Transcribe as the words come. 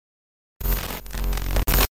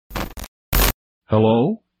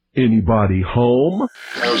Hello? Anybody home?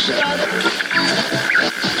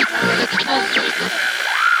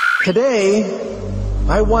 Today,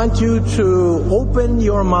 I want you to open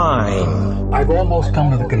your mind. I've almost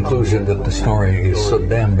come to the conclusion that the story is so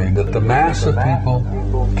damning that the mass of people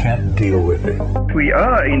can't deal with it. We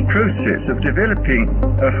are in process of developing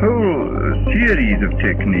a whole series of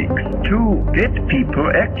techniques to get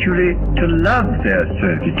people actually to love their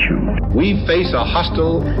servitude. We face a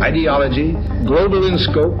hostile ideology, global in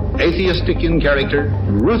scope, atheistic in character,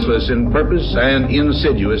 ruthless in purpose, and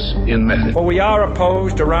insidious in method. For we are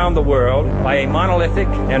opposed around the world by a monolithic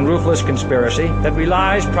and ruthless conspiracy that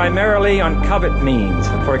relies primarily on covert means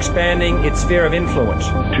for expanding its sphere of influence.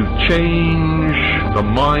 To change the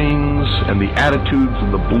minds and the attitudes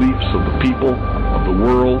and the beliefs of the people of the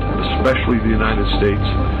world, especially the United States,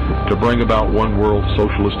 to bring about one world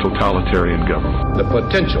socialist totalitarian government. The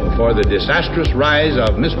potential for the disastrous rise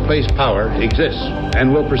of misplaced power exists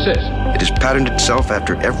and will persist. It has patterned itself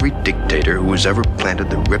after every dictator who has ever planted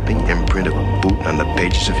the ripping imprint of a boot on the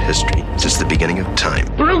pages of history since the beginning of time.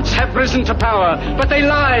 Brutes have risen to power, but they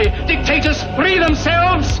lie. Dictators free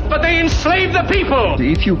themselves, but they enslave the people.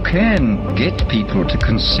 If you can get people to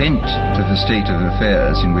consent to the state of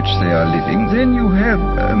affairs in which they are living, then you have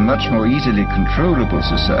a much more easily controllable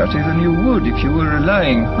society than you would if you were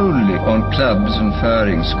relying wholly on clubs and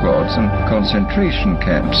firing squads and concentration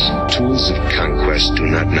camps. Tools of conquest do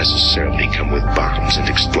not necessarily come with bombs and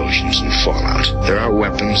explosions and fallout. There are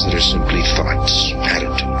weapons that are simply thoughts,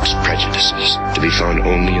 attitudes, prejudices, to be found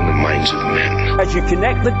only in the minds of men. As you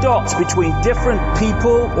connect the dots between different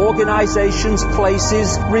people, organizations,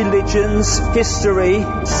 places, religions, history,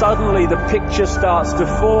 suddenly the picture starts to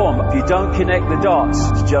form. If you don't connect the dots,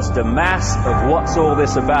 it's just a mass of what's all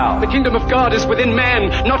this about. The kingdom of God is within man,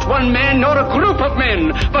 not one man nor a group of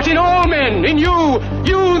men, but in all men, in you.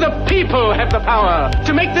 You, the people, have the power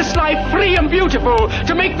to make this life free and beautiful,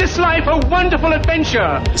 to make this life a wonderful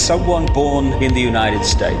adventure. Someone born in the United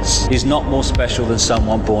States is not more special than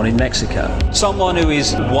someone born in Mexico. Someone who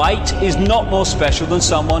is white is not more special than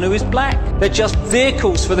someone who is black. They're just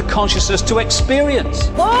vehicles for the consciousness to experience.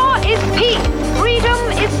 War is peace. Freedom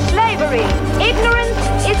is slavery.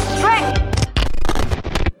 Ignorance is strength.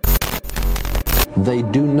 They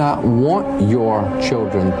do not want your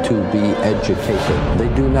children to be educated. They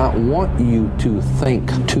do not want you to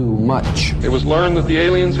think too much. It was learned that the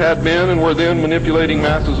aliens had been and were then manipulating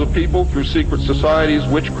masses of people through secret societies,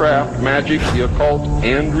 witchcraft, magic, the occult,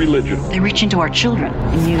 and religion. They reach into our children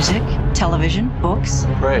in music, television, books.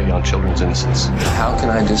 Prey on children's innocence. How can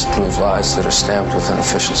I disprove lies that are stamped with an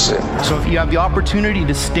official seal? So if you have the opportunity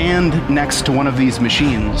to stand next to one of these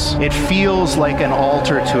machines, it feels like an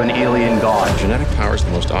altar to an alien god. Genetic power is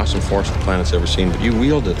the most awesome force the planet's ever seen, but you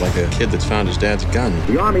wield it like a kid that's found his dad's gun.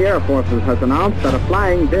 The Army Air Forces has announced that a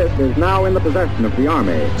flying disc is now in the possession of the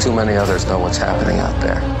Army. Too many others know what's happening out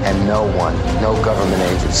there, and no government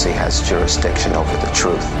agency has jurisdiction over the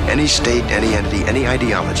truth. Any state, any entity, any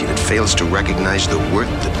ideology that fails to recognize the worth,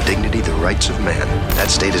 the dignity, the rights of man, that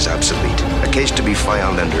state is obsolete. A case to be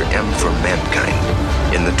filed under M for Mankind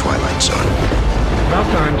in the Twilight Zone. About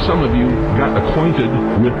time some of you got acquainted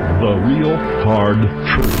with the real hard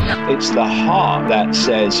truth. It's the heart that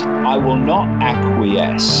says, I will not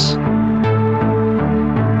acquiesce.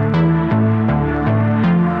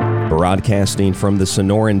 Broadcasting from the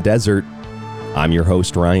Sonoran Desert, I'm your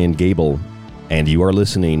host, Ryan Gable, and you are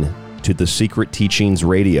listening to The Secret Teachings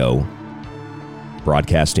Radio,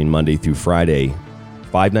 broadcasting Monday through Friday,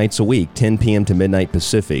 5 nights a week, 10 p.m. to midnight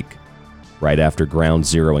Pacific, right after Ground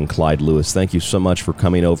Zero in Clyde, Lewis. Thank you so much for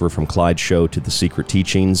coming over from Clyde Show to The Secret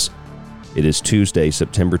Teachings. It is Tuesday,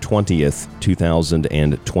 September 20th,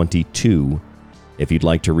 2022. If you'd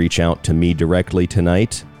like to reach out to me directly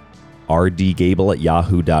tonight,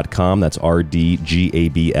 rdgable@yahoo.com. That's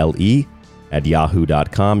rdgable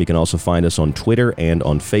 @yahoo.com. You can also find us on Twitter and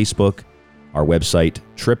on Facebook. Our website,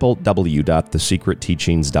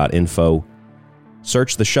 www.thesecretteachings.info.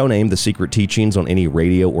 Search the show name, The Secret Teachings, on any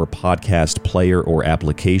radio or podcast player or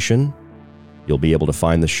application. You'll be able to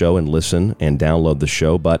find the show and listen and download the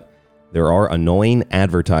show, but there are annoying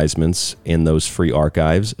advertisements in those free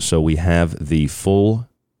archives, so we have the full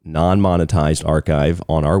non-monetized archive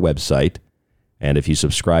on our website, and if you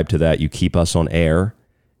subscribe to that, you keep us on air.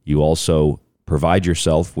 You also provide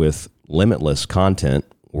yourself with limitless content.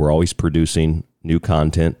 We're always producing new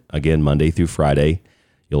content, again, Monday through Friday.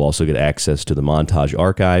 You'll also get access to the montage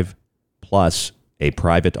archive, plus a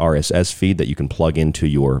private RSS feed that you can plug into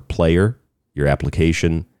your player, your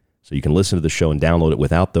application, so you can listen to the show and download it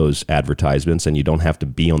without those advertisements, and you don't have to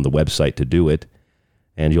be on the website to do it.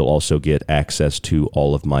 And you'll also get access to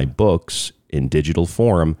all of my books in digital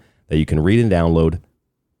form that you can read and download.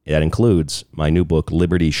 That includes my new book,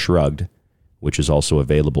 Liberty Shrugged, which is also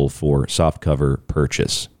available for softcover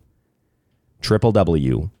purchase.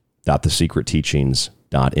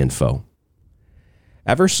 www.thesecretteachings.info.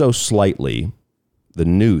 Ever so slightly, the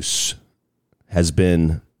noose has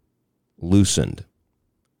been loosened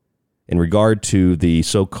in regard to the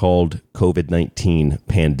so-called COVID-19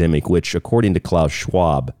 pandemic, which, according to Klaus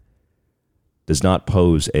Schwab, does not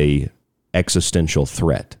pose a existential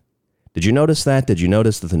threat. Did you notice that? Did you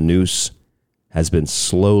notice that the noose has been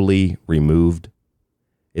slowly removed?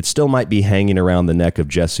 It still might be hanging around the neck of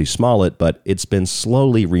Jesse Smollett, but it's been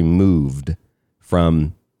slowly removed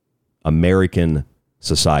from American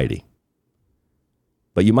society.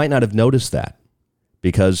 But you might not have noticed that,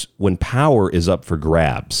 because when power is up for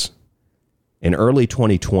grabs, in early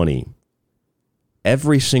 2020,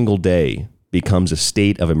 every single day becomes a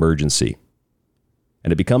state of emergency.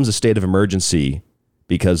 And it becomes a state of emergency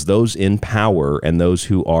because those in power and those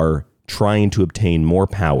who are trying to obtain more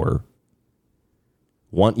power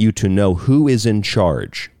want you to know who is in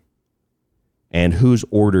charge and whose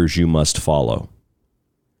orders you must follow.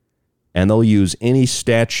 And they'll use any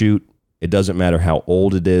statute, it doesn't matter how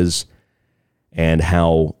old it is and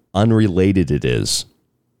how unrelated it is,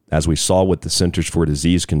 as we saw with the Centers for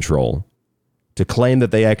Disease Control, to claim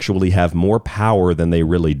that they actually have more power than they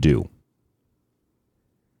really do.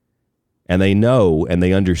 And they know and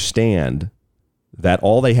they understand that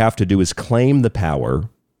all they have to do is claim the power,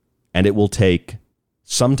 and it will take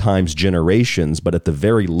sometimes generations, but at the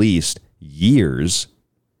very least years,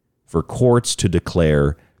 for courts to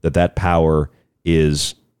declare that that power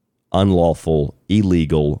is unlawful,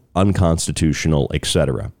 illegal, unconstitutional,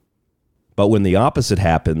 etc. But when the opposite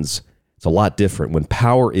happens, it's a lot different. When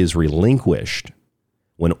power is relinquished,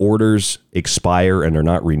 when orders expire and are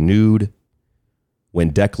not renewed,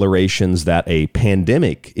 when declarations that a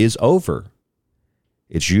pandemic is over,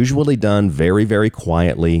 it's usually done very, very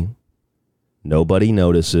quietly. Nobody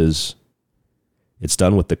notices. It's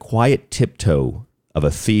done with the quiet tiptoe of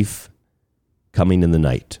a thief coming in the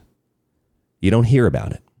night. You don't hear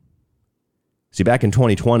about it. See, back in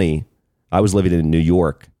 2020, I was living in New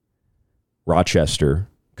York, Rochester,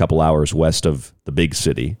 a couple hours west of the big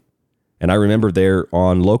city. And I remember there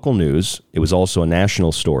on local news, it was also a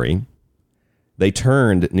national story, they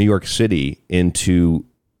turned New York City into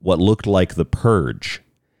what looked like the Purge.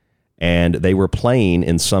 And they were playing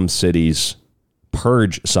in some cities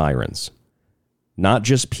purge sirens. Not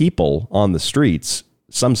just people on the streets,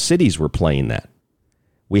 some cities were playing that.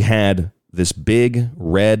 We had this big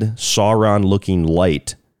red Sauron-looking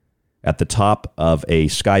light at the top of a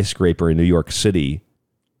skyscraper in New York City,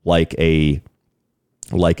 like a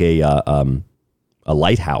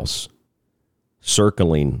lighthouse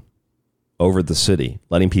circling over the city,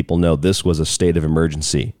 letting people know this was a state of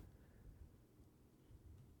emergency.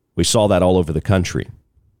 We saw that all over the country.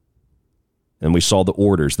 And we saw the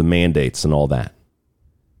orders, the mandates, and all that.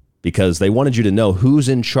 Because they wanted you to know who's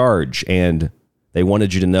in charge, and they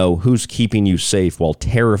wanted you to know who's keeping you safe while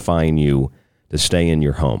terrifying you to stay in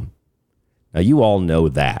your home. Now, you all know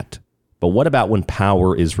that. But what about when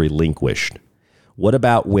power is relinquished? What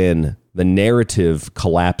about when the narrative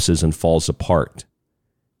collapses and falls apart,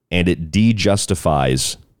 and it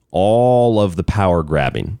de-justifies all of the power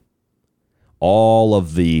grabbing, all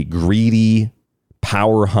of the greedy,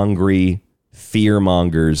 power-hungry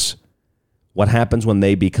fear-mongers? What happens when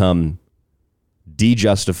they become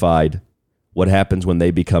de-justified? What happens when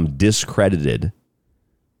they become discredited?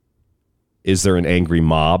 Is there an angry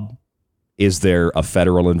mob? Is there a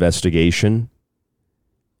federal investigation?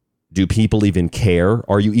 Do people even care?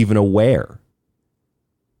 Are you even aware?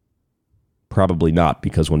 Probably not,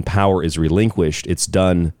 because when power is relinquished, it's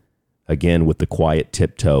done, again, with the quiet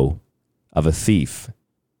tiptoe of a thief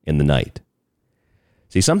in the night.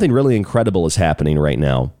 See, something really incredible is happening right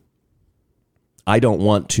now. I don't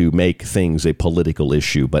want to make things a political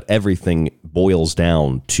issue, but everything boils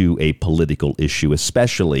down to a political issue,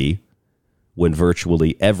 especially when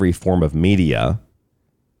virtually every form of media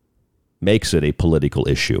makes it a political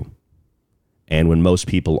issue. And when most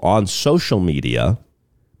people on social media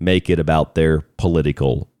make it about their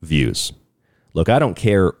political views. Look, I don't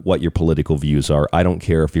care what your political views are. I don't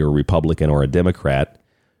care if you're a Republican or a Democrat.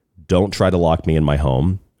 Don't try to lock me in my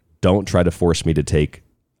home. Don't try to force me to take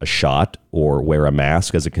a shot or wear a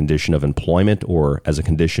mask as a condition of employment or as a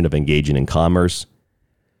condition of engaging in commerce.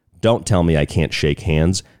 Don't tell me I can't shake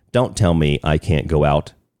hands. Don't tell me I can't go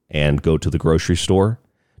out and go to the grocery store.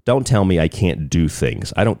 Don't tell me I can't do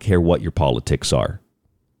things. I don't care what your politics are.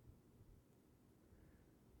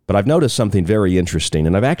 But I've noticed something very interesting,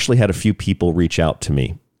 and I've actually had a few people reach out to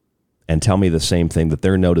me and tell me the same thing, that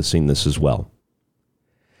they're noticing this as well.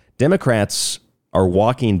 Democrats are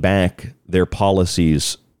walking back their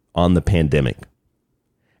policies on the pandemic.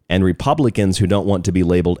 And Republicans who don't want to be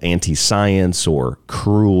labeled anti-science or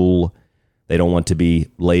cruel, they don't want to be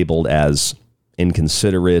labeled as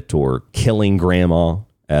inconsiderate or killing grandma,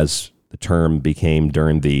 as the term became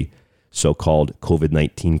during the so-called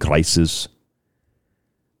COVID-19 crisis.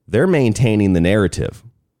 They're maintaining the narrative.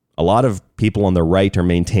 A lot of people on the right are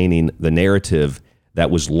maintaining the narrative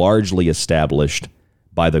that was largely established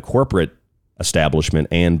by the corporate establishment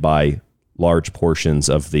and by large portions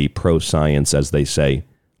of the pro-science, as they say,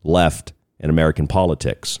 left in American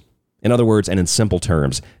politics. In other words, and in simple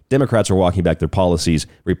terms, Democrats are walking back their policies.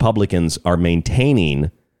 Republicans are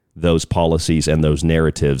maintaining those policies and those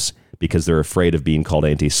narratives because they're afraid of being called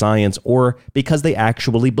anti-science, or because they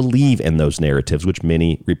actually believe in those narratives, which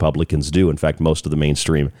many Republicans do. In fact, most of the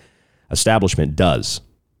mainstream establishment does.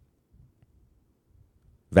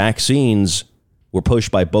 Vaccines were pushed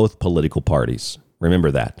by both political parties. Remember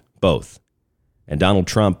that, both. And Donald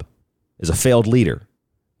Trump is a failed leader.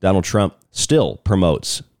 Donald Trump still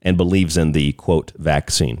promotes and believes in the, quote,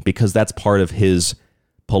 vaccine, because that's part of his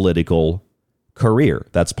political career.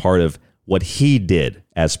 That's part of what he did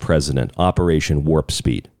as president, Operation Warp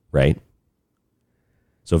Speed, right?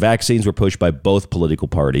 So vaccines were pushed by both political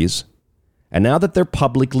parties. And now that they're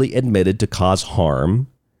publicly admitted to cause harm,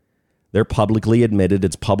 they're publicly admitted,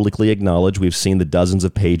 it's publicly acknowledged. We've seen the dozens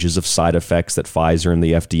of pages of side effects that Pfizer and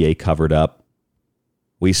the FDA covered up.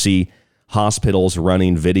 We see hospitals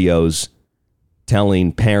running videos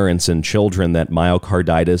telling parents and children that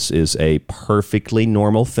myocarditis is a perfectly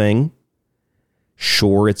normal thing.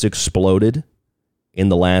 Sure, it's exploded in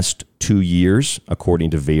the last 2 years, according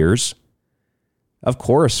to VAERS. Of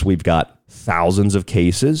course, we've got thousands of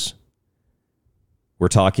cases. We're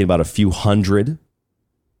talking about a few hundred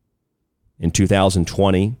in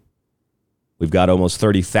 2020. We've got almost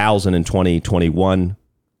 30,000 in 2021,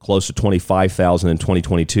 close to 25,000 in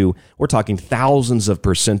 2022. We're talking thousands of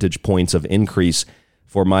percentage points of increase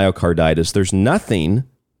for myocarditis. There's nothing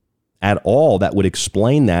at all that would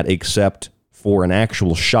explain that except for an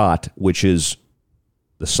actual shot, which is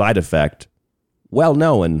the side effect, well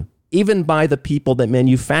known, even by the people that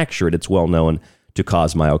manufacture it. It's well known to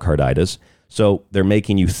cause myocarditis. So they're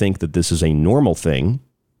making you think that this is a normal thing,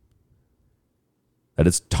 that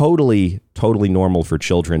it's totally normal for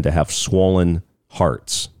children to have swollen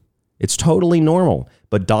hearts. It's totally normal,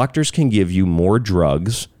 but doctors can give you more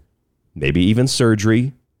drugs, maybe even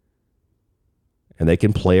surgery, and they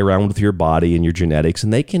can play around with your body and your genetics,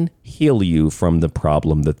 and they can heal you from the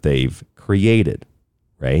problem that they've created,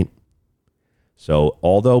 right? So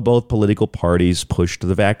although both political parties pushed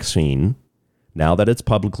the vaccine, now that it's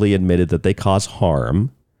publicly admitted that they cause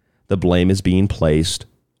harm, the blame is being placed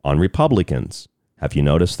on Republicans. Have you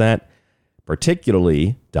noticed that?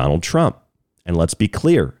 Particularly Donald Trump. And let's be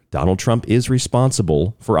clear, Donald Trump is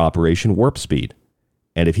responsible for Operation Warp Speed.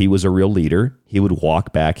 And if he was a real leader, he would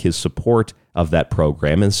walk back his support of that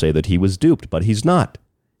program and say that he was duped. But he's not.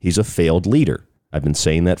 He's a failed leader. I've been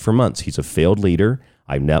saying that for months. He's a failed leader.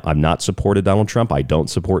 I'm not supported Donald Trump. I don't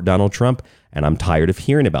support Donald Trump. And I'm tired of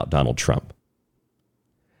hearing about Donald Trump.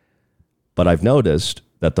 But I've noticed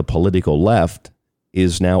that the political left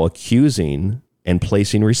is now accusing and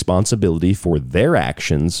placing responsibility for their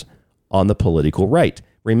actions on the political right.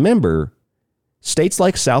 Remember, states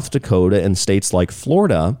like South Dakota and states like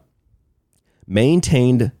Florida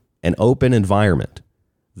maintained an open environment.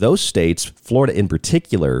 Those states, Florida in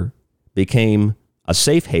particular, became a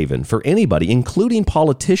safe haven for anybody, including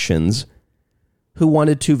politicians who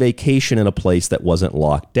wanted to vacation in a place that wasn't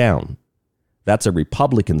locked down. That's a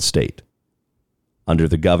Republican state under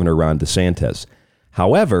the governor, Ron DeSantis.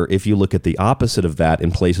 However, if you look at the opposite of that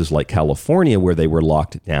in places like California, where they were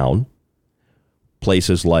locked down,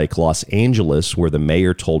 places like Los Angeles, where the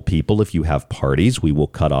mayor told people, if you have parties, we will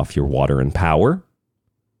cut off your water and power.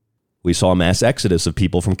 We saw a mass exodus of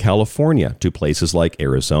people from California to places like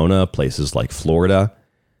Arizona, places like Florida.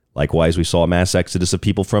 Likewise, we saw a mass exodus of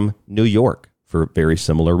people from New York for very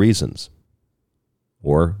similar reasons,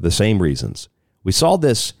 or the same reasons. We saw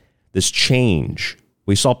this change.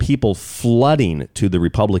 We saw people flooding to the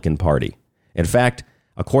Republican Party. In fact,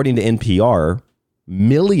 according to NPR,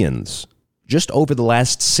 millions, just over the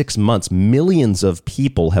last 6 months, millions of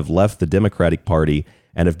people have left the Democratic Party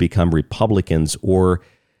and have become Republicans, or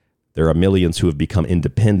there are millions who have become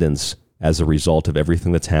independents as a result of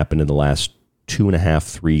everything that's happened in the last 2.5,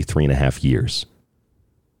 3.5 years.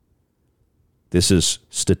 This is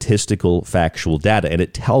statistical, factual data, and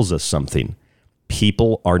it tells us something.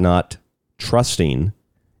 People are not trusting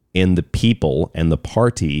in the people and the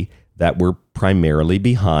party that were primarily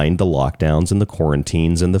behind the lockdowns and the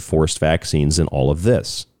quarantines and the forced vaccines and all of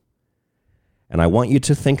this. And I want you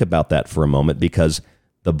to think about that for a moment, because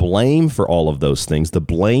the blame for all of those things, the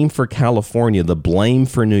blame for California, the blame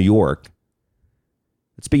for New York,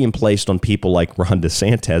 it's being placed on people like Ron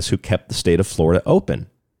DeSantis, who kept the state of Florida open.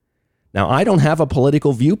 Now, I don't have a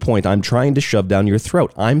political viewpoint I'm trying to shove down your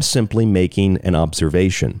throat. I'm simply making an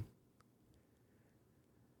observation.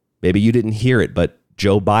 Maybe you didn't hear it, but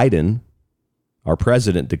Joe Biden, our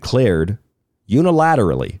president, declared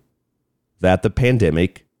unilaterally that the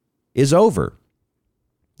pandemic is over.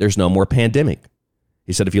 There's no more pandemic.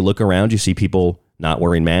 He said, if you look around, you see people not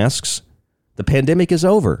wearing masks. The pandemic is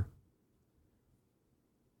over.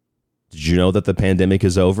 Did you know that the pandemic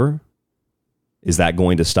is over? Is that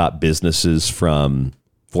going to stop businesses from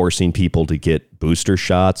forcing people to get booster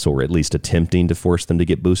shots, or at least attempting to force them to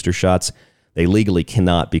get booster shots? They legally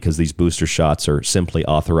cannot, because these booster shots are simply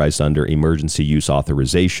authorized under emergency use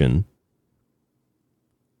authorization.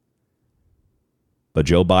 But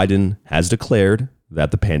Joe Biden has declared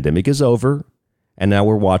that the pandemic is over, and now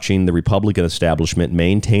we're watching the Republican establishment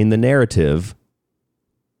maintain the narrative.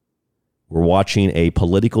 We're watching a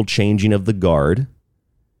political changing of the guard.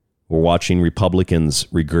 We're watching Republicans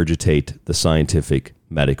regurgitate the scientific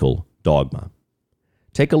medical dogma.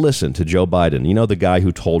 Take a listen to Joe Biden. You know, the guy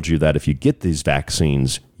who told you that if you get these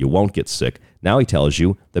vaccines, you won't get sick. Now he tells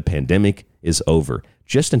you the pandemic is over,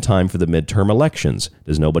 just in time for the midterm elections.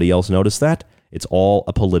 Does nobody else notice that? It's all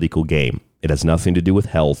a political game. It has nothing to do with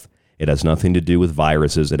health. It has nothing to do with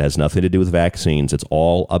viruses. It has nothing to do with vaccines. It's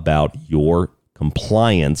all about your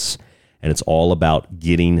compliance, and it's all about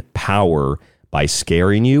getting power by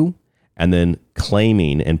scaring you and then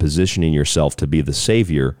claiming and positioning yourself to be the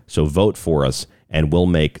savior. So vote for us, and we'll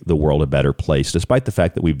make the world a better place, despite the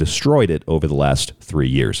fact that we've destroyed it over the last 3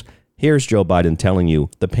 years. Here's Joe Biden telling you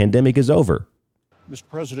the pandemic is over. Mr.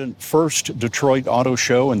 President, first Detroit Auto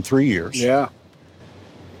Show in 3 years. Yeah.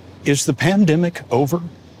 Is the pandemic over?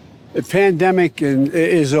 The pandemic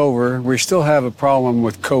is over. We still have a problem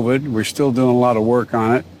with COVID. We're still doing a lot of work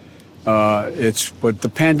on it. But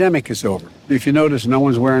the pandemic is over. If you notice, no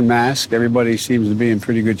one's wearing masks. Everybody seems to be in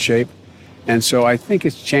pretty good shape. And so I think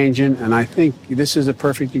it's changing, and I think this is a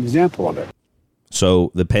perfect example of it.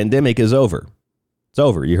 So the pandemic is over. It's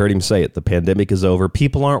over. You heard him say it. The pandemic is over.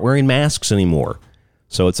 People aren't wearing masks anymore.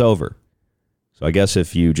 So it's over. So I guess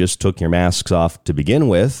if you just took your masks off to begin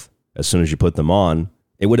with, as soon as you put them on,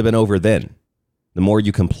 it would have been over then. The more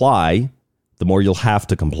you comply, the more you'll have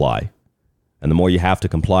to comply. And the more you have to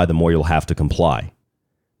comply, the more you'll have to comply.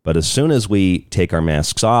 But as soon as we take our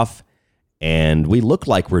masks off and we look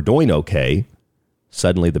like we're doing okay,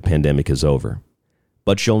 suddenly the pandemic is over.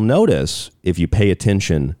 But you'll notice, if you pay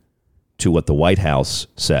attention to what the White House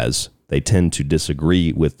says, they tend to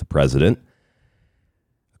disagree with the president.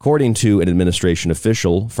 According to an administration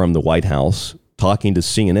official from the White House talking to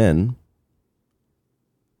CNN,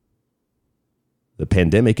 the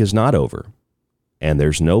pandemic is not over. And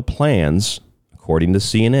there's no plans, according to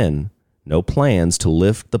CNN, no plans to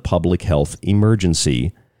lift the public health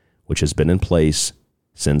emergency, which has been in place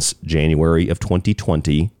since January of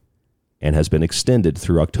 2020 and has been extended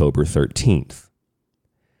through October 13th.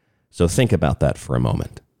 So think about that for a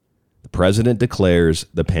moment. The president declares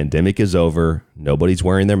the pandemic is over, nobody's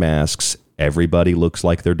wearing their masks, everybody looks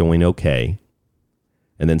like they're doing okay.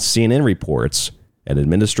 And then CNN reports an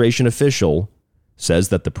administration official says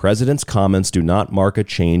that the president's comments do not mark a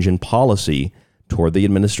change in policy toward the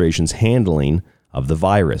administration's handling of the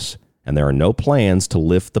virus, and there are no plans to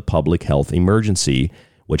lift the public health emergency,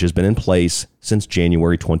 which has been in place since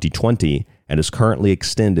January 2020 and is currently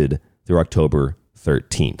extended through October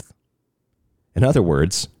 13th. In other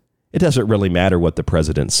words, it doesn't really matter what the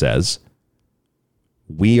president says.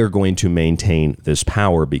 We are going to maintain this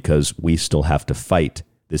power because we still have to fight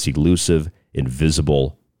this elusive,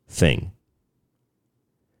 invisible thing.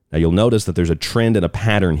 Now, you'll notice that there's a trend and a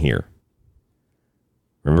pattern here.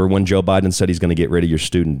 Remember when Joe Biden said he's going to get rid of your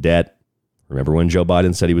student debt? Remember when Joe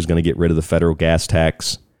Biden said he was going to get rid of the federal gas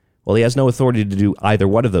tax? Well, he has no authority to do either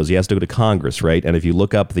one of those. He has to go to Congress, right? And if you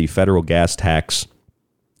look up the federal gas tax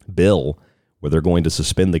bill, where they're going to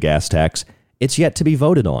suspend the gas tax, it's yet to be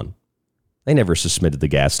voted on. They never suspended the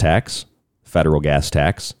gas tax, federal gas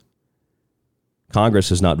tax. Congress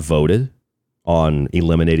has not voted on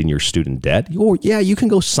eliminating your student debt. Yeah, you can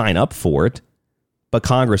go sign up for it, but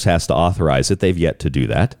Congress has to authorize it. They've yet to do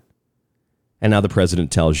that. And now the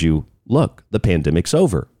president tells you, look, the pandemic's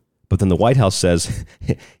over. But then the White House says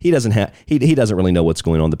he doesn't really know what's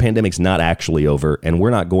going on. The pandemic's not actually over, and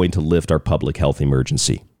we're not going to lift our public health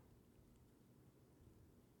emergency.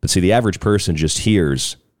 But see, the average person just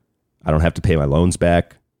hears I don't have to pay my loans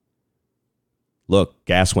back. Look,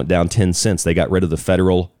 gas went down 10 cents. They got rid of the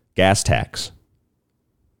federal gas tax.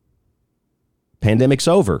 Pandemic's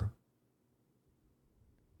over.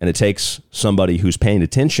 And it takes somebody who's paying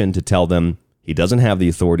attention to tell them he doesn't have the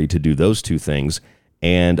authority to do those two things.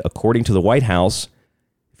 And according to the White House,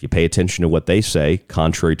 if you pay attention to what they say,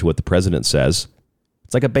 contrary to what the president says,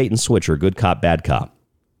 it's like a bait and switch or good cop, bad cop.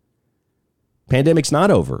 Pandemic's not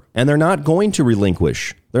over, and they're not going to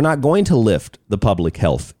relinquish. They're not going to lift the public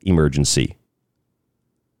health emergency.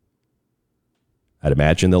 I'd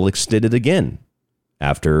imagine they'll extend it again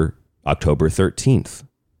after October 13th.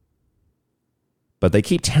 But they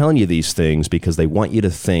keep telling you these things because they want you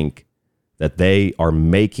to think that they are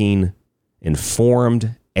making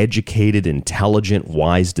informed, educated, intelligent,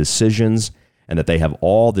 wise decisions, and that they have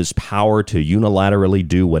all this power to unilaterally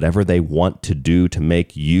do whatever they want to do to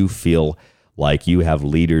make you feel like you have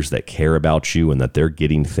leaders that care about you and that they're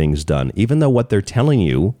getting things done, even though what they're telling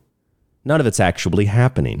you, none of it's actually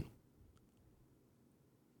happening.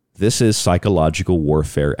 This is psychological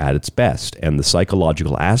warfare at its best, and the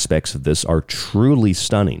psychological aspects of this are truly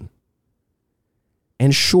stunning.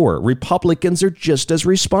 And sure, Republicans are just as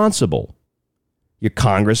responsible. Your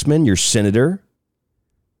congressman, your senator.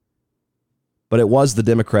 But it was the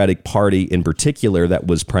Democratic Party in particular that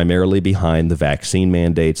was primarily behind the vaccine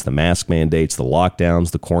mandates, the mask mandates, the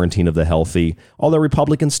lockdowns, the quarantine of the healthy. All the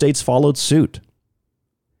Republican states followed suit.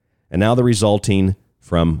 And now the resulting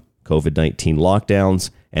from COVID-19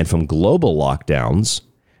 lockdowns and from global lockdowns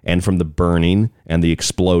and from the burning and the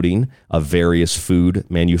exploding of various food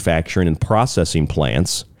manufacturing and processing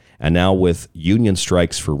plants, and now with union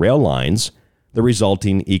strikes for rail lines, the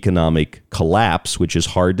resulting economic collapse, which is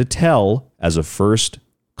hard to tell as a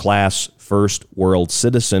first-class, first-world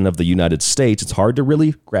citizen of the United States. It's hard to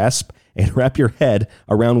really grasp and wrap your head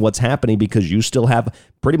around what's happening because you still have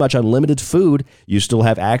pretty much unlimited food. You still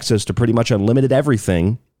have access to pretty much unlimited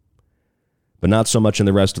everything, but not so much in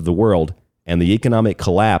the rest of the world. And the economic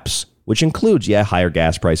collapse, which includes, higher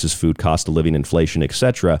gas prices, food cost of living, inflation,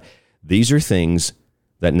 etc. These are things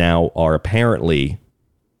that now are apparently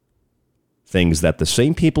things that the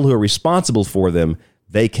same people who are responsible for them,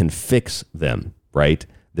 they can fix them, right?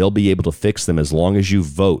 They'll be able to fix them as long as you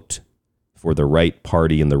vote for the right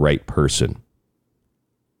party and the right person.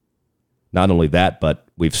 Not only that, but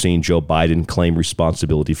we've seen Joe Biden claim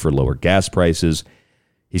responsibility for lower gas prices.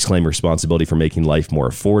 He's claimed responsibility for making life more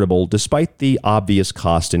affordable, despite the obvious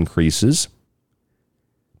cost increases,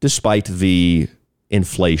 despite the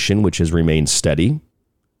inflation, which has remained steady,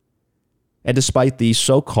 and despite the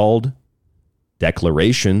so-called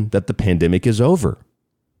declaration that the pandemic is over.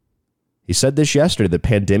 He said this yesterday, the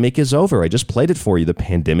pandemic is over. I just played it for you. The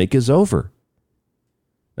pandemic is over.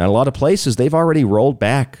 Now, in a lot of places, they've already rolled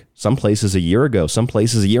back. Some places a year ago, some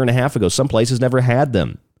places a year and a half ago, some places never had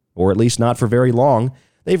them, or at least not for very long.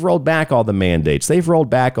 They've rolled back all the mandates. They've rolled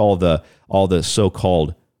back all the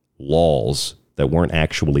so-called laws that weren't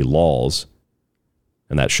actually laws.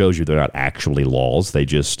 And that shows you they're not actually laws. They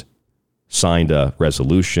just signed a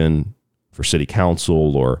resolution for city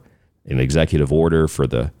council or an executive order for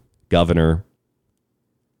the governor.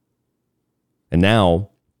 And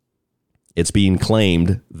now it's being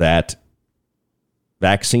claimed that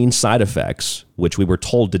vaccine side effects, which we were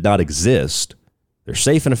told did not exist, they're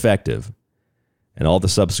safe and effective, and all the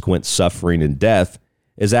subsequent suffering and death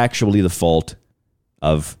is actually the fault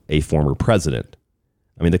of a former president.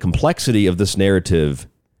 I mean, the complexity of this narrative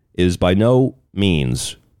is by no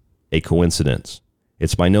means a coincidence.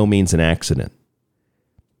 It's by no means an accident.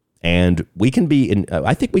 And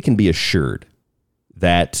I think we can be assured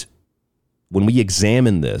that when we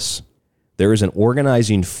examine this, there is an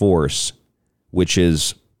organizing force which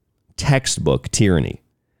is textbook tyranny.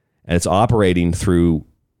 And it's operating through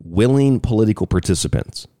willing political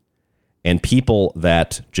participants and people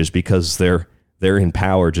that just because they're in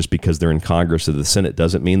power, just because they're in Congress or the Senate,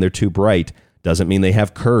 doesn't mean they're too bright, doesn't mean they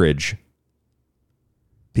have courage.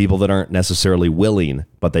 People that aren't necessarily willing,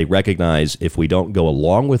 but they recognize if we don't go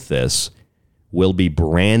along with this, we'll be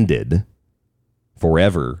branded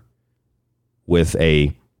forever with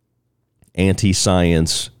a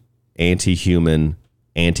anti-science, anti-human,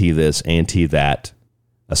 anti-this, anti-that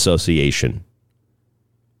association.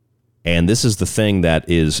 And this is the thing that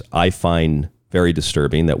is, I find very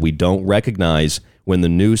disturbing, that we don't recognize when the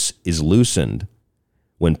noose is loosened,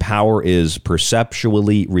 when power is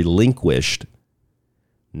perceptually relinquished.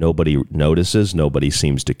 Nobody notices. Nobody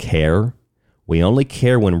seems to care. We only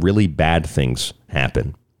care when really bad things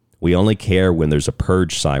happen. We only care when there's a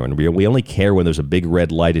purge siren. We only care when there's a big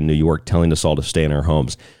red light in New York telling us all to stay in our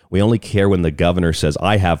homes. We only care when the governor says,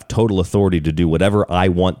 I have total authority to do whatever I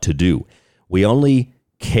want to do. We only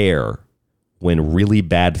care when really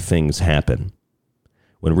bad things happen.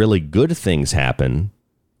 When really good things happen,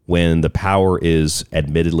 when the power is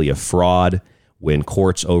admittedly a fraud, when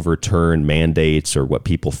courts overturn mandates or what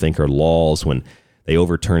people think are laws, when they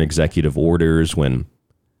overturn executive orders, when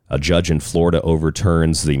a judge in Florida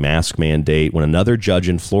overturns the mask mandate, when another judge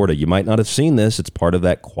in Florida, you might not have seen this, it's part of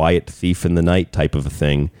that quiet thief in the night type of a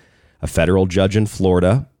thing, a federal judge in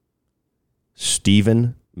Florida,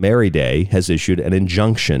 Stephen Merriday, has issued an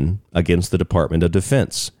injunction against the Department of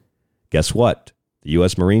Defense. Guess what? The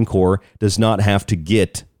U.S. Marine Corps does not have to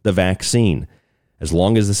get the vaccine. As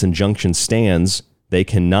long as this injunction stands, they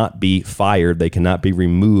cannot be fired, they cannot be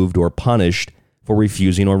removed or punished for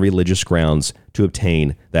refusing on religious grounds to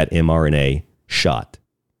obtain that mRNA shot.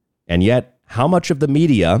 And yet, how much of the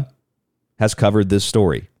media has covered this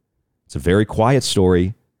story? It's a very quiet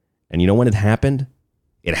story. And you know when it happened?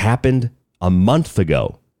 It happened a month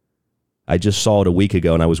ago. I just saw it a week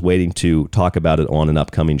ago, and I was waiting to talk about it on an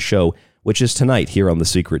upcoming show, which is tonight here on The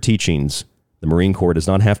Secret Teachings. The Marine Corps does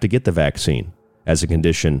not have to get the vaccine as a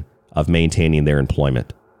condition of maintaining their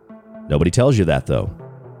employment. Nobody tells you that, though,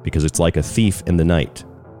 because it's like a thief in the night.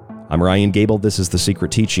 I'm Ryan Gable. This is The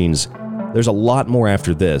Secret Teachings. There's a lot more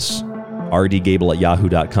after this.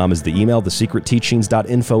 rdgable@yahoo.com is the email.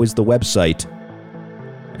 thesecretteachings.info is the website.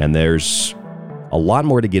 And there's a lot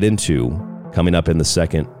more to get into coming up in the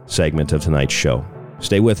second segment of tonight's show.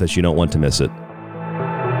 Stay with us. You don't want to miss it.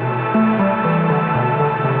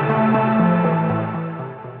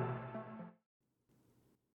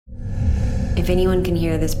 If anyone can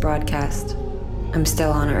hear this broadcast, I'm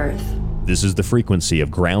still on Earth. This is the frequency of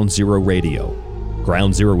Ground Zero Radio.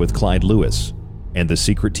 Ground Zero with Clyde Lewis, and The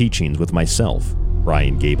Secret Teachings with myself,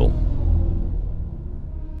 Ryan Gable.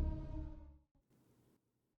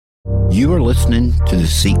 You are listening to The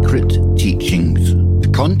Secret Teachings. To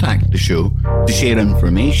contact the show, to share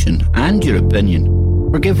information and your opinion,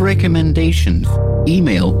 or give recommendations,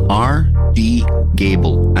 email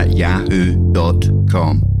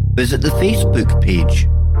rdgable@yahoo.com. Visit the Facebook page,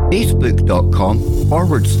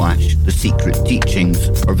 facebook.com/The Secret Teachings,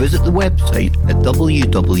 or visit the website at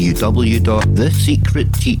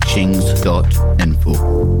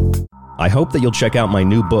www.thesecretteachings.info. I hope that you'll check out my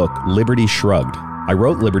new book, Liberty Shrugged. I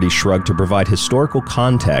wrote Liberty Shrugged to provide historical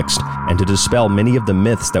context and to dispel many of the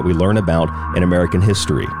myths that we learn about in American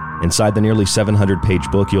history. Inside the nearly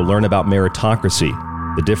 700-page book, you'll learn about meritocracy,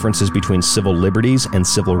 the differences between civil liberties and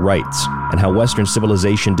civil rights, and how Western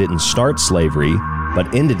civilization didn't start slavery,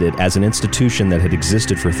 but ended it as an institution that had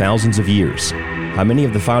existed for thousands of years. How many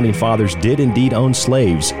of the Founding Fathers did indeed own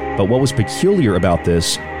slaves, but what was peculiar about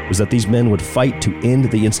this was that these men would fight to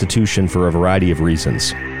end the institution for a variety of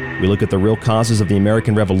reasons. We look at the real causes of the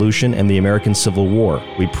American Revolution and the American Civil War.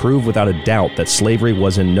 We prove without a doubt that slavery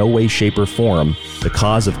was in no way, shape, or form the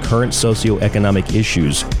cause of current socioeconomic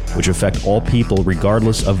issues which affect all people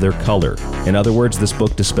regardless of their color. In other words, this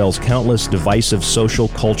book dispels countless divisive social,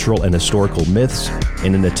 cultural, and historical myths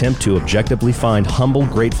in an attempt to objectively find humble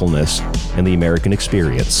gratefulness in the American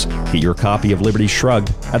experience. Get your copy of Liberty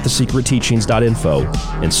Shrugged at thesecretteachings.info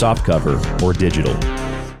in softcover or digital.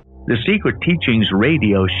 The Secret Teachings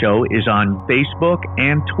radio show is on Facebook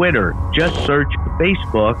and Twitter. Just search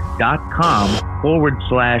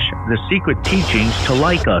facebook.com/The Secret Teachings to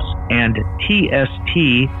like us, and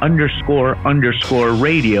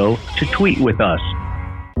TST__radio to tweet with us.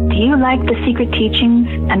 Do you like The Secret Teachings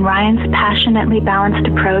and Ryan's passionately balanced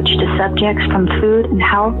approach to subjects from food and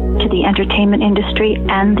health to the entertainment industry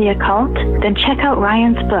and the occult? Then check out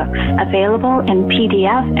Ryan's books, available in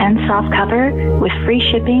PDF and softcover with free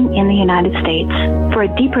shipping in the United States. For a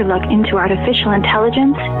deeper look into artificial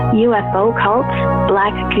intelligence, UFO cults,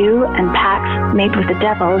 black goo, and pacts made with the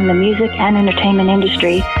devil in the music and entertainment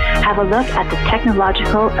industry, have a look at the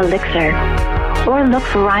Technological Elixir. Or look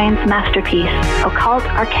for Ryan's masterpiece, Occult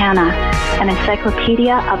Arcana, an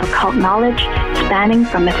encyclopedia of occult knowledge spanning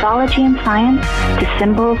from mythology and science to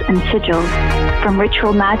symbols and sigils, from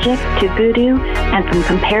ritual magic to voodoo, and from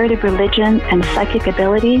comparative religion and psychic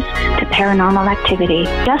abilities to paranormal activity.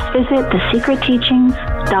 Just visit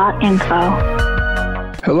thesecretteachings.info.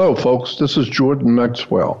 Hello, folks. This is Jordan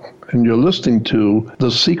Maxwell, and you're listening to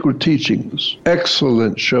The Secret Teachings.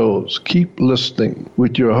 Excellent shows. Keep listening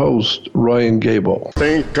with your host, Ryan Gable.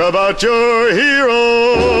 Think about your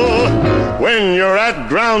hero when you're at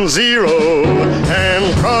ground zero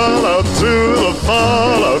and crawl out through the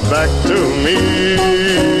fallout back to me.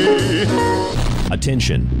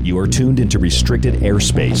 Attention, you are tuned into restricted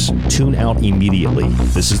airspace. Tune out immediately.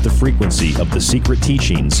 This is the frequency of the secret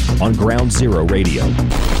teachings on Ground Zero Radio.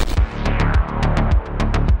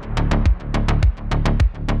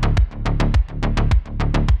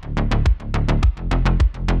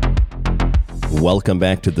 Welcome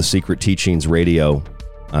back to the Secret Teachings Radio.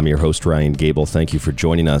 I'm your host, Ryan Gable. Thank you for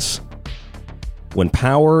joining us. When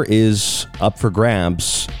power is up for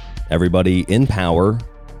grabs, everybody in power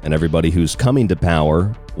and everybody who's coming to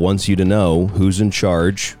power wants you to know who's in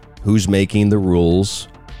charge, who's making the rules,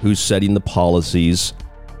 who's setting the policies.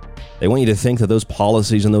 They want you to think that those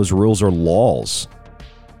policies and those rules are laws,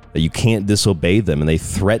 that you can't disobey them, and they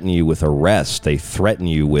threaten you with arrest. They threaten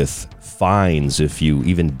you with fines if you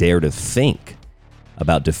even dare to think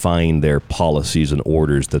about defying their policies and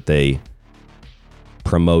orders that they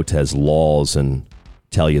promote as laws and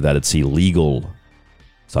tell you that it's illegal,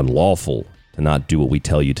 it's unlawful to not do what we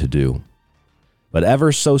tell you to do. But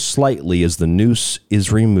ever so slightly as the noose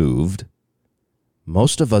is removed,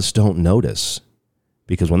 most of us don't notice.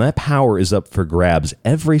 Because when that power is up for grabs,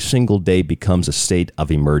 every single day becomes a state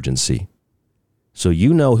of emergency. So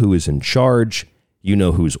you know who is in charge, you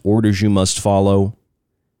know whose orders you must follow,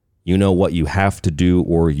 you know what you have to do,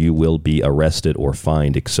 or you will be arrested or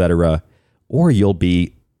fined, etc., or you'll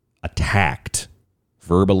be attacked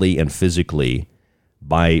verbally and physically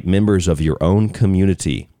by members of your own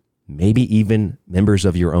community, maybe even members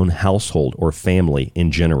of your own household or family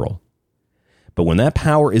in general. But when that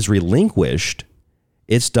power is relinquished,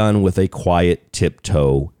 it's done with a quiet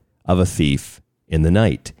tiptoe of a thief in the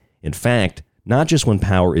night. In fact, not just when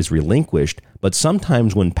power is relinquished, but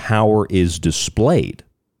sometimes when power is displayed.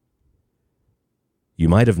 You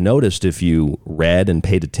might have noticed if you read and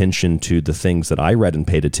paid attention to the things that I read and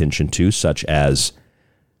paid attention to, such as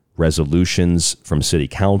resolutions from city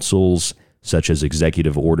councils, such as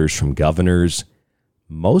executive orders from governors,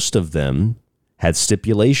 most of them had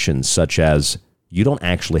stipulations such as you don't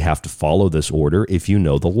actually have to follow this order if you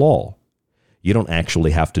know the law. You don't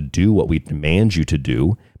actually have to do what we demand you to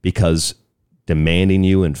do because demanding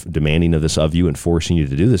of this of you and forcing you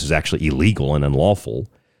to do this is actually illegal and unlawful.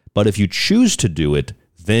 But if you choose to do it,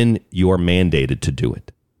 then you are mandated to do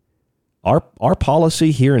it. Our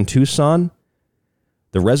policy here in Tucson,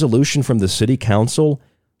 the resolution from the city council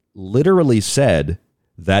literally said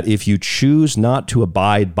that if you choose not to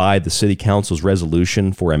abide by the city council's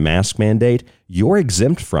resolution for a mask mandate, you're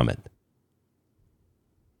exempt from it.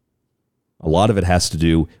 A lot of it has to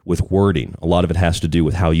do with wording. A lot of it has to do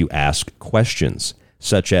with how you ask questions,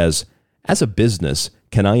 such as a business,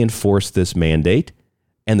 can I enforce this mandate?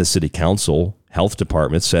 And the city council health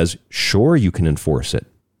department says, sure, you can enforce it.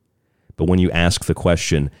 But when you ask the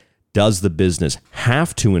question, does the business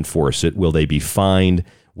have to enforce it? Will they be fined?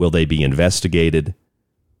 Will they be investigated?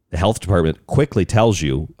 The health department quickly tells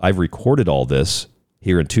you, I've recorded all this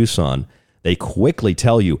here in Tucson. They quickly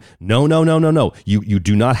tell you, no. You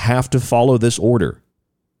do not have to follow this order.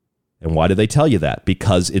 And why do they tell you that?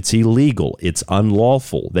 Because it's illegal. It's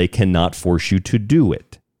unlawful. They cannot force you to do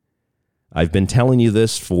it. I've been telling you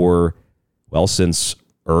this since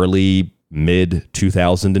early,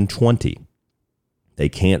 mid-2020. They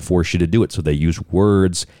can't force you to do it, so they use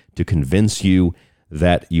words to convince you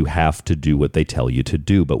that you have to do what they tell you to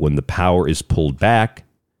do. But when the power is pulled back,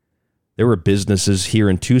 there were businesses here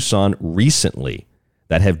in Tucson recently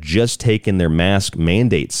that have just taken their mask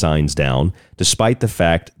mandate signs down, despite the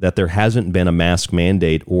fact that there hasn't been a mask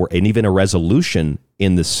mandate and even a resolution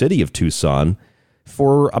in the city of Tucson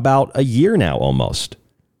for about a year now almost.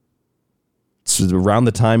 It's around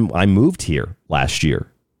the time I moved here last year.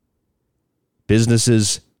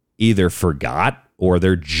 Businesses either forgot or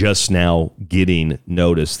they're just now getting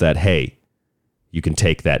notice that, hey, you can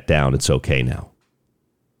take that down. It's okay now.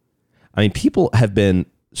 I mean, people have been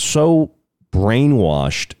so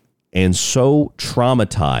brainwashed and so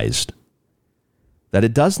traumatized that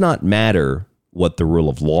it does not matter what the rule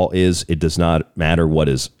of law is. It does not matter what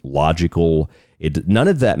is logical. None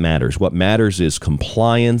of that matters. What matters is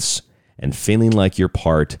compliance and feeling like you're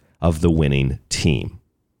part of the winning team.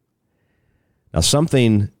 Now,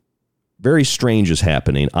 something very strange is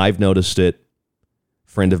happening. I've noticed it. A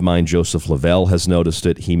friend of mine, Joseph Lavelle, has noticed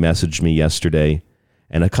it. He messaged me yesterday.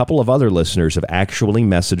 And a couple of other listeners have actually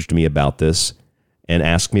messaged me about this and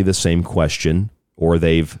asked me the same question, or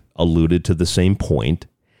they've alluded to the same point.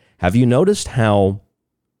 Have you noticed how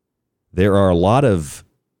there are a lot of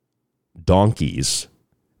donkeys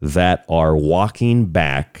that are walking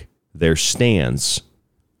back their stance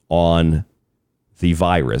on the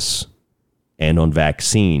virus and on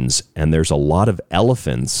vaccines, and there's a lot of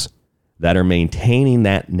elephants that are maintaining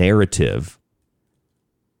that narrative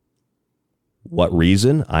What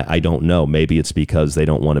reason? I don't know. Maybe it's because they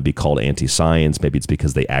don't want to be called anti-science. Maybe it's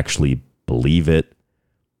because they actually believe it.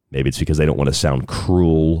 Maybe it's because they don't want to sound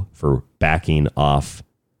cruel for backing off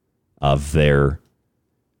of their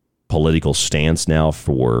political stance now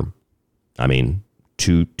for,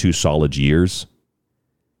 two solid years.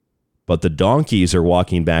 But the donkeys are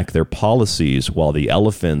walking back their policies while the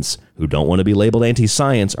elephants, who don't want to be labeled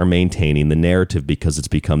anti-science, are maintaining the narrative because it's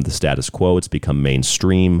become the status quo. It's become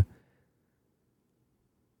mainstream.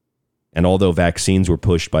 And although vaccines were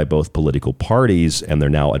pushed by both political parties and they're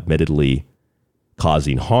now admittedly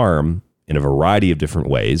causing harm in a variety of different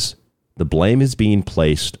ways, the blame is being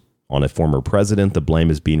placed on a former president. The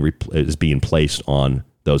blame is being placed on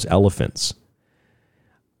those elephants.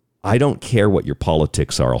 I don't care what your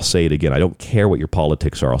politics are. I'll say it again. I don't care what your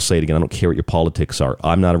politics are. I'll say it again. I don't care what your politics are.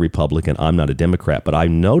 I'm not a Republican. I'm not a Democrat. But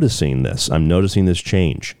I'm noticing this. I'm noticing this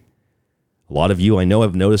change. A lot of you I know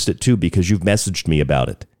have noticed it too because you've messaged me about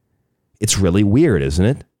it. It's really weird, isn't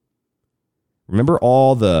it? Remember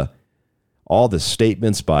all the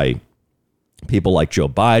statements by people like Joe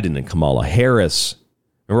Biden and Kamala Harris?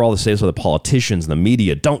 Remember all the statements by the politicians and the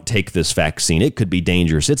media? Don't take this vaccine. It could be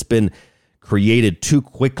dangerous. It's been created too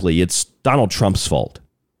quickly. It's Donald Trump's fault.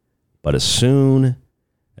 But as soon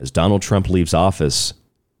as Donald Trump leaves office,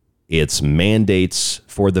 it's mandates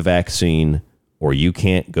for the vaccine, or you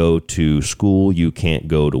can't go to school, you can't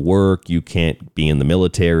go to work, you can't be in the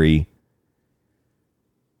military.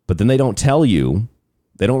 But then they don't tell you,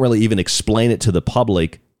 they don't really even explain it to the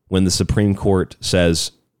public when the Supreme Court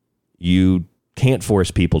says you can't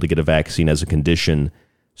force people to get a vaccine as a condition,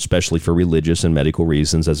 especially for religious and medical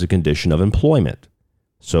reasons, as a condition of employment.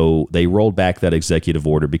 So they rolled back that executive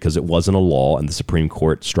order because it wasn't a law and the Supreme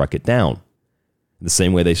Court struck it down. In the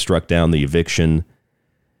same way they struck down the eviction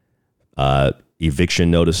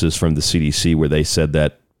notices from the CDC where they said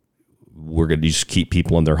that we're going to just keep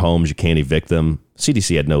people in their homes. You can't evict them.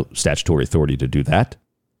 CDC had no statutory authority to do that.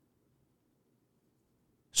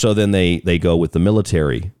 So then they go with the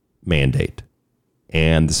military mandate.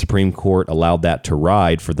 And the Supreme Court allowed that to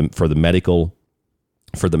ride for the medical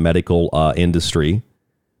industry.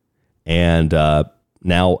 And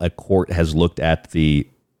now a court has looked at the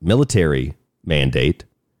military mandate.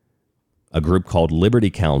 A group called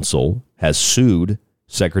Liberty Counsel has sued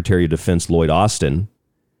Secretary of Defense Lloyd Austin.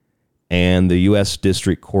 And the U.S.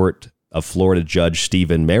 District Court of Florida Judge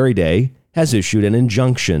Stephen Merriday has issued an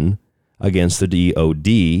injunction against the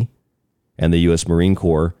DOD and the U.S. Marine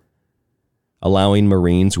Corps, allowing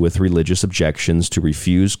Marines with religious objections to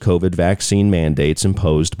refuse COVID vaccine mandates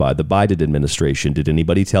imposed by the Biden administration. Did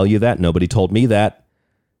anybody tell you that? Nobody told me that.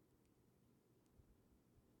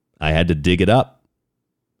 I had to dig it up.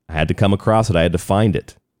 I had to come across it. I had to find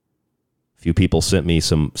it. A few people sent me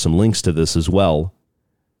some links to this as well.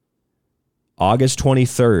 August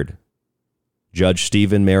 23rd, Judge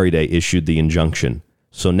Stephen Merriday issued the injunction.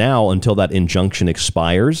 So now, until that injunction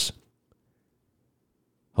expires,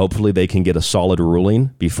 hopefully they can get a solid ruling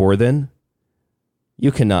before then.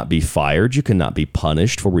 You cannot be fired. You cannot be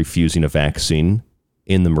punished for refusing a vaccine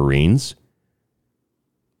in the Marines.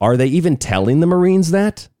 Are they even telling the Marines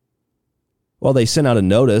that? Well, they sent out a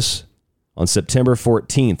notice on September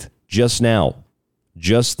 14th, just now,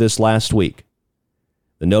 just this last week.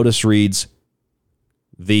 The notice reads,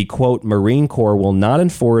 the, quote, Marine Corps will not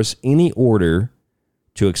enforce any order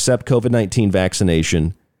to accept COVID-19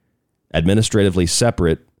 vaccination administratively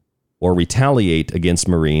separate or retaliate against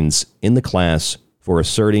Marines in the class for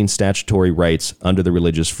asserting statutory rights under the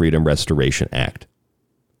Religious Freedom Restoration Act.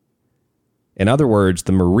 In other words,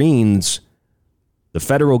 the Marines, the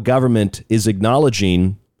federal government is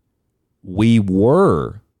acknowledging we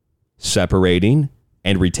were separating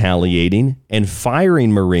and retaliating and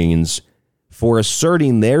firing Marines for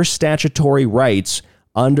asserting their statutory rights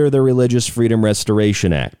under the Religious Freedom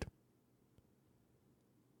Restoration Act.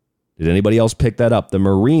 Did anybody else pick that up? The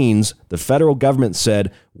Marines, the federal government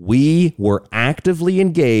said, we were actively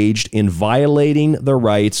engaged in violating the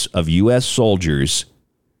rights of U.S. soldiers.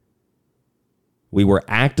 We were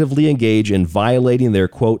actively engaged in violating their,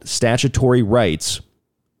 quote, statutory rights,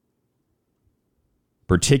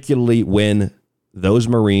 particularly when those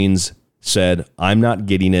Marines said, I'm not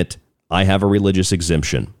getting it. I have a religious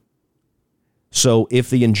exemption. So if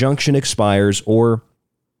the injunction expires, or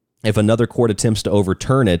if another court attempts to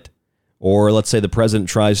overturn it, or let's say the president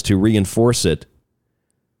tries to reinforce it,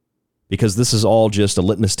 because this is all just a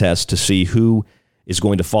litmus test to see who is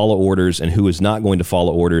going to follow orders and who is not going to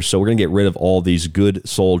follow orders. So we're going to get rid of all these good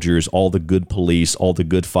soldiers, all the good police, all the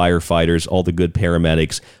good firefighters, all the good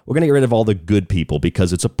paramedics. We're going to get rid of all the good people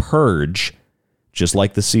because it's a purge, just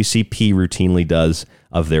like the CCP routinely does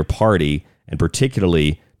of their party. and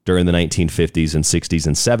particularly during the 1950s and 60s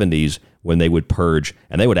and 70s when they would purge,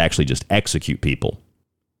 and they would actually just execute people,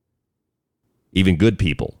 even good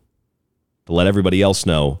people, to let everybody else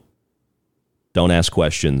know, don't ask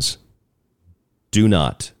questions, do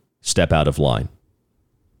not step out of line.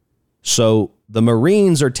 So the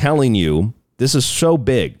Marines are telling you, this is so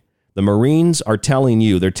big, the Marines are telling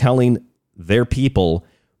you, they're telling their people,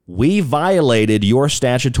 we violated your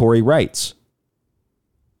statutory rights.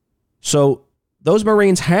 So those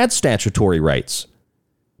Marines had statutory rights,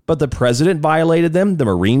 but the president violated them. The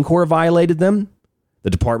Marine Corps violated them. The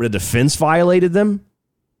Department of Defense violated them.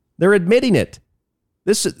 They're admitting it.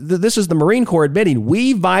 This is the Marine Corps admitting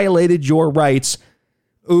we violated your rights.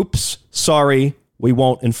 Oops, sorry, we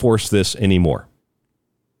won't enforce this anymore.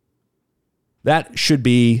 That should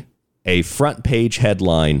be a front page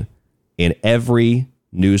headline in every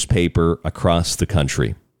newspaper across the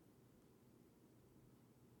country.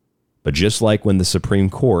 But just like when the Supreme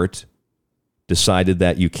Court decided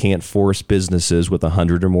that you can't force businesses with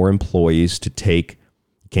 100 or more employees to take,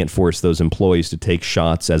 can't force those employees to take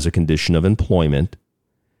shots as a condition of employment.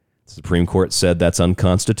 The Supreme Court said that's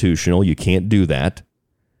unconstitutional. You can't do that.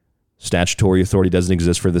 Statutory authority doesn't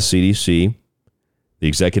exist for the CDC. The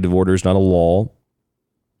executive order is not a law.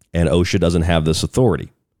 And OSHA doesn't have this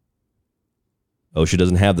authority. OSHA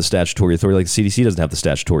doesn't have the statutory authority like the CDC doesn't have the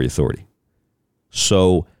statutory authority.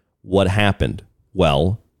 So what happened?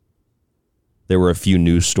 Well, there were a few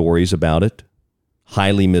news stories about it,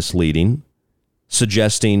 highly misleading,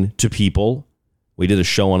 suggesting to people, we did a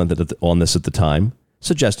show on this at the time,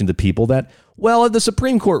 suggesting to people that, well, the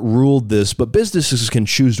Supreme Court ruled this, but businesses can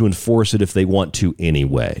choose to enforce it if they want to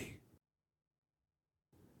anyway.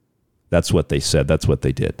 That's what they said. That's what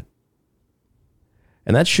they did.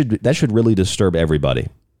 And that should really disturb everybody.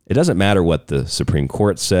 It doesn't matter what the Supreme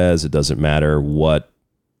Court says. It doesn't matter what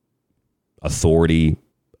authority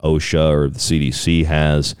OSHA or the CDC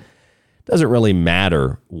has. It doesn't really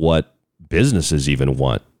matter what businesses even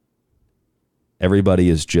want. Everybody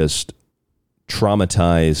is just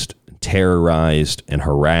traumatized, terrorized, and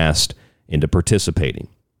harassed into participating.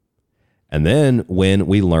 And then when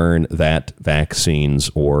we learn that vaccines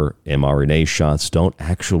or mRNA shots don't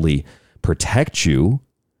actually protect you,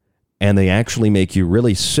 and they actually make you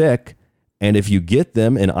really sick, and if you get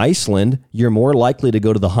them in Iceland, you're more likely to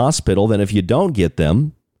go to the hospital than if you don't get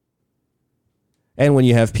them. And when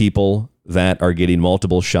you have people that are getting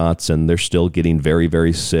multiple shots and they're still getting very,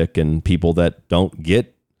 very sick, and people that don't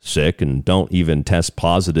get sick and don't even test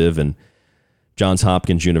positive, and Johns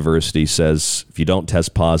Hopkins University says if you don't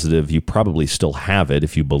test positive, you probably still have it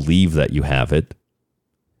if you believe that you have it.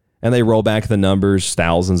 And they roll back the numbers.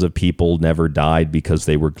 Thousands of people never died because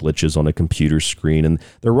they were glitches on a computer screen. And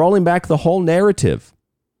they're rolling back the whole narrative.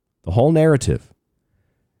 The whole narrative.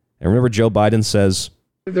 And remember, Joe Biden says,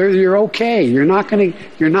 you're okay. You're not going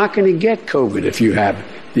to get COVID if you have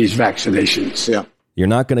these vaccinations. Yeah. You're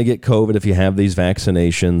not going to get COVID if you have these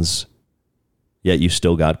vaccinations, yet you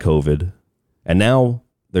still got COVID. And now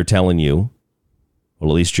they're telling you,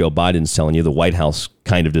 well, at least Joe Biden's telling you, the White House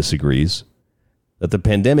kind of disagrees, that the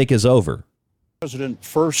pandemic is over. President,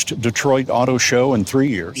 first Detroit Auto Show in 3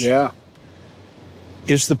 years. Yeah.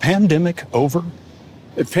 Is the pandemic over?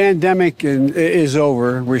 The pandemic is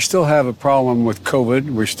over. We still have a problem with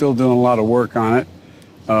COVID. We're still doing a lot of work on it.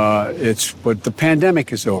 But the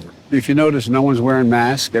pandemic is over. If you notice, no one's wearing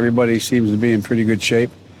masks. Everybody seems to be in pretty good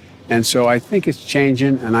shape. And so I think it's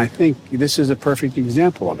changing, and I think this is a perfect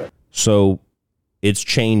example of it. So it's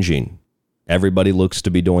changing. Everybody looks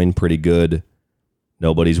to be doing pretty good.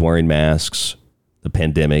 Nobody's wearing masks. The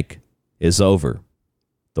pandemic is over.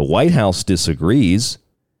 The White House disagrees.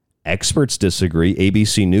 Experts disagree.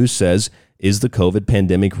 ABC News says, is the COVID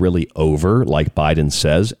pandemic really over, like Biden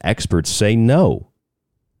says? Experts say no.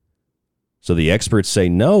 So the experts say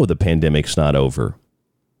no, the pandemic's not over.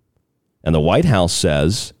 And the White House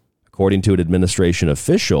says, according to an administration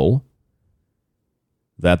official,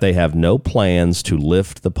 that they have no plans to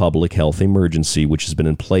lift the public health emergency, which has been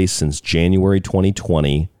in place since January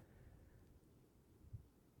 2020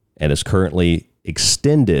 and is currently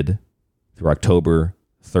extended through October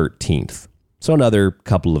 13th. So another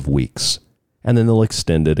couple of weeks. And then they'll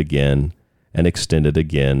extend it again and extend it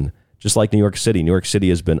again, just like New York City. New York City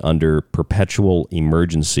has been under perpetual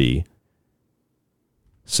emergency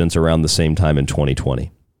since around the same time in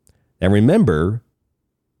 2020. And remember,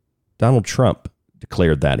 Donald Trump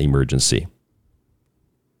declared that emergency.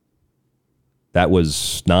 That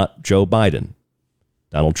was not Joe Biden.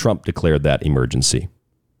 Donald Trump declared that emergency.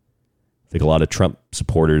 I think a lot of Trump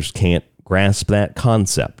supporters can't grasp that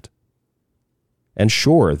concept. And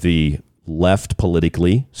sure, the left,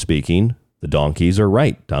 politically speaking, The donkeys are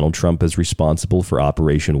right. Donald Trump is responsible for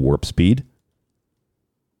Operation Warp Speed.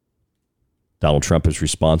 Donald Trump is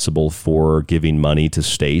responsible for giving money to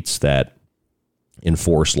states that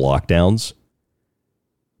enforce lockdowns.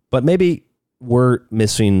 But maybe we're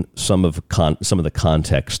missing some of the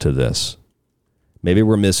context to this. Maybe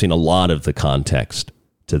we're missing a lot of the context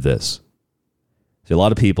to this. See, a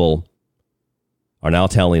lot of people are now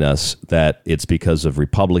telling us that it's because of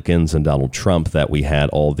Republicans and Donald Trump that we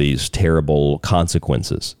had all these terrible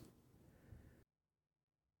consequences.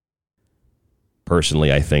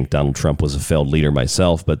 Personally, I think Donald Trump was a failed leader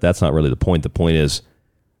myself, but that's not really the point. The point is,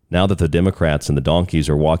 now that the Democrats and the donkeys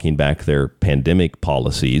are walking back their pandemic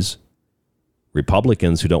policies,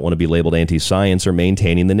 Republicans who don't want to be labeled anti-science are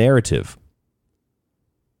maintaining the narrative.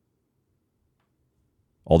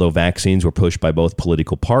 Although vaccines were pushed by both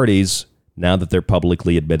political parties, now that they're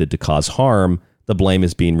publicly admitted to cause harm, the blame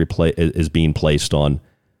is being placed on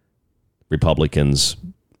Republicans,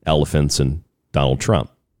 elephants, and Donald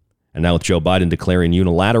Trump. And now with Joe Biden declaring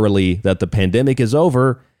unilaterally that the pandemic is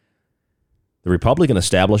over, the Republican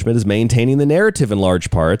establishment is maintaining the narrative in large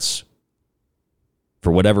parts.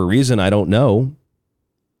 For whatever reason, I don't know.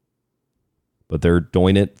 But they're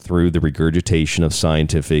doing it through the regurgitation of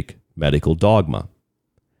scientific medical dogma.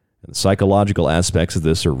 And the psychological aspects of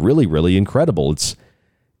this are really, really incredible.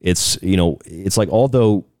 It's like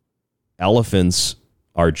although elephants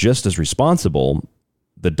are just as responsible,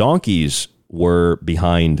 the donkeys were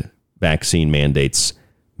behind vaccine mandates,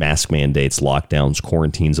 mask mandates, lockdowns,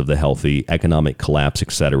 quarantines of the healthy, economic collapse,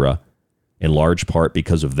 etc., in large part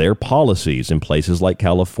because of their policies in places like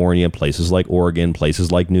California, places like Oregon,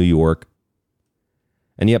 places like New York.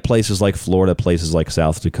 And yet places like Florida, places like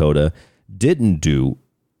South Dakota didn't do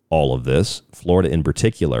all of this, Florida in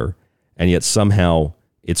particular, and yet somehow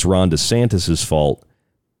it's Ron DeSantis' fault,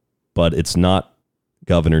 but it's not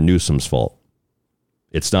Governor Newsom's fault.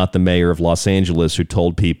 It's not the mayor of Los Angeles who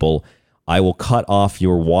told people, I will cut off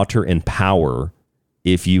your water and power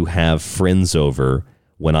if you have friends over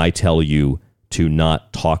when I tell you to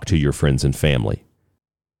not talk to your friends and family.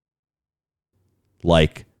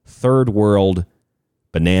 Like third world,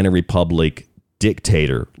 banana republic,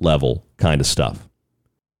 dictator level kind of stuff.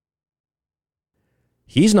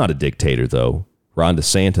 He's not a dictator, though. Ron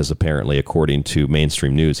DeSantis, apparently, according to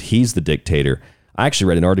mainstream news, he's the dictator. I actually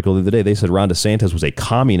read an article the other day. They said Ron DeSantis was a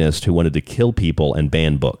communist who wanted to kill people and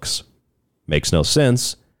ban books. Makes no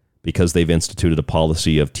sense because they've instituted a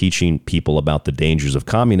policy of teaching people about the dangers of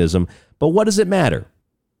communism. But what does it matter?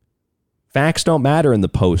 Facts don't matter in the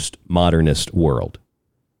postmodernist world.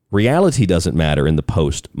 Reality doesn't matter in the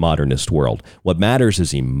postmodernist world. What matters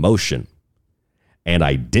is emotion and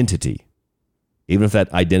identity, even if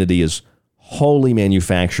that identity is wholly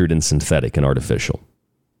manufactured and synthetic and artificial.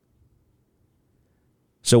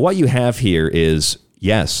 So what you have here is,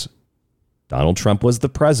 yes, Donald Trump was the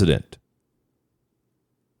president.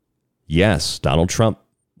 Yes, Donald Trump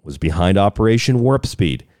was behind Operation Warp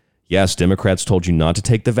Speed. Yes, Democrats told you not to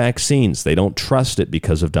take the vaccines. They don't trust it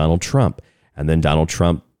because of Donald Trump. And then Donald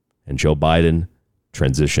Trump and Joe Biden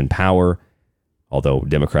transition power, although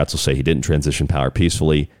Democrats will say he didn't transition power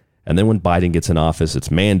peacefully. And then when Biden gets in office,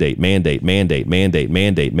 it's mandate, mandate, mandate, mandate,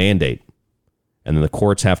 mandate, mandate. And then the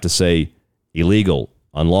courts have to say illegal,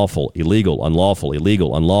 unlawful, illegal, unlawful,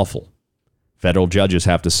 illegal, unlawful. Federal judges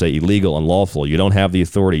have to say illegal, unlawful. You don't have the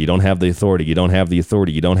authority. You don't have the authority. You don't have the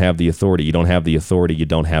authority. You don't have the authority. You don't have the authority. You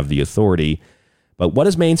don't have the authority. But what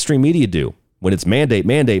does mainstream media do? When it's mandate,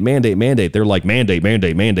 mandate, mandate, mandate, they're like mandate,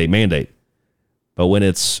 mandate, mandate, mandate. But when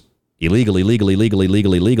it's illegal, illegal, illegal,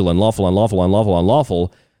 illegal, illegal, unlawful, unlawful, unlawful,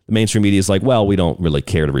 unlawful, the mainstream media is like, well, we don't really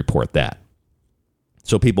care to report that.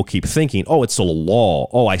 So people keep thinking, oh, it's still a law.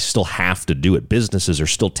 Oh, I still have to do it. Businesses are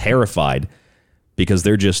still terrified because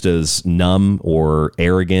they're just as numb or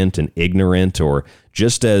arrogant and ignorant or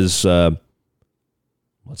just as, let's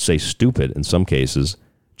say, stupid in some cases,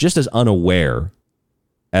 just as unaware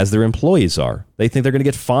as their employees are. They think they're going to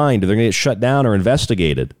get fined or they're going to get shut down or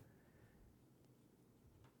investigated.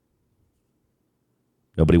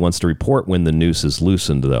 Nobody wants to report when the noose is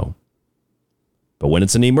loosened, though. But when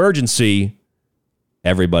it's an emergency,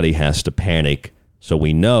 everybody has to panic so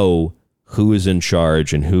we know who is in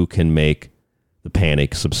charge and who can make the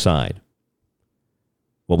panic subside.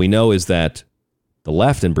 What we know is that the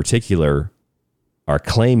left in particular are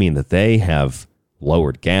claiming that they have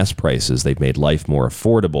lowered gas prices, they've made life more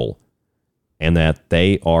affordable, and that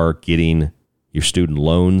they are getting your student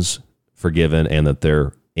loans forgiven and that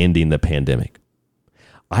they're ending the pandemic.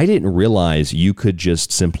 I didn't realize you could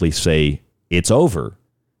just simply say, it's over,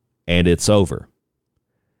 and it's over.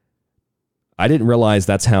 I didn't realize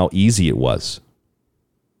that's how easy it was.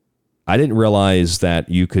 I didn't realize that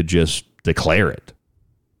you could just declare it.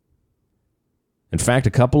 In fact,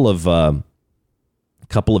 a couple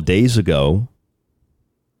of days ago,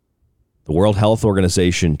 the World Health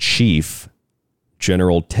Organization chief,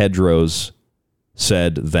 General Tedros,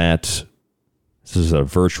 said that, this is a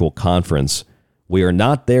virtual conference, we are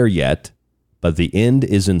not there yet, but the end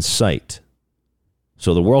is in sight.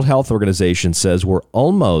 So the World Health Organization says we're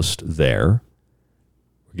almost there.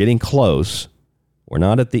 We're getting close. We're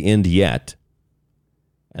not at the end yet.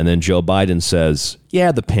 And then Joe Biden says,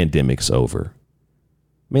 yeah, the pandemic's over.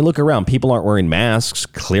 I mean, look around. People aren't wearing masks.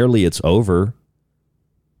 Clearly it's over.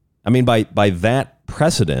 I mean, by that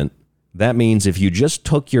precedent, that means if you just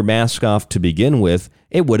took your mask off to begin with,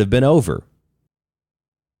 it would have been over.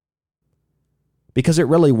 Because it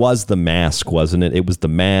really was the mask, wasn't it? It was the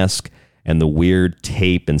mask and the weird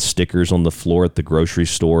tape and stickers on the floor at the grocery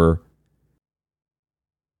store.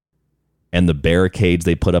 And the barricades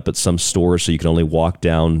they put up at some stores so you can only walk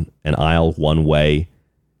down an aisle one way.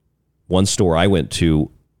 One store I went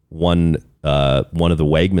to, one of the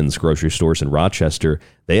Wegmans grocery stores in Rochester,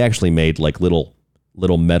 they actually made like little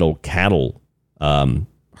metal cattle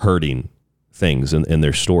herding things in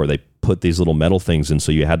their store. They put these little metal things in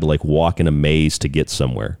so you had to like walk in a maze to get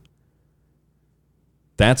somewhere.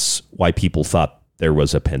 That's why people thought there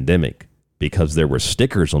was a pandemic, because there were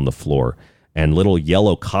stickers on the floor and little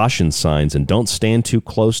yellow caution signs and don't stand too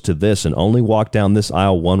close to this and only walk down this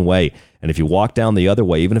aisle one way. And if you walk down the other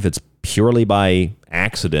way, even if it's purely by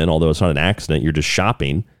accident, although it's not an accident, you're just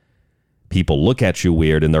shopping, people look at you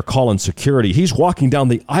weird and they're calling security. He's walking down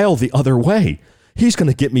the aisle the other way. He's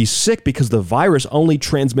going to get me sick because the virus only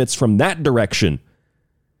transmits from that direction.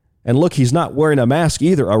 And look, he's not wearing a mask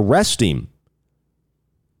either. Arrest him.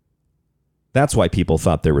 That's why people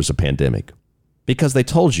thought there was a pandemic. Because they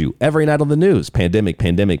told you every night on the news, pandemic,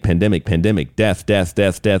 pandemic, pandemic, pandemic, death, death,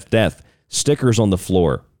 death, death, death, stickers on the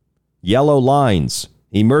floor, yellow lines,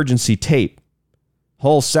 emergency tape,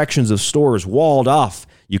 whole sections of stores walled off.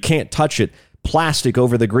 You can't touch it. Plastic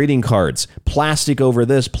over the greeting cards, plastic over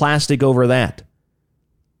this, plastic over that.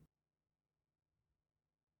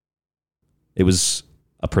 It was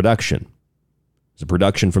a production. It was a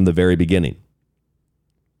production from the very beginning.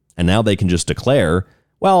 And now they can just declare,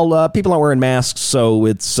 well, people aren't wearing masks, so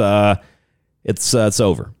it's over. It's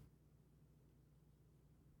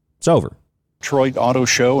over. Detroit Auto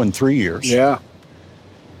Show in 3 years. Yeah.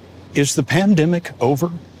 Is the pandemic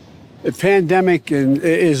over? The pandemic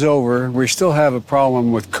is over. We still have a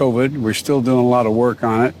problem with COVID. We're still doing a lot of work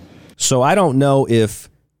on it. So I don't know if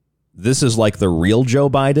this is like the real Joe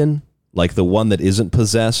Biden, like the one that isn't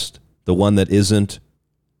possessed, the one that isn't,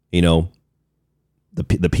 the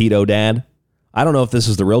pedo dad. I don't know if this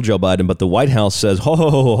is the real Joe Biden, but the White House says,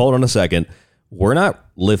 hold on a second. We're not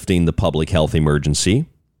lifting the public health emergency.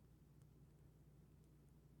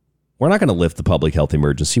 We're not going to lift the public health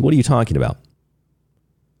emergency. What are you talking about?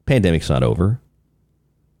 Pandemic's not over.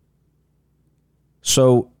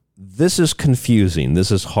 So this is confusing.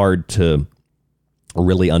 This is hard to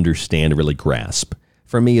really understand, really grasp.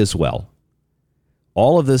 For me as well.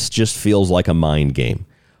 All of this just feels like a mind game.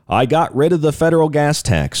 I got rid of the federal gas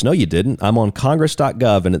tax. No, you didn't. I'm on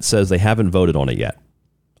congress.gov and it says they haven't voted on it yet.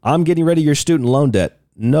 I'm getting rid of your student loan debt.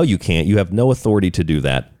 No, you can't. You have no authority to do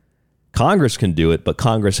that. Congress can do it, but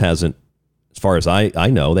Congress hasn't, as far as I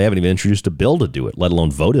know, they haven't even introduced a bill to do it, let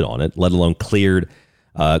alone voted on it, let alone cleared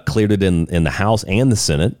it in the House and the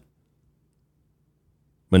Senate.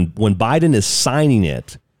 When Biden is signing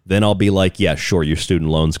it, then I'll be like, yeah, sure, your student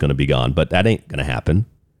loan's going to be gone, but that ain't going to happen.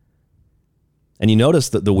 And you notice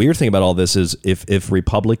that the weird thing about all this is if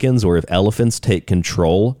Republicans or if elephants take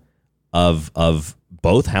control of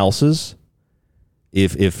both houses,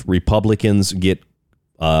 if Republicans get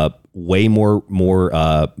way more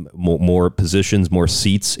positions, more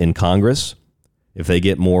seats in Congress, if they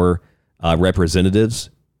get more representatives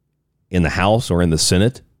in the House or in the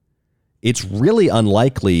Senate, it's really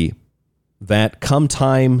unlikely that come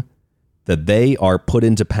time that they are put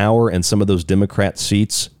into power and some of those Democrat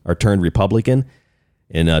seats are turned Republican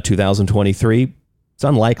in 2023, it's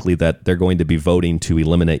unlikely that they're going to be voting to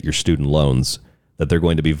eliminate your student loans, that they're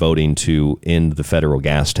going to be voting to end the federal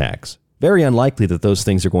gas tax. Very unlikely that those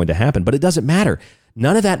things are going to happen, but it doesn't matter.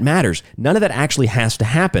 None of that matters. None of that actually has to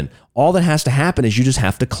happen. All that has to happen is you just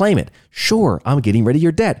have to claim it. Sure, I'm getting rid of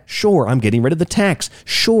your debt. Sure, I'm getting rid of the tax.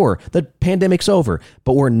 Sure, the pandemic's over,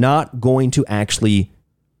 but we're not going to actually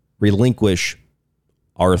relinquish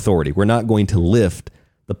our authority. We're not going to lift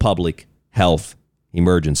the public health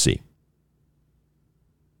emergency.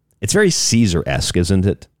 It's very Caesar-esque, isn't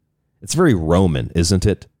it? It's very Roman, isn't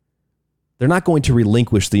it? They're not going to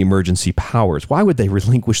relinquish the emergency powers. Why would they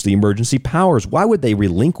relinquish the emergency powers? Why would they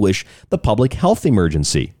relinquish the public health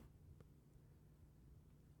emergency?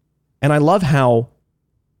 And I love how,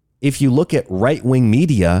 if you look at right-wing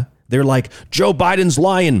media, they're like, Joe Biden's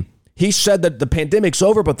lying. He said that the pandemic's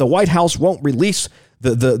over, but the White House won't release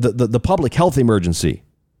the public health emergency.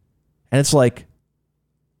 And it's like,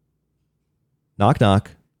 knock, knock.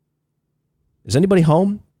 Is anybody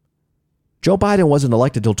home? Joe Biden wasn't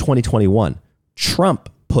elected till 2021. Trump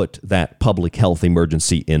put that public health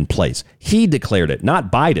emergency in place. He declared it,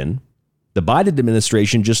 not Biden. The Biden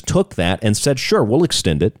administration just took that and said, sure, we'll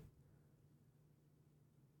extend it.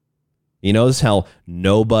 You notice how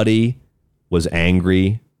nobody was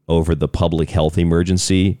angry over the public health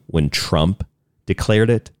emergency when Trump declared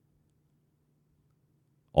it?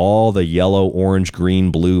 All the yellow, orange, green,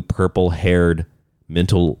 blue, purple-haired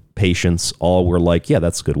mental patients all were like, yeah,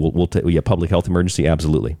 that's good. We'll take public health emergency,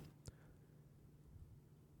 absolutely.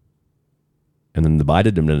 And then the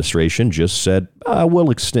Biden administration just said,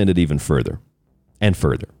 we'll extend it even further and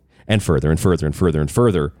further and further and further and further and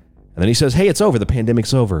further. And then he says, hey, it's over. The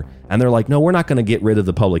pandemic's over. And they're like, no, we're not going to get rid of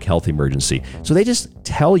the public health emergency. So they just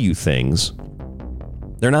tell you things.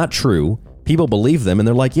 They're not true. People believe them. And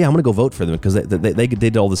they're like, yeah, I'm going to go vote for them because they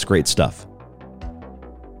did all this great stuff.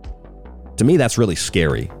 To me, that's really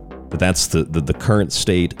scary. But that's the current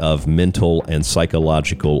state of mental and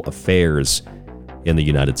psychological affairs in the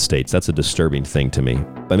United States. That's a disturbing thing to me.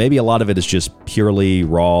 But maybe a lot of it is just purely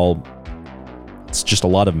raw. It's just a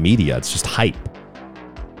lot of media. It's just hype.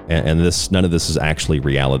 And none of this is actually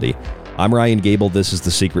reality. I'm Ryan Gable. This is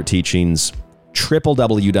The Secret Teachings.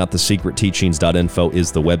 www.thesecretteachings.info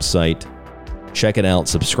is the website. Check it out.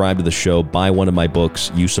 Subscribe to the show. Buy one of my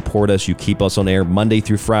books. You support us. You keep us on air Monday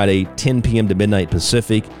through Friday, 10 p.m. to midnight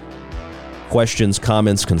Pacific. Questions,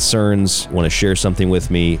 comments, concerns, want to share something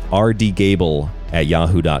with me,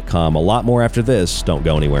 rdgable@yahoo.com. A lot more after this. Don't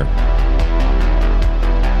go anywhere.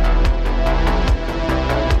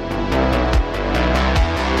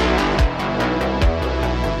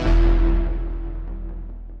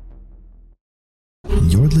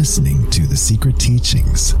 You're listening to The Secret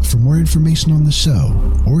Teachings. For more information on the show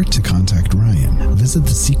or to contact Ryan, visit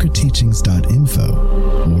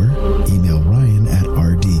thesecretteachings.info or email Ryan at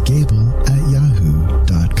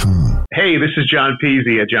rdgable@yahoo.com. Hey, this is John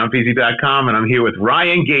Peasy at johnpeasy.com, and I'm here with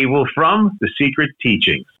Ryan Gable from The Secret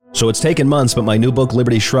Teachings. So it's taken months, but my new book,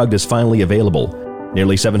 Liberty Shrugged, is finally available.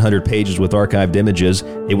 Nearly 700 pages with archived images.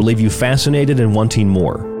 It will leave you fascinated and wanting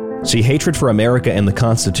more. See, hatred for America and the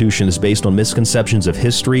Constitution is based on misconceptions of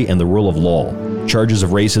history and the rule of law. Charges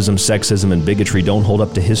of racism, sexism, and bigotry don't hold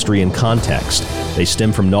up to history and context. They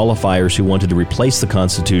stem from nullifiers who wanted to replace the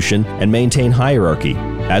Constitution and maintain hierarchy,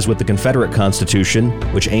 as with the Confederate Constitution,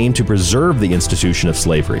 which aimed to preserve the institution of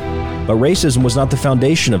slavery. But racism was not the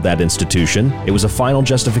foundation of that institution. It was a final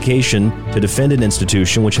justification to defend an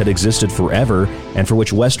institution which had existed forever and for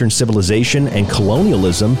which Western civilization and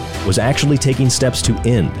colonialism was actually taking steps to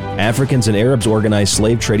end. Africans and Arabs organized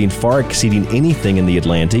slave trading far exceeding anything in the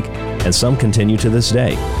Atlantic, and some continue to this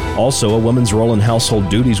day. Also, a woman's role in household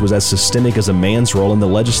duties was as systemic as a man's role in the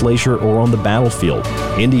legislature or on the battlefield.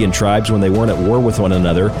 Indian tribes, when they weren't at war with one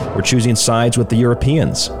another, were choosing sides with the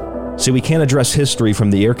Europeans. See, we can't address history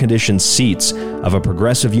from the air-conditioned seats of a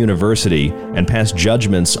progressive university and pass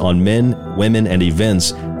judgments on men, women, and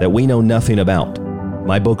events that we know nothing about.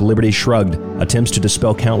 My book, Liberty Shrugged, attempts to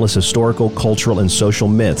dispel countless historical, cultural, and social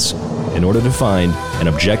myths in order to find an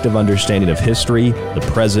objective understanding of history, the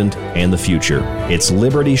present, and the future. It's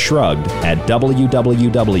Liberty Shrugged at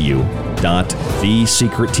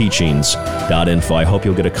www.thesecretteachings.info. I hope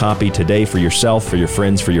you'll get a copy today for yourself, for your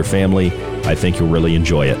friends, for your family. I think you'll really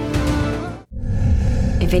enjoy it.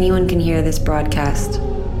 If anyone can hear this broadcast,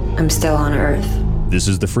 I'm still on Earth. This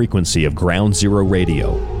is the frequency of Ground Zero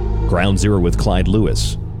Radio. Ground Zero with Clyde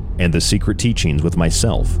Lewis, and The Secret Teachings with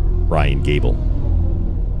myself, Ryan Gable.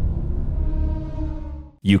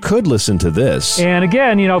 You could listen to this. And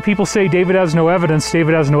again, people say David has no evidence,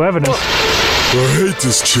 David has no evidence. I hate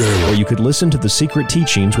this channel. Or you could listen to The Secret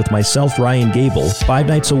Teachings with myself, Ryan Gable, 5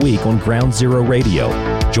 nights a week on Ground Zero Radio.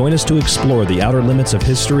 Join us to explore the outer limits of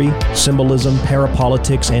history, symbolism,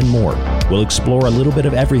 parapolitics, and more. We'll explore a little bit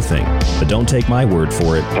of everything, but don't take my word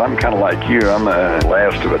for it. I'm kind of like you. I'm the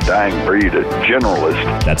last of a dying breed, a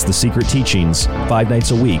generalist. That's The Secret Teachings, 5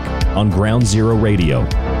 nights a week on Ground Zero Radio.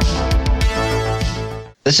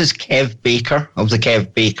 This is Kev Baker of The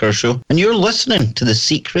Kev Baker Show, and you're listening to The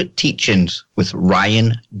Secret Teachings with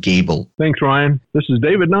Ryan Gable. Thanks, Ryan. This is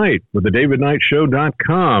David Knight with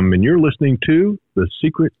thedavidknightshow.com, and you're listening to The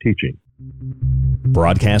Secret Teaching.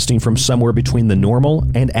 Broadcasting from somewhere between the normal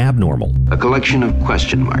and abnormal. A collection of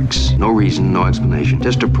question marks. No reason, no explanation.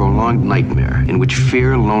 Just a prolonged nightmare in which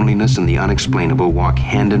fear, loneliness, and the unexplainable walk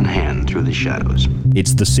hand in hand through the shadows.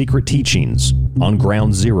 It's The Secret Teachings on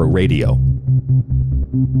Ground Zero Radio.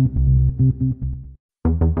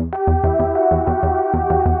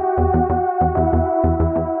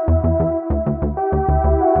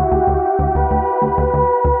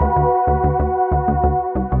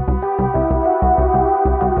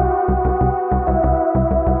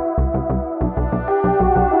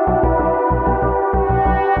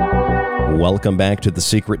 Welcome back to The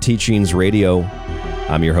Secret Teachings Radio.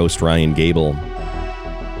 I'm your host, Ryan Gable.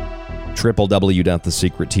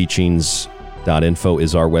 www.thesecretteachings.info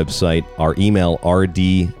is our website. Our email,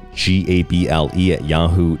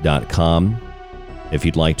 rdgable@yahoo.com. If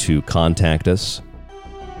you'd like to contact us,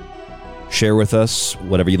 share with us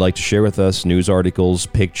whatever you'd like to share with us, news articles,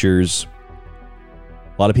 pictures.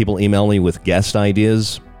 A lot of people email me with guest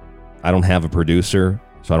ideas. I don't have a producer,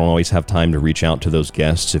 so I don't always have time to reach out to those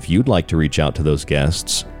guests. If you'd like to reach out to those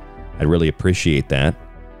guests, I'd really appreciate that.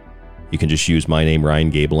 You can just use my name,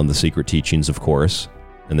 Ryan Gable, and The Secret Teachings, of course,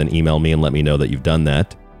 and then email me and let me know that you've done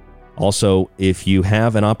that. Also, if you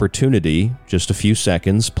have an opportunity, just a few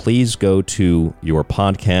seconds, please go to your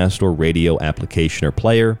podcast or radio application or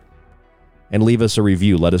player and leave us a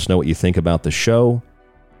review. Let us know what you think about the show.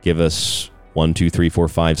 Give us 1, 2, 3, 4,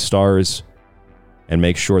 5 stars. And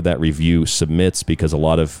make sure that review submits, because a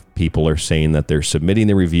lot of people are saying that they're submitting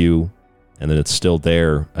the review and then it's still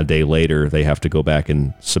there a day later. They have to go back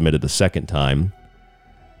and submit it the second time.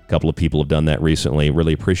 A couple of people have done that recently.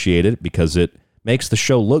 Really appreciate it because it makes the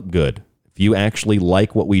show look good. If you actually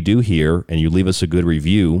like what we do here and you leave us a good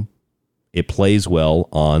review, it plays well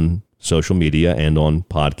on social media and on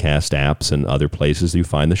podcast apps and other places you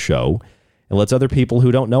find the show, and lets other people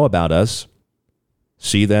who don't know about us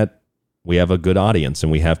see that we have a good audience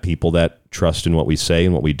and we have people that trust in what we say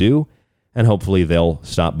and what we do, and hopefully they'll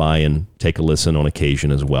stop by and take a listen on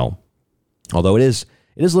occasion as well. Although it is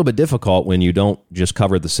a little bit difficult when you don't just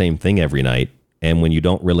cover the same thing every night, and when you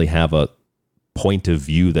don't really have a point of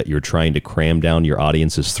view that you're trying to cram down your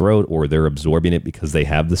audience's throat, or they're absorbing it because they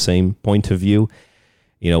have the same point of view.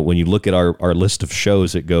 You know, when you look at our list of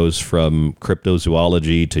shows, it goes from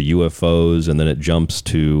cryptozoology to UFOs, and then it jumps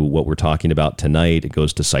to what we're talking about tonight. It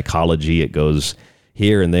goes to psychology. It goes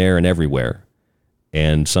here and there and everywhere.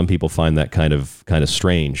 And some people find that kind of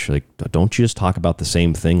strange. Like, don't you just talk about the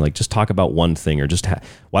same thing? Like, just talk about one thing, or just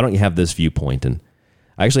why don't you have this viewpoint? And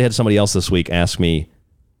I actually had somebody else this week ask me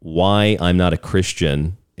why I'm not a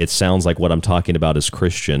Christian. It sounds like what I'm talking about is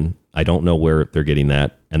Christian. I don't know where they're getting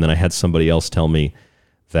that. And then I had somebody else tell me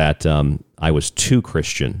that I was too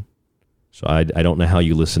Christian. So I don't know how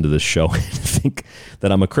you listen to this show and think that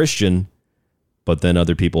I'm a Christian, but then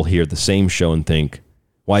other people hear the same show and think,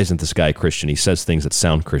 why isn't this guy a Christian? He says things that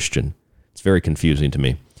sound Christian. It's very confusing to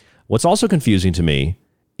me. What's also confusing to me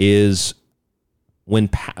is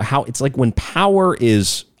how it's like when power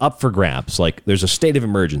is up for grabs, like there's a state of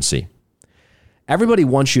emergency. Everybody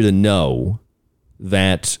wants you to know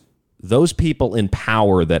that those people in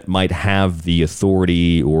power that might have the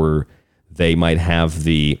authority, or they might have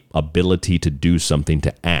the ability to do something,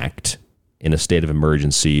 to act in a state of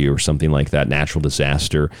emergency or something like that, natural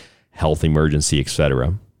disaster, health emergency,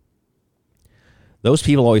 etc. Those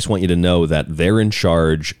people always want you to know that they're in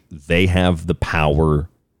charge, they have the power,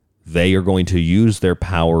 they are going to use their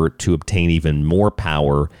power to obtain even more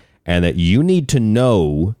power, and that you need to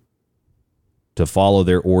know to follow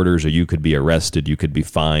their orders, or you could be arrested, you could be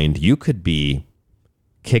fined, you could be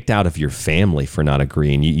kicked out of your family for not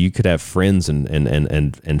agreeing. You could have friends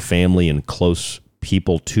and family and close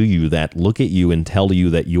people to you that look at you and tell you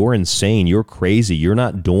that you're insane, you're crazy, you're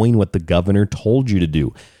not doing what the governor told you to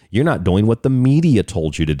do. You're not doing what the media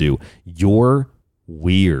told you to do. You're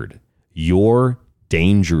weird. You're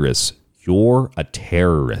dangerous. You're a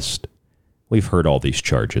terrorist. We've heard all these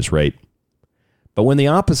charges, right? But when the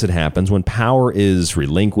opposite happens, when power is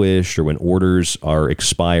relinquished, or when orders are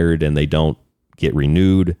expired and they don't get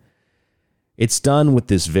renewed, it's done with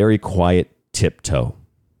this very quiet tiptoe.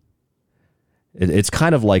 It's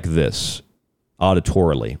kind of like this,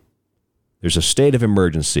 auditorily. There's a state of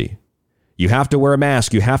emergency. You have to wear a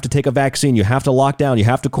mask. You have to take a vaccine. You have to lock down. You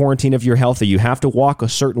have to quarantine if you're healthy. You have to walk a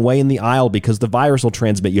certain way in the aisle because the virus will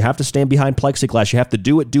transmit. You have to stand behind plexiglass. You have to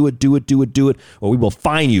do it, or we will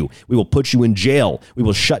fine you. We will put you in jail. We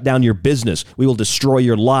will shut down your business. We will destroy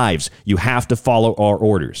your lives. You have to follow our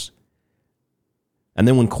orders. And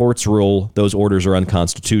then when courts rule those orders are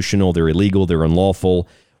unconstitutional, they're illegal, they're unlawful,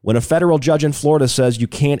 When a federal judge in Florida says you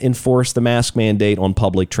can't enforce the mask mandate on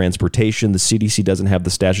public transportation, the CDC doesn't have the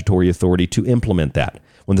statutory authority to implement that.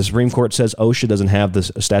 When the Supreme Court says OSHA doesn't have the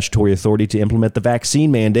statutory authority to implement the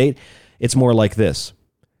vaccine mandate, it's more like this.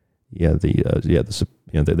 They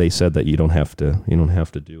said that you don't have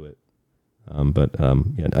to do it.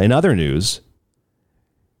 In other news,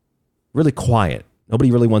 really quiet. Nobody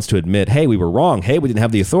really wants to admit, hey, we were wrong. Hey, we didn't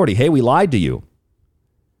have the authority. Hey, we lied to you.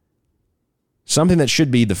 Something that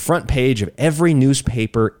should be the front page of every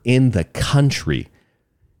newspaper in the country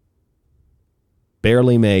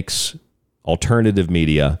barely makes alternative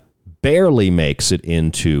media, barely makes it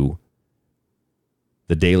into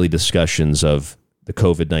the daily discussions of the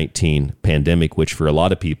COVID-19 pandemic, which for a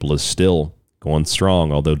lot of people is still going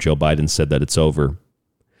strong, although Joe Biden said that it's over.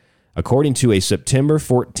 According to a September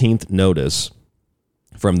 14th notice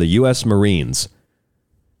from the U.S. Marines,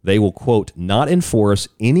 they will, quote, not enforce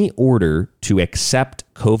any order to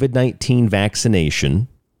accept COVID-19 vaccination,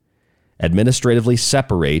 administratively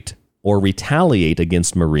separate, or retaliate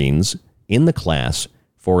against Marines in the class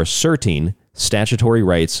for asserting statutory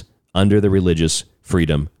rights under the Religious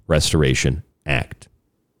Freedom Restoration Act.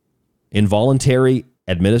 Involuntary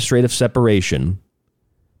administrative separation,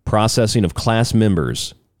 processing of class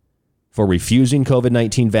members for refusing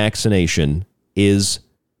COVID-19 vaccination is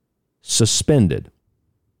suspended.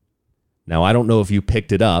 Now, I don't know if you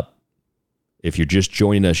picked it up. If you're just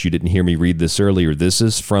joining us, you didn't hear me read this earlier. This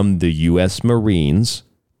is from the U.S. Marines,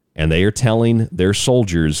 and they are telling their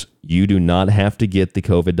soldiers, you do not have to get the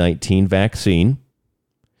COVID-19 vaccine.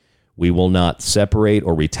 We will not separate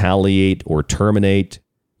or retaliate or terminate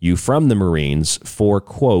you from the Marines for,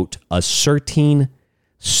 quote, asserting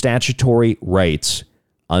statutory rights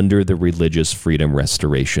under the Religious Freedom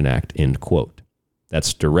Restoration Act, end quote.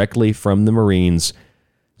 That's directly from the Marines,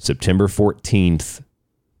 September 14th,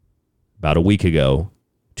 about a week ago,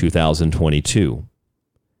 2022.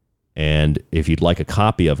 And if you'd like a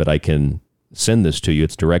copy of it, I can send this to you.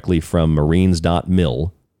 It's directly from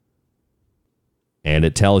marines.mil. And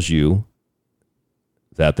it tells you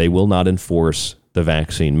that they will not enforce the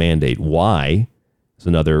vaccine mandate. Why? Is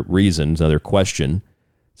another reason, another question.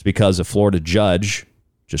 It's because a Florida judge,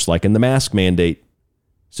 just like in the mask mandate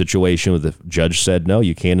situation, where the judge said, no,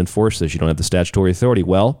 you can't enforce this. You don't have the statutory authority.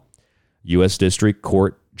 Well, U.S. District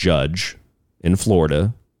Court judge in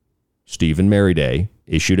Florida, Stephen Merriday,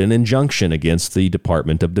 issued an injunction against the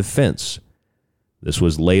Department of Defense. This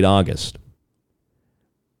was late August.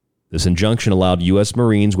 This injunction allowed U.S.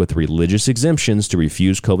 Marines with religious exemptions to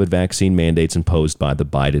refuse COVID vaccine mandates imposed by the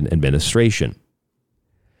Biden administration.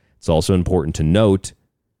 It's also important to note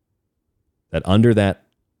that under that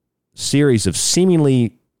series of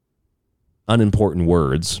seemingly unimportant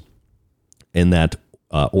words in that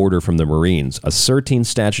order from the Marines, asserting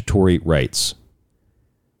statutory rights,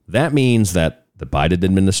 that means that the Biden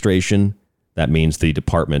administration, that means the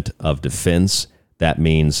Department of Defense, that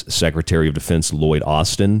means Secretary of Defense Lloyd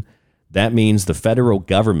Austin, that means the federal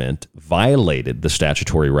government violated the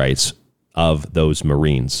statutory rights of those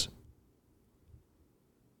Marines.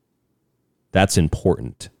 That's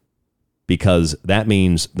important because that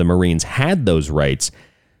means the Marines had those rights.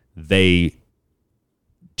 They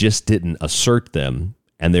just didn't assert them,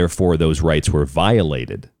 and therefore those rights were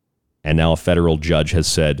violated. And now a federal judge has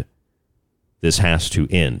said this has to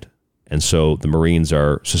end. And so the Marines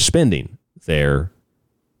are suspending their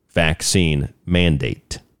vaccine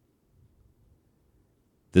mandate.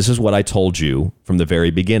 This is what I told you from the very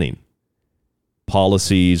beginning.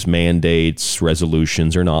 Policies, mandates,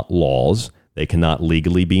 resolutions are not laws. They cannot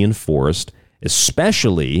legally be enforced,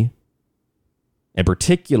 especially and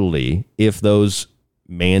particularly if those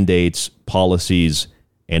mandates, policies,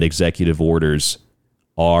 and executive orders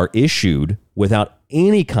are issued without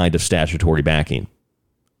any kind of statutory backing.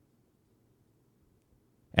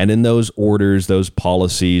 And in those orders, those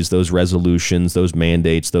policies, those resolutions, those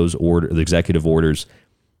mandates, the executive orders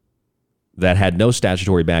that had no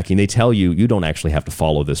statutory backing, they tell you, you don't actually have to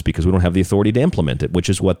follow this because we don't have the authority to implement it, which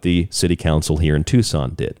is what the city council here in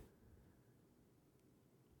Tucson did.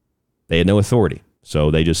 They had no authority.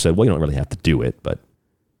 So they just said, well, you don't really have to do it. And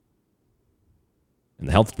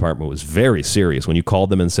the health department was very serious. When you called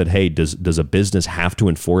them and said, hey, does a business have to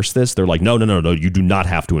enforce this? They're like, no, you do not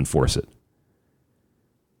have to enforce it.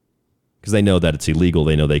 Because they know that it's illegal.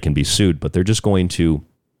 They know they can be sued, but they're just going to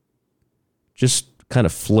just kind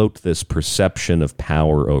of float this perception of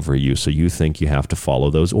power over you. So you think you have to follow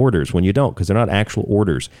those orders when you don't, because they're not actual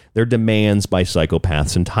orders. They're demands by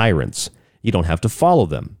psychopaths and tyrants. You don't have to follow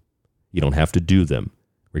them. You don't have to do them,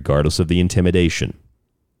 regardless of the intimidation.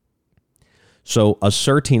 So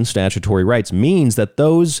asserting statutory rights means that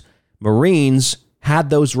those Marines had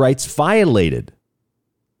those rights violated.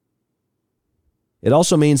 It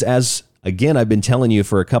also means, as again, I've been telling you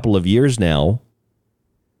for a couple of years now,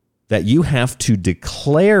 that you have to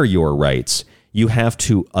declare your rights. You have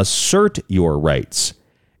to assert your rights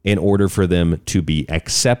in order for them to be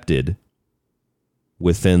accepted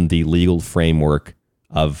within the legal framework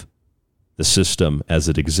of the system as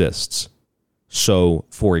it exists. So,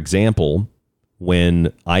 for example,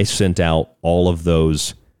 when I sent out all of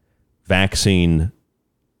those vaccine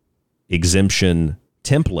exemption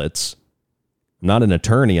templates, I'm not an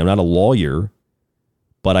attorney, I'm not a lawyer,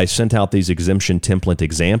 but I sent out these exemption template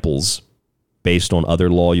examples based on other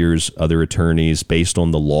lawyers, other attorneys, based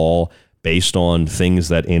on the law, based on things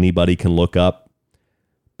that anybody can look up,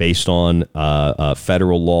 based on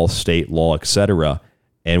federal law, state law, etc.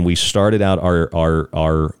 And we started out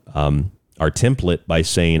our template by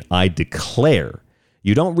saying, I declare.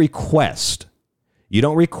 You don't request. You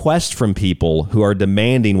don't request from people who are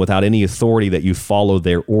demanding without any authority that you follow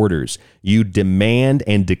their orders. You demand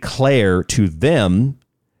and declare to them,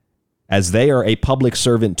 as they are a public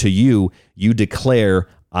servant to you, you declare,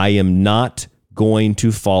 I am not going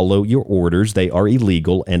to follow your orders. They are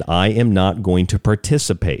illegal, and I am not going to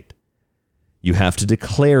participate. You have to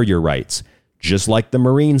declare your rights. Just like the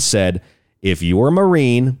Marine said, if you're a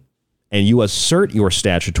Marine and you assert your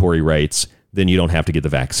statutory rights, then you don't have to get the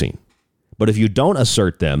vaccine. But if you don't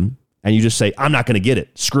assert them and you just say, I'm not going to get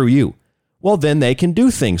it, screw you, well, then they can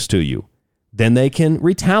do things to you. Then they can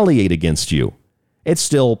retaliate against you. It's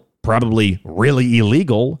still probably really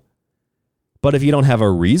illegal. But if you don't have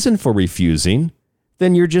a reason for refusing,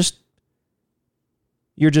 then you're just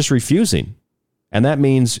refusing. And that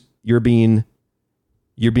means you're being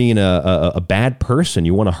a bad person.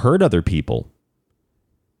 You want to hurt other people.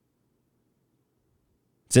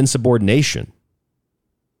 It's insubordination.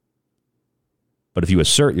 But if you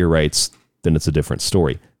assert your rights, then it's a different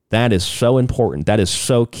story. That is so important. That is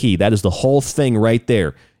so key. That is the whole thing right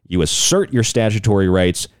there. You assert your statutory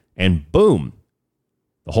rights, and boom,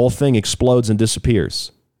 the whole thing explodes and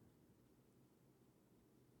disappears.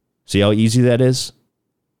 See how easy that is?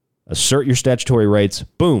 Assert your statutory rights,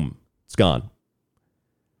 boom, it's gone.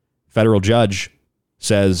 Federal judge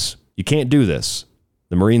says, you can't do this.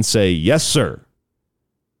 The Marines say, yes, sir.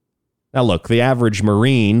 Now, look, the average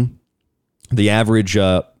Marine, the average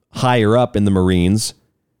higher up in the Marines,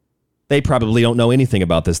 they probably don't know anything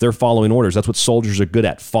about this. They're following orders. That's what soldiers are good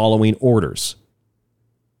at, following orders.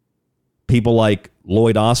 People like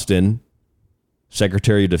Lloyd Austin,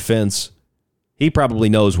 Secretary of Defense, he probably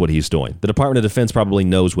knows what he's doing. The Department of Defense probably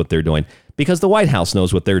knows what they're doing because the White House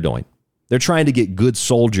knows what they're doing. They're trying to get good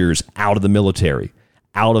soldiers out of the military,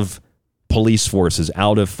 out of police forces,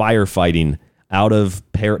 out of firefighting, out of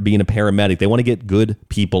being a paramedic. They want to get good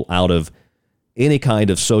people out of any kind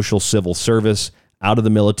of social civil service, out of the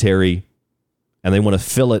military, and they want to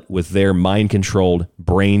fill it with their mind-controlled,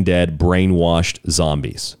 brain-dead, brainwashed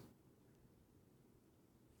zombies.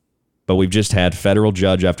 But we've just had federal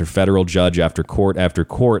judge after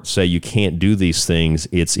court say you can't do these things.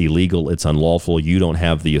 It's illegal. It's unlawful. You don't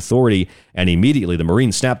have the authority. And immediately the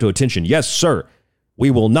Marines snap to attention. Yes, sir.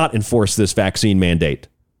 We will not enforce this vaccine mandate.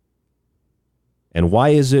 And why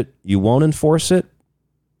is it you won't enforce it?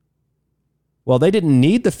 Well, they didn't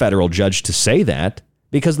need the federal judge to say that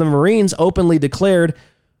because the Marines openly declared,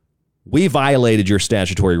 we violated your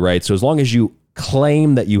statutory rights. So as long as you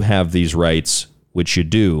claim that you have these rights, which you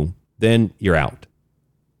do, then you're out.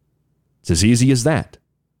 It's as easy as that.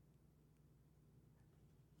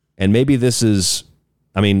 And maybe this is,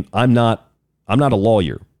 I'm not a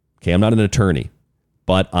lawyer. Okay, I'm not an attorney,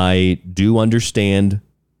 but I do understand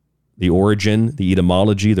the origin, the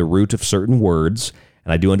etymology, the root of certain words,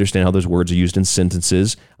 and I do understand how those words are used in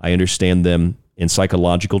sentences. I understand them in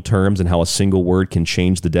psychological terms and how a single word can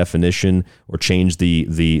change the definition or change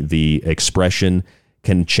the expression,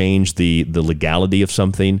 can change the legality of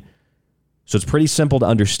something. So it's pretty simple to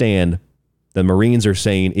understand. The Marines are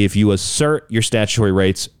saying if you assert your statutory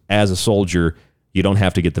rights as a soldier, you don't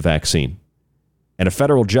have to get the vaccine. And a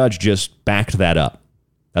federal judge just backed that up.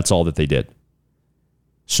 That's all that they did.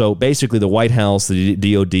 So basically the White House, the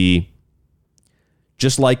DOD,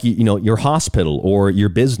 just like your hospital or your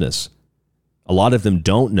business, a lot of them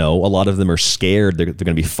don't know. A lot of them are scared they're going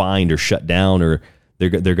to be fined or shut down, or they're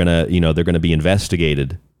going to be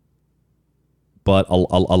investigated. But a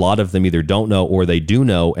lot of them either don't know or they do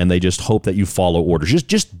know, and they just hope that you follow orders.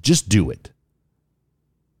 Just do it.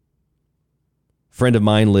 A friend of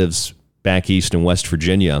mine lives back east in West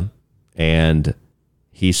Virginia, and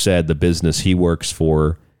he said the business he works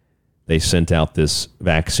for, they sent out this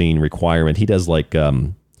vaccine requirement. He does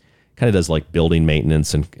kind kind of does like building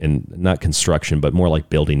maintenance and not construction, but more like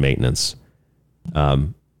building maintenance.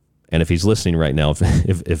 And if he's listening right now,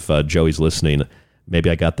 if Joey's listening, maybe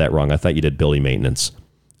I got that wrong. I thought you did building maintenance.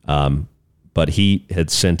 But he had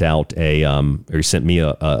sent out or he sent me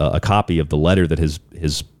a copy of the letter that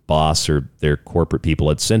his boss or their corporate people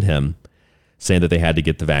had sent him saying that they had to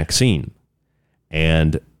get the vaccine.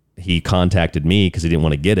 And he contacted me because he didn't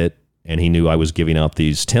want to get it. And he knew I was giving out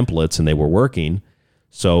these templates and they were working.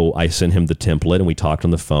 So I sent him the template and we talked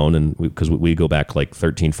on the phone. And because we go back like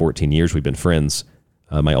 13, 14 years, we've been friends,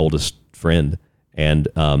 my oldest friend. And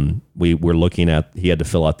we were looking at, he had to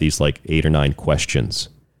fill out these like 8 or 9 questions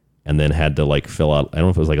and then had to like fill out, I don't know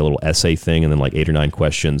if it was like a little essay thing and then like 8 or 9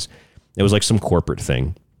 questions. It was like some corporate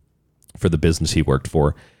thing for the business he worked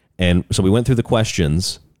for. And so we went through the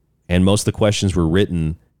questions and most of the questions were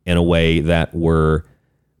written in a way that were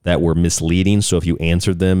misleading. So if you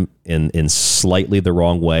answered them in slightly the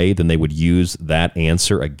wrong way, then they would use that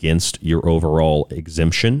answer against your overall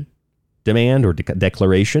exemption demand or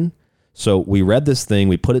declaration. So we read this thing,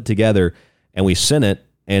 we put it together, and we sent it,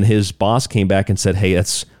 and his boss came back and said, hey,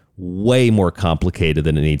 that's way more complicated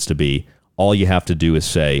than it needs to be. All you have to do is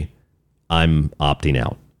say, I'm opting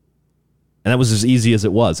out. And that was as easy as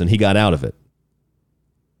it was, and he got out of it.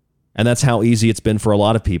 And that's how easy it's been for a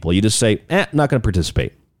lot of people. You just say, not going to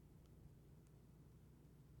participate.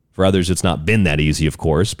 For others, it's not been that easy, of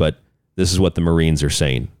course, but this is what the Marines are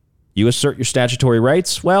saying. You assert your statutory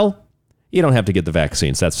rights? Well, you don't have to get the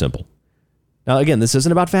vaccines. That's simple. Now, again, this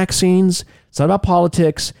isn't about vaccines. It's not about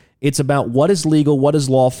politics. It's about what is legal, what is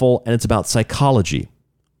lawful, and it's about psychology.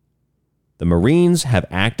 The Marines have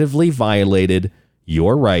actively violated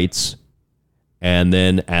your rights. And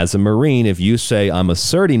then as a Marine, if you say, I'm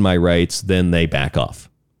asserting my rights, then they back off.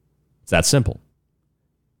 It's that simple.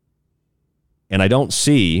 And I don't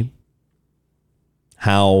see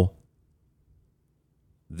how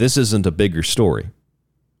this isn't a bigger story.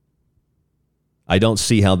 I don't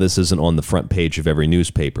see how this isn't on the front page of every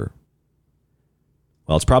newspaper.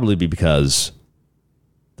 Well, it's probably because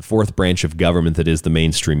the fourth branch of government that is the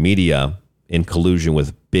mainstream media, in collusion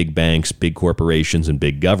with big banks, big corporations, and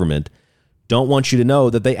big government, don't want you to know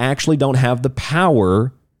that they actually don't have the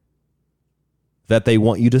power that they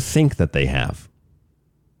want you to think that they have.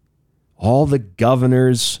 All the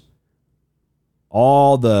governors,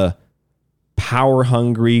 all the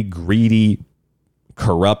power-hungry, greedy,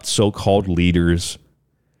 corrupt so-called leaders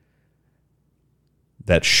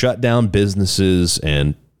that shut down businesses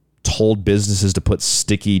and told businesses to put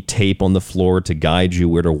sticky tape on the floor to guide you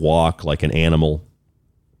where to walk like an animal.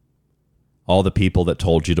 All the people that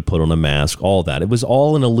told you to put on a mask, all that. It was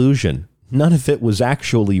all an illusion. None of it was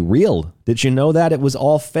actually real. Did you know that? It was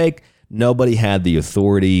all fake. Nobody had the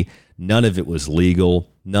authority. None of it was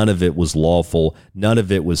legal. None of it was lawful. None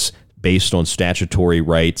of it was based on statutory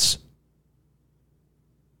rights.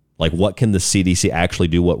 Like, what can the CDC actually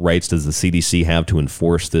do? What rights does the CDC have to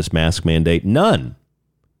enforce this mask mandate? None.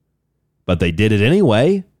 But they did it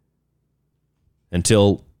anyway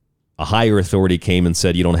until a higher authority came and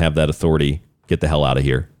said, you don't have that authority. Get the hell out of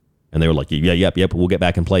here. And they were like, yep, we'll get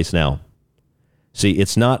back in place now. See,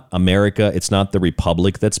 it's not America. It's not the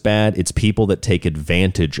Republic that's bad. It's people that take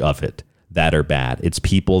advantage of it that are bad. It's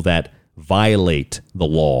people that violate the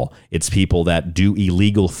law. It's people that do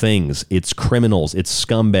illegal things. It's criminals. It's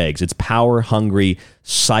scumbags. It's power-hungry,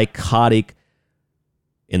 psychotic.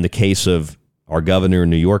 In the case of our governor in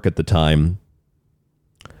New York at the time,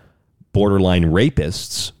 borderline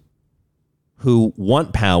rapists who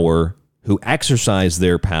want power, who exercise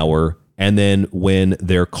their power, and then when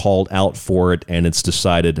they're called out for it and it's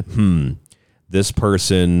decided, this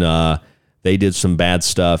person, they did some bad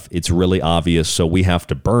stuff, it's really obvious, so we have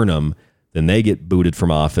to burn them, then they get booted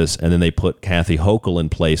from office, and then they put Kathy Hochul in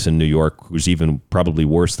place in New York, who's even probably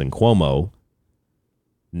worse than Cuomo,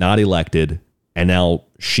 not elected, and now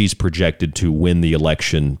she's projected to win the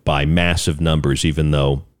election by massive numbers, even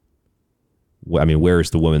though, I mean, where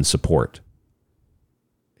is the woman's support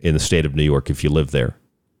in the state of New York if you live there?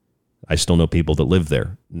 I still know people that live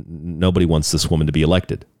there. Nobody wants this woman to be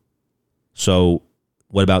elected. So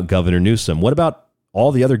what about Governor Newsom? What about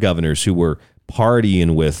all the other governors who were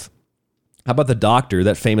partying with, how about the doctor,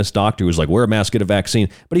 that famous doctor who was like, wear a mask, get a vaccine,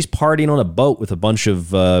 but he's partying on a boat with a bunch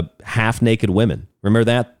of half-naked women. Remember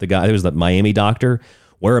that? The guy who was that Miami doctor?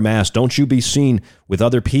 Wear a mask. Don't you be seen with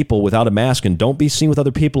other people without a mask, and don't be seen with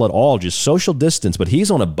other people at all. Just social distance. But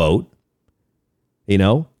he's on a boat,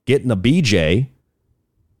 getting a BJ,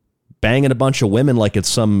 banging a bunch of women like it's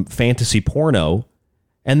some fantasy porno,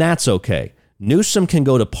 and that's okay. Newsom can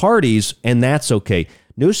go to parties, and that's okay.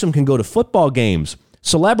 Newsom can go to football games,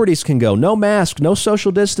 Celebrities can go, no mask, no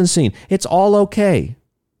social distancing. It's all okay.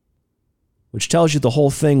 Which tells you the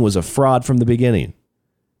whole thing was a fraud from the beginning.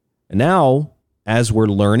 And now, as we're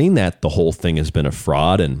learning that the whole thing has been a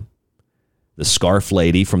fraud, and the scarf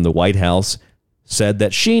lady from the White House said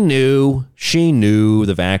that she knew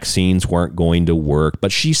the vaccines weren't going to work,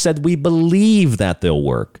 but she said, we believe that they'll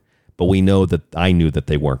work, but I knew that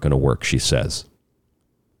they weren't going to work, she says.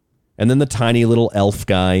 And then the tiny little elf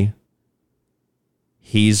guy,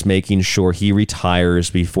 he's making sure he retires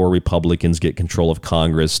before Republicans get control of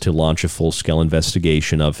Congress to launch a full-scale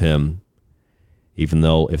investigation of him, even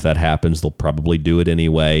though if that happens, they'll probably do it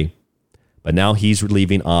anyway. But now he's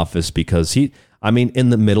leaving office because in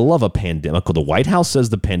the middle of a pandemic, the White House says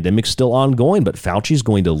the pandemic's still ongoing, but Fauci's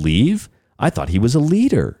going to leave? I thought he was a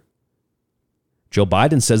leader. Joe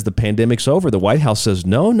Biden says the pandemic's over. The White House says,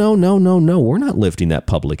 no, we're not lifting that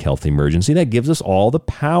public health emergency. That gives us all the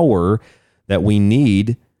power that we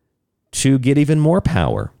need to get even more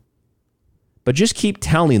power. But just keep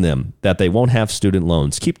telling them that they won't have student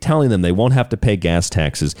loans. Keep telling them they won't have to pay gas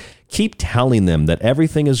taxes. Keep telling them that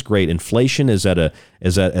everything is great. Inflation is at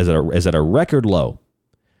a record low.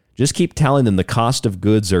 Just keep telling them the cost of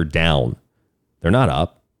goods are down. They're not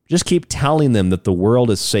up. Just keep telling them that the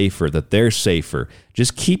world is safer, that they're safer.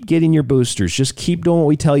 Just keep getting your boosters. Just keep doing what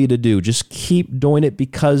we tell you to do. Just keep doing it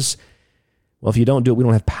because, well, if you don't do it, we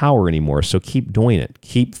don't have power anymore. So keep doing it.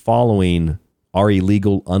 Keep following our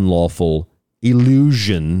illegal, unlawful,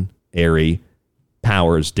 illusionary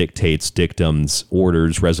powers, dictates, dictums,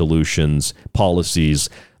 orders, resolutions, policies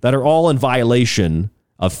that are all in violation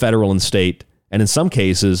of federal and state, and in some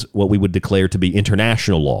cases, what we would declare to be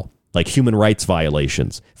international law, like human rights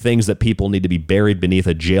violations, things that people need to be buried beneath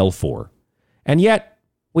a jail for. And yet,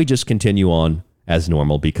 we just continue on as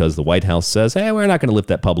normal because the White House says, hey, we're not going to lift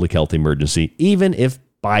that public health emergency, even if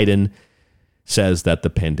Biden says that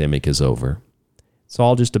the pandemic is over. It's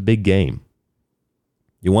all just a big game.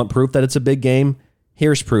 You want proof that it's a big game?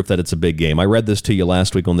 Here's proof that it's a big game. I read this to you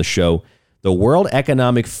last week on the show. The World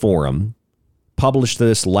Economic Forum published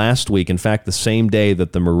this last week. In fact, the same day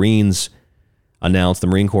that the Marine Corps announced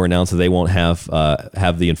that they won't have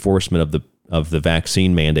the enforcement of the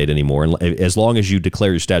vaccine mandate anymore. And as long as you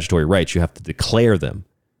declare your statutory rights, you have to declare them.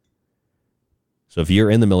 So if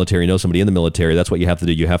you're in the military, know somebody in the military, that's what you have to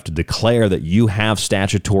do. You have to declare that you have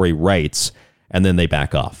statutory rights, and then they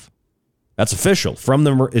back off. That's official from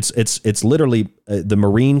it's literally the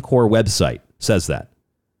Marine Corps website says that.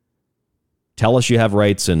 Tell us you have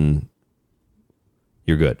rights and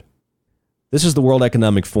you're good. This is the World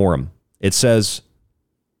Economic Forum. It says,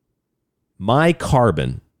 My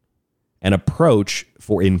Carbon, an approach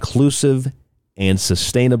for inclusive and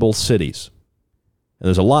sustainable cities. And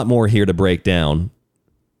there's a lot more here to break down,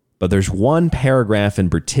 but there's one paragraph in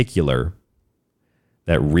particular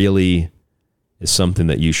that really is something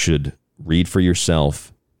that you should read for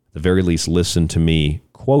yourself, at the very least listen to me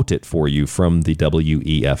quote it for you from the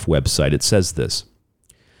WEF website. It says this: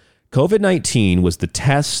 COVID-19 was the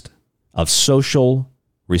test of social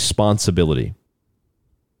responsibility.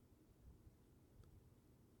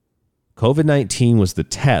 COVID-19 was the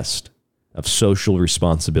test of social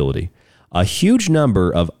responsibility. A huge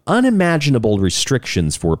number of unimaginable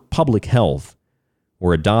restrictions for public health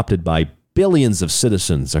were adopted by billions of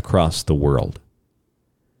citizens across the world.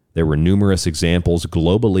 There were numerous examples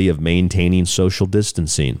globally of maintaining social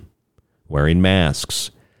distancing, wearing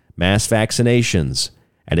masks, mass vaccinations,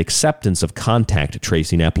 and acceptance of contact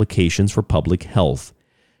tracing applications for public health,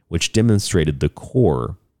 which demonstrated the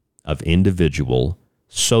core of individual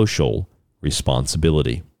social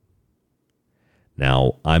responsibility.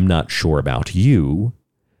 Now, I'm not sure about you,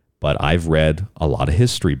 but I've read a lot of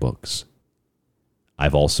history books.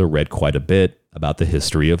 I've also read quite a bit about the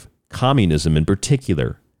history of communism in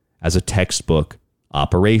particular as a textbook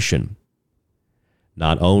operation.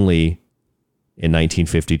 Not only in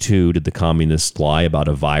 1952 did the communists lie about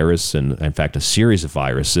a virus and, in fact, a series of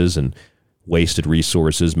viruses and wasted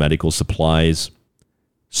resources, medical supplies,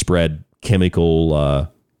 spread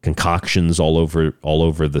chemical concoctions all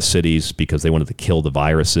over the cities because they wanted to kill the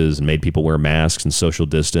viruses and made people wear masks and social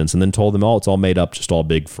distance and then told them, it's all made up, just all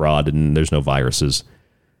big fraud and there's no viruses.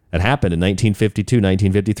 That happened in 1952,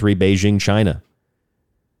 1953, Beijing, China.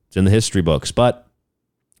 It's in the history books. But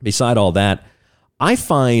beside all that, I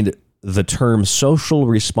find the term social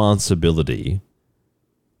responsibility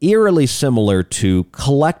eerily similar to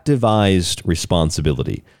collectivized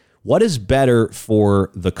responsibility. What is better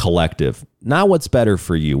for the collective? Not what's better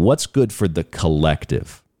for you. What's good for the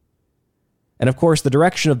collective? And of course, the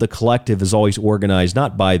direction of the collective is always organized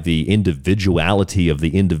not by the individuality of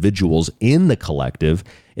the individuals in the collective.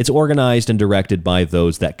 It's organized and directed by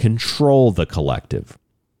those that control the collective.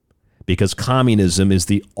 Because communism is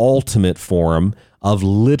the ultimate form of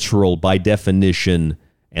literal, by definition,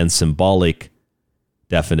 and symbolic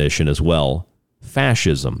definition as well,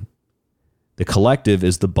 fascism. The collective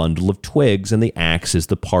is the bundle of twigs, and the axe is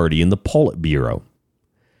the party and the Politburo.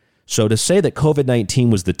 So to say that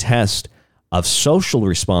COVID-19 was the test of social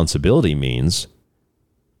responsibility means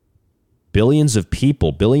billions of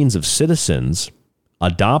people, billions of citizens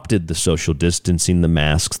adopted the social distancing, the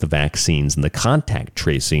masks, the vaccines, and the contact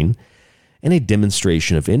tracing in a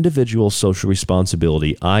demonstration of individual social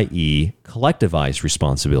responsibility, i.e. collectivized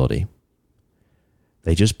responsibility.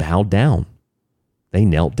 They just bowed down. They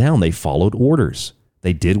knelt down. They followed orders.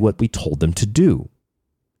 They did what we told them to do.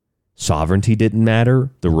 Sovereignty didn't matter.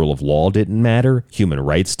 The rule of law didn't matter. Human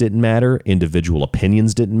rights didn't matter. Individual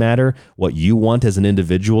opinions didn't matter. What you want as an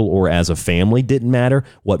individual or as a family didn't matter.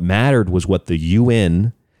 What mattered was what the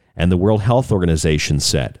UN and the World Health Organization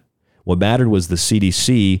said. What mattered was the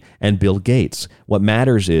CDC and Bill Gates. What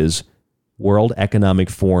matters is World Economic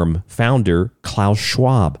Forum founder Klaus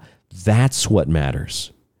Schwab. That's what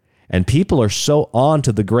matters. And people are so on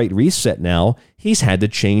to the Great Reset now, he's had to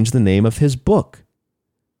change the name of his book.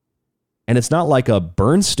 And it's not like a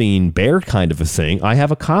Bernstein Bear kind of a thing. I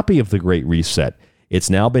have a copy of The Great Reset. It's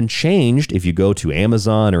now been changed. If you go to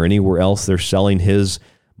Amazon or anywhere else they're selling his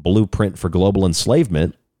blueprint for global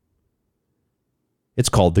enslavement, it's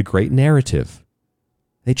called The Great Narrative.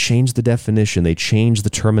 They changed the definition. They changed the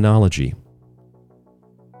terminology.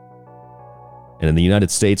 And in the United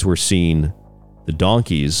States, we're seeing the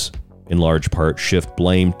donkeys, in large part, shift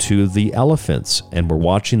blame to the elephants. And we're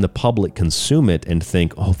watching the public consume it and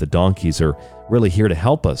think, oh, the donkeys are really here to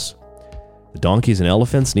help us. The donkeys and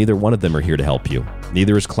elephants, neither one of them are here to help you.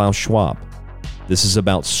 Neither is Klaus Schwab. This is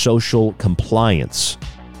about social compliance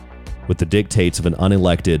with the dictates of an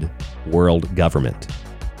unelected world government.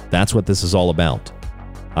 That's what this is all about.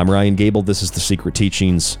 I'm Ryan Gable. This is The Secret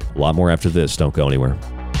Teachings. A lot more after this. Don't go anywhere.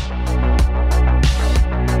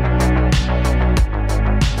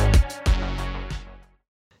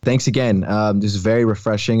 Thanks again. This is very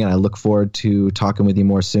refreshing, and I look forward to talking with you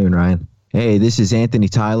more soon, Ryan. Hey, this is Anthony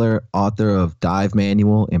Tyler, author of Dive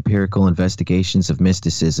Manual, Empirical Investigations of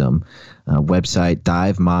Mysticism, website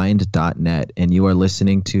divemind.net, and you are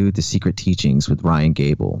listening to The Secret Teachings with Ryan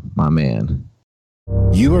Gable, my man.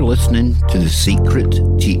 You are listening to The Secret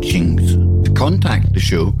Teachings. To contact the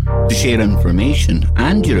show, to share information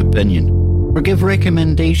and your opinion, or give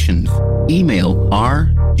recommendations, email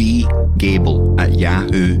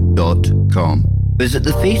rdgable@yahoo.com. Visit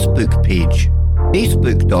the Facebook page,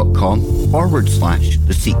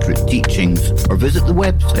 facebook.com/The Secret Teachings, or visit the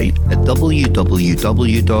website at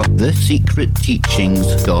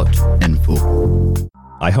www.thesecretteachings.info.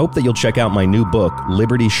 I hope that you'll check out my new book,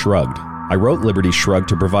 Liberty Shrugged. I wrote Liberty Shrugged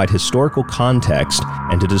to provide historical context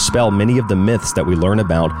and to dispel many of the myths that we learn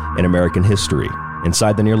about in American history.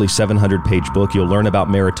 Inside the nearly 700-page book, you'll learn about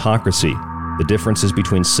meritocracy, the differences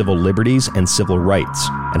between civil liberties and civil rights,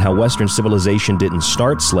 and how Western civilization didn't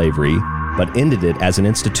start slavery, but ended it as an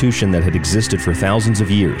institution that had existed for thousands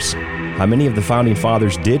of years. How many of the Founding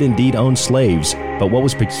Fathers did indeed own slaves, but what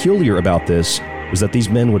was peculiar about this was that these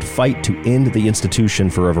men would fight to end the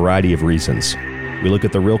institution for a variety of reasons. We look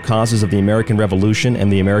at the real causes of the American Revolution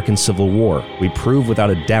and the American Civil War. We prove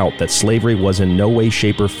without a doubt that slavery was in no way,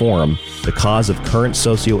 shape, or form the cause of current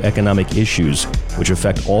socioeconomic issues which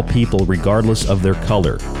affect all people regardless of their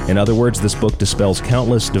color. In other words, this book dispels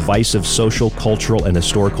countless divisive social, cultural, and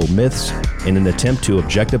historical myths in an attempt to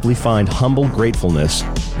objectively find humble gratefulness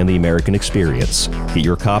in the American experience. Get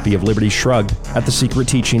your copy of Liberty Shrugged at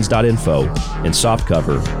thesecretteachings.info in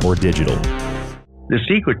softcover or digital. The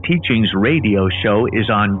Secret Teachings radio show is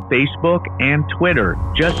on Facebook and Twitter.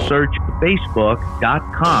 Just search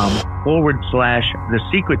facebook.com/The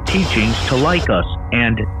Secret Teachings to like us,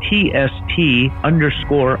 and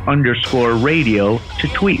TST__radio to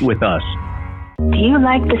tweet with us. Do you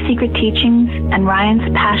like The Secret Teachings and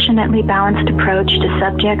Ryan's passionately balanced approach to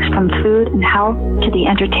subjects from food and health to the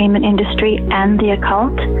entertainment industry and the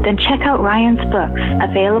occult? Then check out Ryan's books,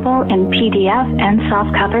 available in PDF and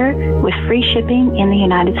softcover with free shipping in the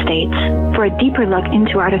United States. For a deeper look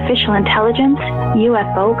into artificial intelligence,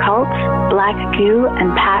 UFO cults, black goo,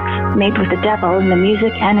 and pacts made with the devil in the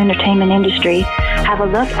music and entertainment industry, have a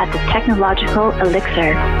look at The Technological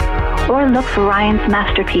Elixir. Or look for Ryan's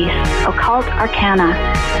masterpiece, Occult Arcana,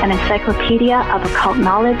 an encyclopedia of occult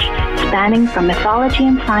knowledge spanning from mythology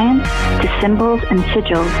and science to symbols and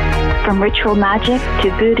sigils, from ritual magic to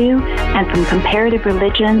voodoo, and from comparative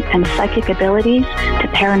religion and psychic abilities to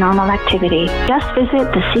paranormal activity. Just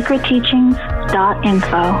visit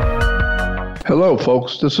thesecretteachings.info. Hello,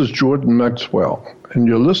 folks. This is Jordan Maxwell, and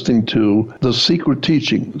you're listening to The Secret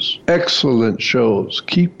Teachings. Excellent shows.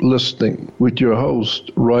 Keep listening with your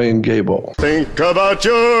host, Ryan Gable. Think about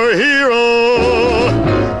your hero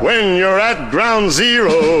when you're at ground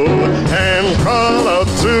zero and call out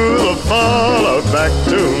to the fallout back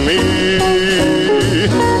to me.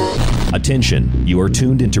 Attention, you are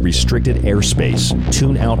tuned into restricted airspace.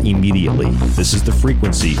 Tune out immediately. This is the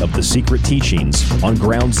frequency of The Secret Teachings on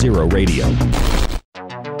Ground Zero Radio.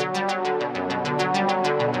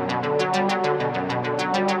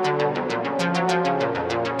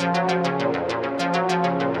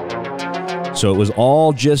 So it was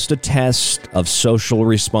all just a test of social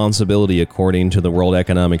responsibility, according to the World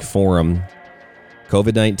Economic Forum.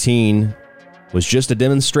 COVID-19 was just a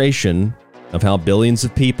demonstration of how billions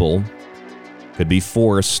of people could be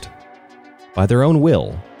forced by their own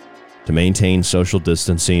will to maintain social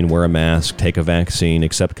distancing, wear a mask, take a vaccine,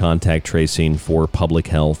 accept contact tracing for public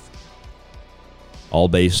health, all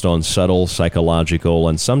based on subtle psychological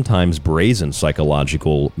and sometimes brazen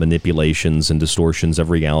psychological manipulations and distortions of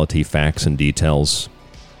reality, facts, and details.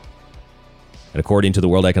 And according to the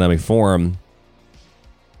World Economic Forum,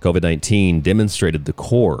 COVID-19 demonstrated the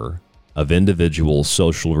core of individual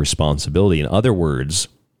social responsibility. In other words,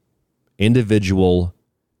 individual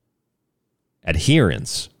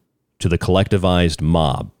adherence to the collectivized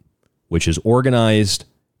mob, which is organized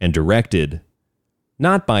and directed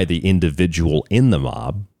not by the individual in the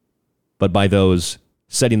mob, but by those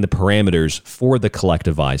setting the parameters for the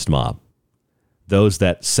collectivized mob, those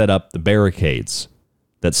that set up the barricades,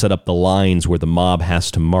 that set up the lines where the mob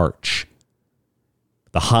has to march.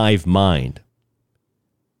 The hive mind.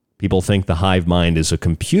 People think the hive mind is a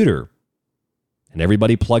computer and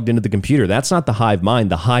everybody plugged into the computer. That's not the hive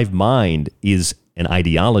mind. The hive mind is an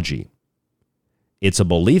ideology. It's a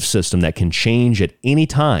belief system that can change at any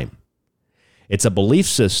time. It's a belief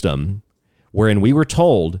system wherein we were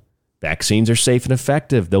told vaccines are safe and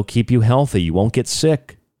effective. They'll keep you healthy. You won't get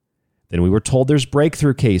sick. Then we were told there's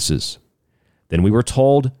breakthrough cases. Then we were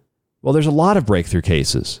told, well, there's a lot of breakthrough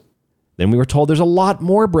cases. Then we were told there's a lot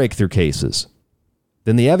more breakthrough cases.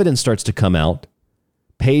 Then the evidence starts to come out.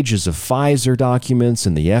 Pages of Pfizer documents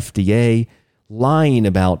and the FDA lying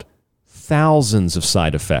about thousands of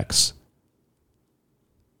side effects.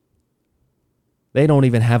 They don't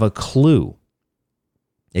even have a clue,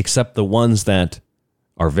 except the ones that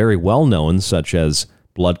are very well known, such as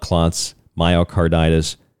blood clots,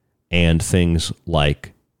 myocarditis, and things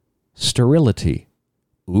like sterility.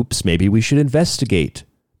 Oops, maybe we should investigate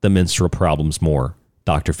the menstrual problems more,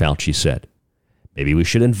 Dr. Fauci said. Maybe we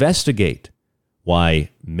should investigate why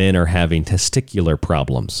men are having testicular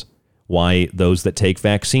problems, why those that take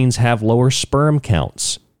vaccines have lower sperm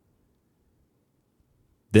counts.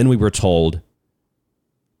 Then we were told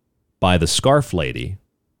by the scarf lady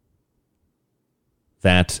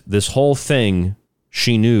that this whole thing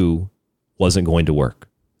she knew wasn't going to work.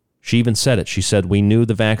 She even said it. She said, we knew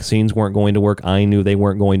the vaccines weren't going to work. I knew they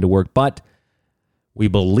weren't going to work, but we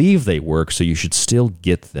believe they work, so you should still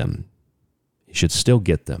get them. You should still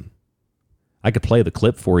get them. I could play the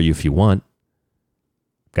clip for you if you want.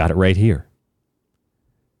 Got it right here.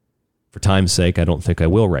 For time's sake, I don't think I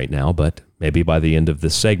will right now, but maybe by the end of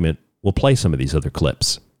this segment, we'll play some of these other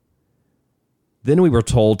clips. Then we were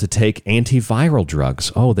told to take antiviral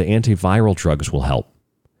drugs. Oh, the antiviral drugs will help.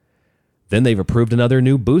 Then they've approved another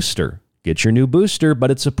new booster. Get your new booster,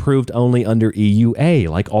 but it's approved only under EUA,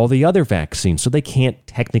 like all the other vaccines, so they can't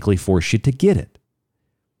technically force you to get it.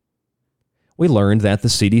 We learned that the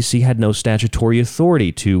CDC had no statutory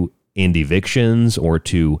authority to end evictions or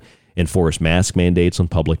to enforce mask mandates on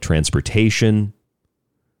public transportation.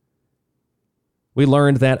 We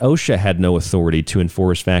learned that OSHA had no authority to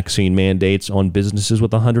enforce vaccine mandates on businesses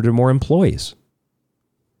with 100 or more employees.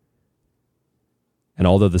 And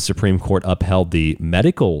although the Supreme Court upheld the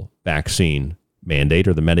medical vaccine mandate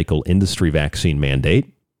or the medical industry vaccine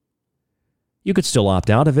mandate, you could still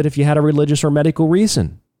opt out of it if you had a religious or medical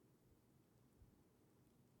reason.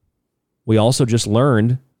 We also just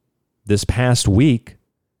learned this past week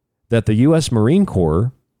that the U.S. Marine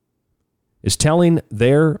Corps is telling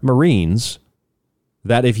their Marines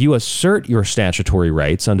that if you assert your statutory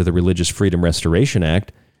rights under the Religious Freedom Restoration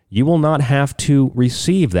Act, you will not have to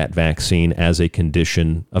receive that vaccine as a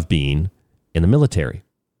condition of being in the military.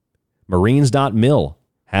 Marines.mil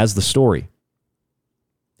has the story.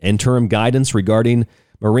 Interim guidance regarding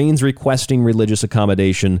Marines requesting religious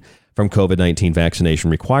accommodation from COVID-19 vaccination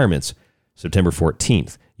requirements, September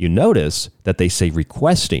 14th. You notice that they say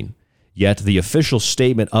requesting, yet the official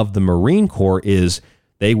statement of the Marine Corps is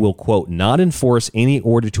they will, quote, not enforce any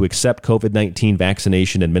order to accept COVID-19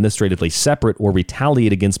 vaccination administratively separate or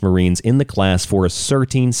retaliate against Marines in the class for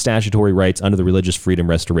asserting statutory rights under the Religious Freedom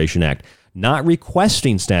Restoration Act. Not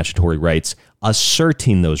requesting statutory rights,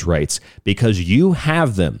 asserting those rights, because you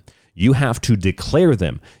have them. You have to declare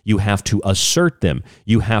them. You have to assert them.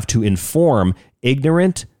 You have to inform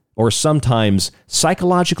ignorant or sometimes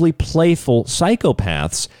psychologically playful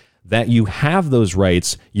psychopaths that you have those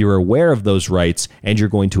rights, you're aware of those rights, and you're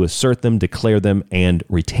going to assert them, declare them, and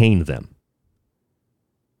retain them.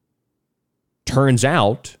 Turns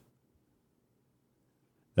out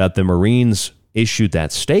that the Marines issued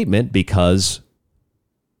that statement because,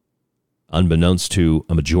 unbeknownst to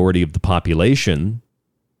a majority of the population,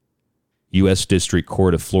 U.S. District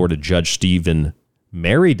Court of Florida Judge Stephen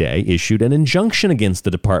Merriday issued an injunction against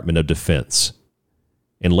the Department of Defense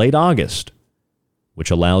in late August, which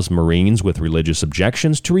allows Marines with religious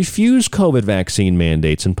objections to refuse COVID vaccine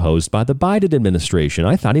mandates imposed by the Biden administration.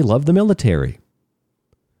 I thought he loved the military.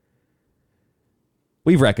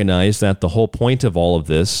 We recognize that the whole point of all of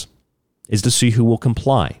this is to see who will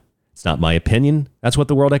comply. It's not my opinion. That's what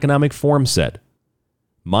the World Economic Forum said.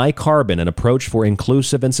 My Carbon, an approach for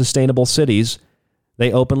inclusive and sustainable cities,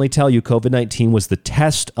 they openly tell you COVID-19 was the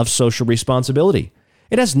test of social responsibility.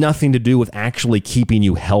 It has nothing to do with actually keeping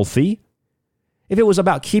you healthy. If it was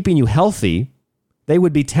about keeping you healthy, they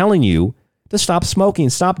would be telling you to stop smoking,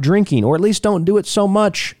 stop drinking, or at least don't do it so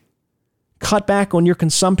much. Cut back on your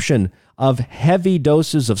consumption of heavy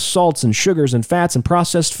doses of salts and sugars and fats and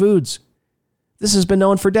processed foods. This has been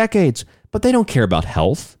known for decades, but they don't care about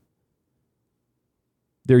health.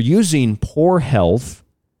 They're using poor health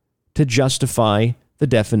to justify the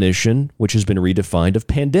definition, which has been redefined, of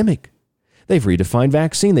pandemic. They've redefined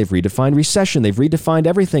vaccine. They've redefined recession. They've redefined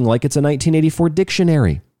everything like it's a 1984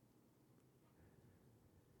 dictionary.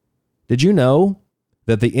 Did you know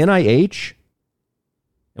that the NIH,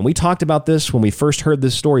 and we talked about this when we first heard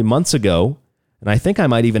this story months ago, and I think I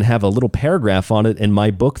might even have a little paragraph on it in my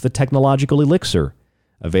book, The Technological Elixir,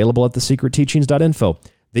 available at thesecretteachings.info.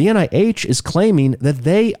 The NIH is claiming that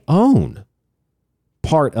they own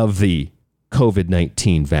part of the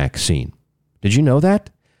COVID-19 vaccine. Did you know that?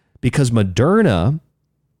 Because Moderna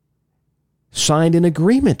signed an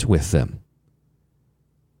agreement with them.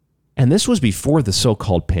 And this was before the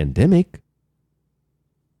so-called pandemic.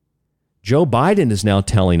 Joe Biden is now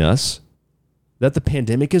telling us that the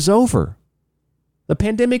pandemic is over. The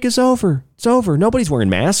pandemic is over. It's over. Nobody's wearing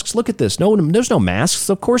masks. Look at this. There's no masks.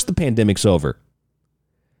 Of course the pandemic's over.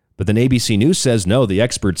 But then ABC News says, no, the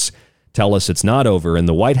experts tell us it's not over. And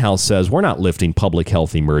the White House says, we're not lifting public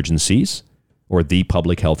health emergencies. Or the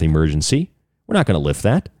public health emergency. We're not going to lift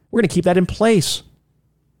that. We're going to keep that in place.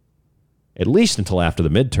 At least until after the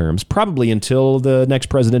midterms, probably until the next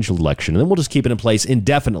presidential election. And then we'll just keep it in place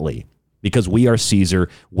indefinitely because we are Caesar,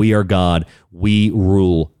 we are God, we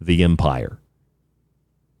rule the empire.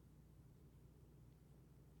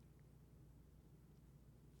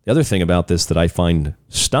 The other thing about this that I find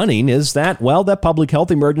stunning is that, well, that public health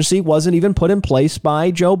emergency wasn't even put in place by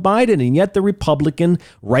Joe Biden. And yet the Republican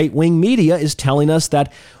right-wing media is telling us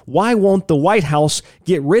that why won't the White House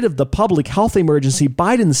get rid of the public health emergency?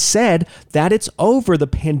 Biden said that it's over. The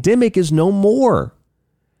pandemic is no more.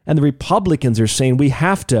 And the Republicans are saying we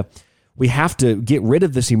have to get rid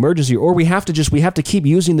of this emergency, or we have to keep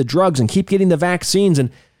using the drugs and keep getting the vaccines. And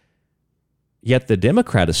yet the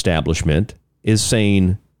Democrat establishment is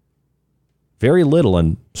saying very little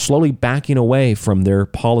and slowly backing away from their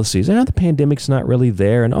policies. The pandemic's not really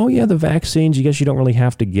there. And, the vaccines, you guess you don't really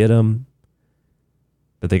have to get them.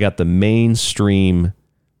 But they got the mainstream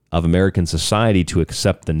of American society to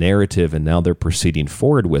accept the narrative, and now they're proceeding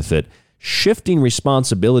forward with it, shifting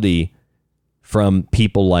responsibility from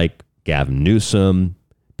people like Gavin Newsom,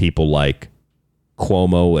 people like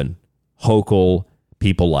Cuomo and Hochul,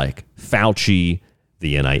 people like Fauci,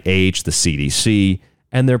 the NIH, the CDC,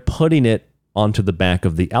 and they're putting it onto the back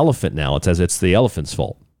of the elephant now. It's as it's the elephant's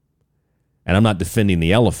fault. And I'm not defending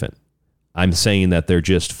the elephant. I'm saying that they're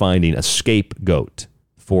just finding a scapegoat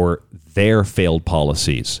for their failed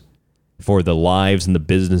policies, for the lives and the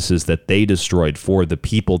businesses that they destroyed, for the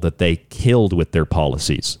people that they killed with their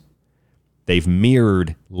policies. They've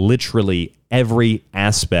mirrored literally every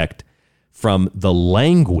aspect from the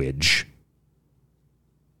language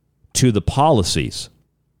to the policies,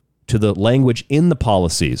 to the language in the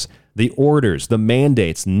policies, the orders, the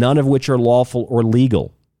mandates, none of which are lawful or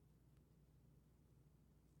legal.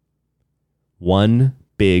 One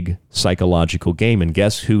big psychological game. And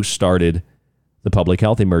guess who started the public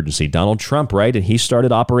health emergency? Donald Trump, right? And he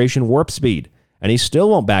started Operation Warp Speed. And he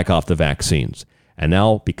still won't back off the vaccines. And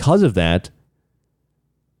now, because of that,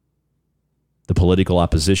 the political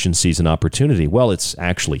opposition sees an opportunity. Well, it's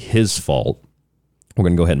actually his fault. We're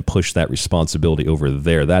going to go ahead and push that responsibility over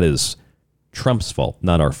there. That is Trump's fault,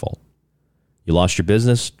 not our fault. You lost your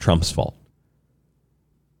business, Trump's fault.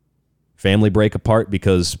 Family break apart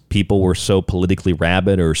because people were so politically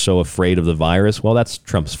rabid or so afraid of the virus. Well, that's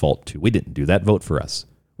Trump's fault too. We didn't do that. Vote for us.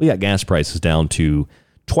 We got gas prices down to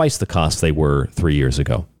twice the cost they were 3 years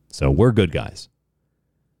ago. So we're good guys.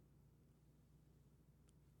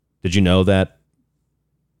 Did you know that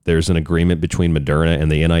there's an agreement between Moderna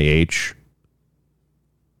and the NIH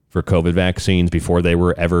for COVID vaccines before they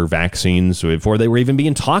were ever vaccines, before they were even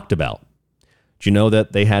being talked about? Did you know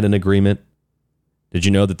that they had an agreement? Did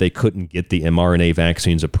you know that they couldn't get the mRNA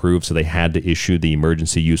vaccines approved, so they had to issue the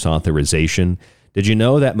emergency use authorization? Did you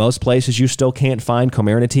know that most places you still can't find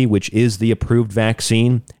Comirnaty, which is the approved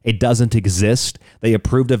vaccine? It doesn't exist. They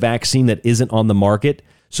approved a vaccine that isn't on the market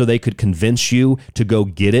so they could convince you to go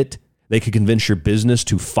get it. They could convince your business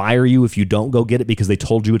to fire you if you don't go get it because they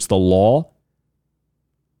told you it's the law.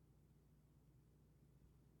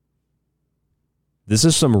 This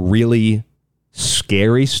is some really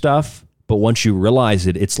scary stuff, but once you realize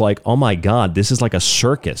it, it's like, oh my God, this is like a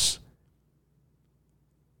circus.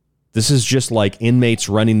 This is just like inmates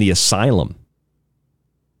running the asylum.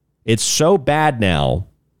 It's so bad now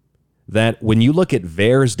that when you look at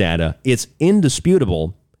VAERS data, it's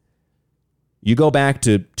indisputable. You go back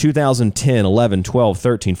to 2010, 11, 12,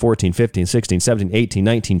 13, 14, 15, 16, 17, 18,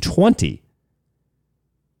 19, 20.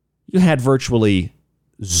 You had virtually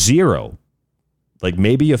zero, like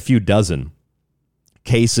maybe a few dozen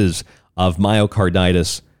cases of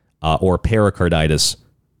myocarditis or pericarditis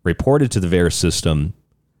reported to the VAERS system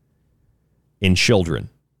in children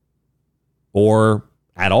or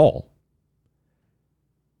at all.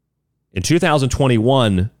 In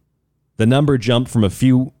 2021, the number jumped from a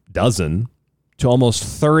few dozen to almost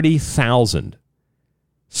 30,000,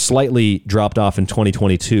 slightly dropped off in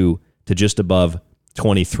 2022 to just above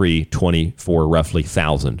 23, 24, roughly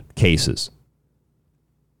 1,000 cases.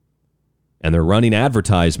 And they're running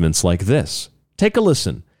advertisements like this. Take a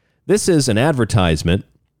listen. This is an advertisement,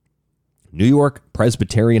 New York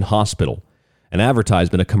Presbyterian Hospital, an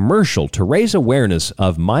advertisement, a commercial to raise awareness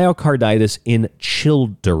of myocarditis in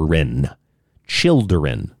children.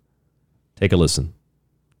 Children. Take a listen.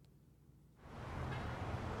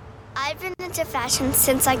 I've been into fashion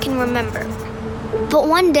since I can remember. But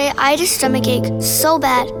one day I had a stomach ache so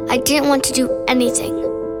bad I didn't want to do anything.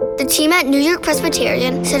 The team at New York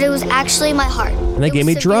Presbyterian said it was actually my heart. And they gave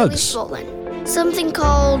me drugs. Swollen, something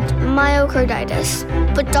called myocarditis.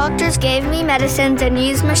 But doctors gave me medicines and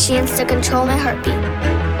used machines to control my heartbeat.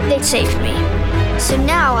 They saved me. So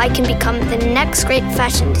now I can become the next great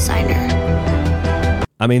fashion designer.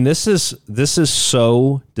 I mean, this is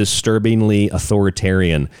so disturbingly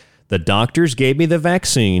authoritarian. The doctors gave me the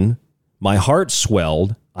vaccine. My heart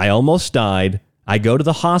swelled. I almost died. I go to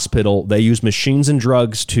the hospital. They use machines and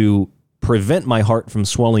drugs to prevent my heart from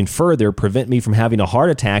swelling further, prevent me from having a heart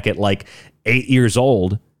attack at like 8 years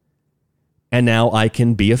old. And now I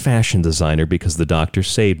can be a fashion designer because the doctor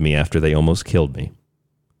saved me after they almost killed me.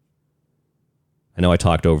 I know I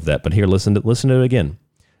talked over that, but here, listen to it again.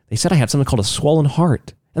 They said I had something called a swollen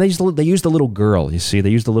heart. And they used the little girl, you see. They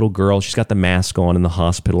used the little girl. She's got the mask on in the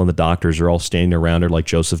hospital, and the doctors are all standing around her like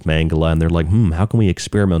Joseph Mengele, and they're like, how can we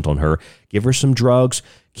experiment on her? Give her some drugs,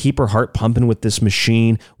 keep her heart pumping with this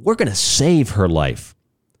machine. We're going to save her life.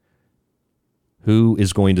 Who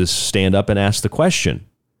is going to stand up and ask the question?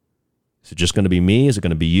 Is it just going to be me? Is it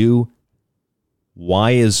going to be you?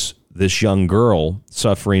 Why is this young girl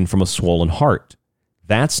suffering from a swollen heart?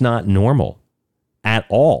 That's not normal at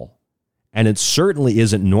all. And it certainly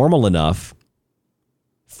isn't normal enough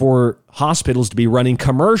for hospitals to be running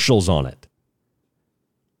commercials on it.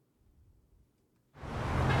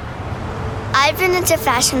 I've been into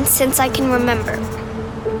fashion since I can remember.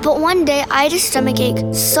 But one day I had a stomach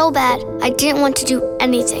ache so bad I didn't want to do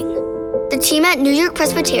anything. The team at New York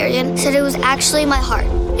Presbyterian said it was actually my heart.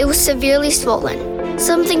 It was severely swollen,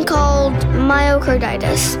 something called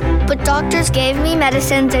myocarditis. But doctors gave me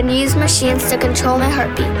medicines and used machines to control my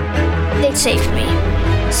heartbeat. They saved me.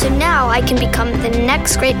 So now I can become the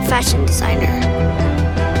next great fashion designer.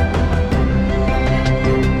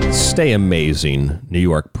 Stay amazing, New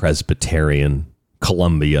York Presbyterian,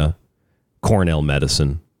 Columbia, Cornell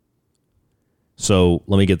Medicine. So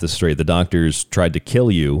let me get this straight. The doctors tried to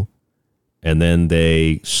kill you, and then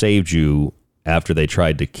they saved you after they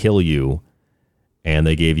tried to kill you. and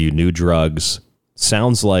they gave you new drugs.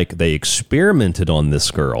 Sounds like they experimented on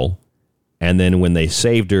this girl, and then when they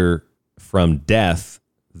saved her from death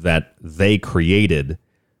that they created,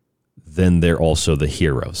 then they're also the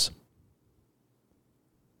heroes.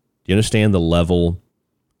 Do you understand the level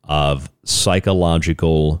of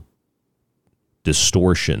psychological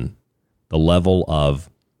distortion, the level of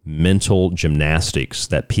mental gymnastics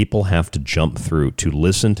that people have to jump through to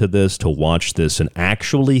listen to this, to watch this, and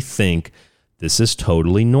actually think this is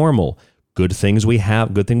totally normal? Good thing we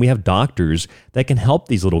have doctors that can help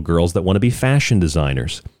these little girls that want to be fashion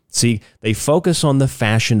designers. See, they focus on the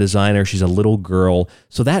fashion designer. She's a little girl.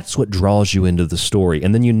 So that's what draws you into the story.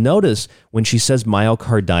 And then you notice when she says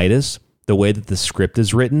myocarditis, the way that the script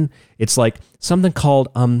is written, it's like something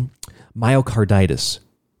called myocarditis.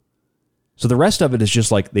 So the rest of it is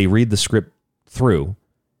just like they read the script through.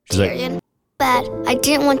 She's like, bad. I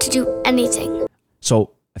didn't want to do anything.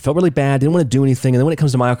 So I felt really bad, didn't want to do anything. And then when it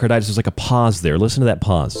comes to myocarditis, there's like a pause there. Listen to that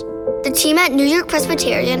pause. The team at New York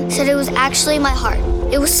Presbyterian said it was actually my heart.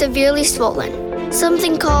 It was severely swollen.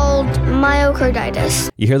 Something called myocarditis.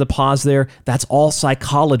 You hear the pause there? That's all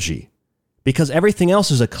psychology. Because everything else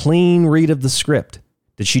is a clean read of the script.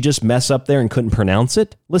 Did she just mess up there and couldn't pronounce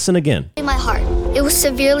it? Listen again. My heart. It was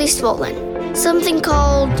severely swollen. Something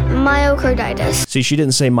called myocarditis. See, she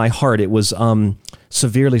didn't say my heart. It was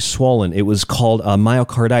severely swollen. It was called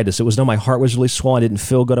myocarditis. It was, no, my heart was really swollen. I didn't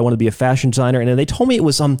feel good. I wanted to be a fashion designer. And then they told me it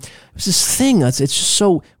was this thing. It's just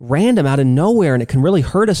so random out of nowhere, and it can really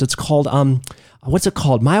hurt us. It's called, what's it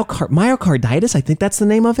called? Myocarditis? I think that's the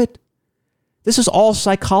name of it. This is all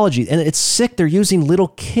psychology, and it's sick. They're using little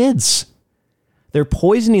kids. They're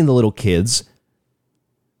poisoning the little kids.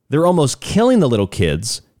 They're almost killing the little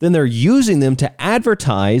kids. Then they're using them to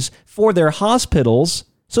advertise for their hospitals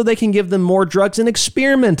so they can give them more drugs and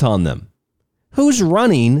experiment on them. Who's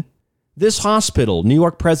running this hospital, New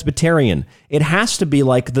York Presbyterian? It has to be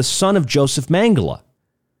like the son of Joseph Mengele.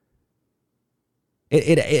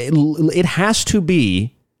 It has to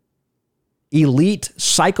be elite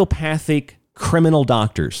psychopathic criminal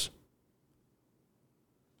doctors.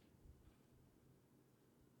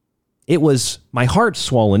 It was my heart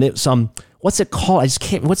swollen. It's what's it called? I just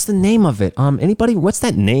can't. What's the name of it? Anybody? What's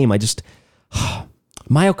that name?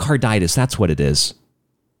 Myocarditis. That's what it is.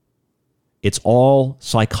 It's all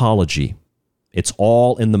psychology. It's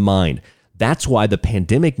all in the mind. That's why the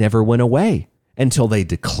pandemic never went away until they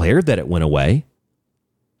declared that it went away.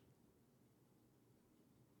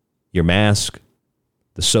 Your mask,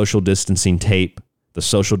 the social distancing tape, the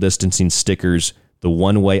social distancing stickers, the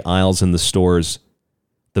one-way aisles in the stores,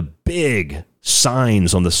 the big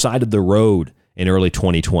signs on the side of the road in early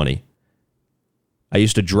 2020. I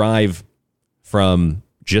used to drive from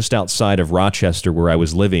just outside of Rochester, where I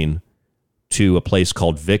was living, to a place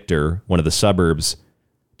called Victor, one of the suburbs,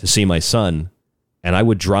 to see my son. And I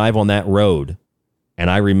would drive on that road, and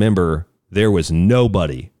I remember there was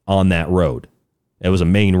nobody on that road. It was a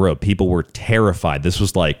main road. People were terrified. This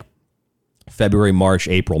was like February, March,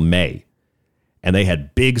 April, May. And they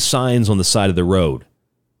had big signs on the side of the road.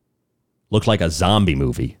 Looked like a zombie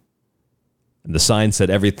movie. And the sign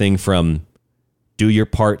said everything from do your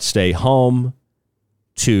part, stay home,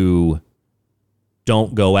 to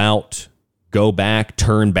don't go out, go back,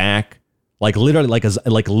 turn back. Like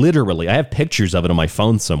literally, I have pictures of it on my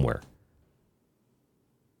phone somewhere.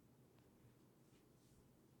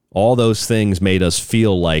 All those things made us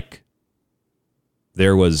feel like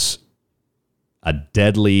there was a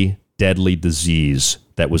deadly, deadly disease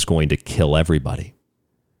that was going to kill everybody.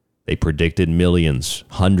 They predicted millions,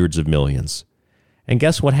 hundreds of millions. And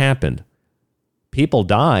guess what happened? People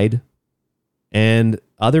died, and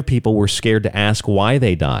other people were scared to ask why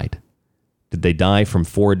they died. Did they die from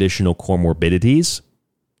 4 additional comorbidities?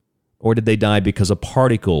 Or did they die because a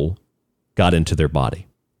particle got into their body?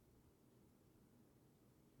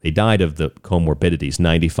 They died of the comorbidities,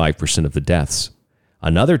 95% of the deaths.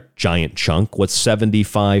 Another giant chunk, what's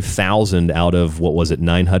 75,000 out of,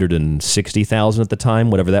 960,000 at the time,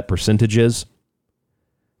 whatever that percentage is,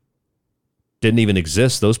 didn't even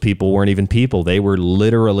exist. Those people weren't even people. They were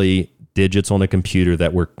literally digits on a computer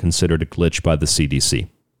that were considered a glitch by the CDC.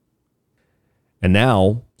 And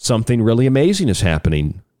now something really amazing is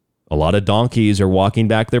happening. A lot of donkeys are walking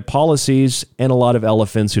back their policies, and a lot of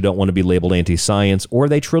elephants who don't want to be labeled anti-science or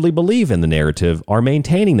they truly believe in the narrative are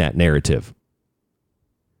maintaining that narrative.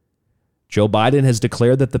 Joe Biden has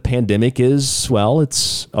declared that the pandemic is, well,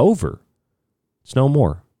 it's over. It's no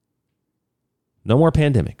more. No more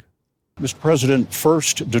pandemic. Mr. President,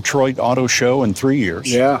 first Detroit auto show in 3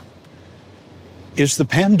 years. Yeah. Is the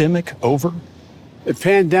pandemic over? The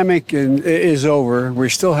pandemic is over. We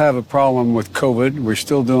still have a problem with COVID. We're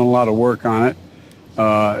still doing a lot of work on it.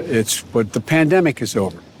 But the pandemic is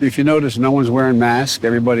over. If you notice, no one's wearing masks.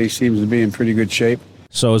 Everybody seems to be in pretty good shape.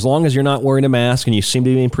 So as long as you're not wearing a mask and you seem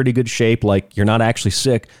to be in pretty good shape, like you're not actually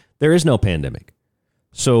sick, there is no pandemic.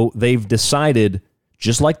 So they've decided,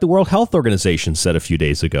 just like the World Health Organization said a few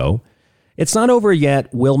days ago, it's not over yet.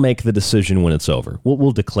 We'll make the decision when it's over.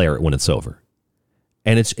 We'll declare it when it's over.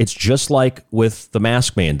 And it's just like with the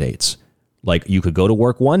mask mandates. Like you could go to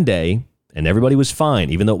work one day and everybody was fine,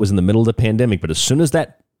 even though it was in the middle of the pandemic. But as soon as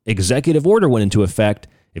that executive order went into effect,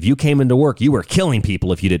 if you came into work, you were killing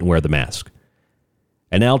people if you didn't wear the mask.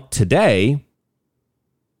 And now today,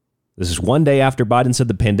 this is one day after Biden said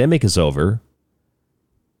the pandemic is over.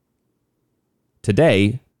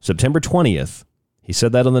 Today, September 20th, he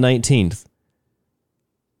said that on the 19th.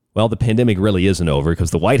 Well, the pandemic really isn't over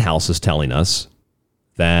because the White House is telling us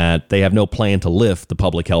that they have no plan to lift the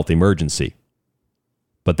public health emergency.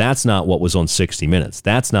 But that's not what was on 60 Minutes.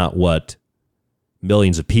 That's not what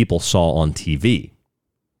millions of people saw on TV.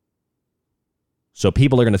 So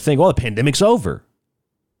people are going to think, well, the pandemic's over.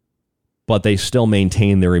 But they still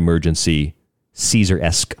maintain their emergency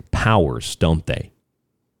Caesar-esque powers, don't they?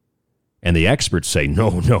 And the experts say,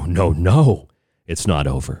 no, it's not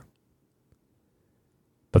over.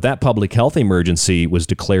 But that public health emergency was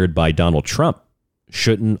declared by Donald Trump.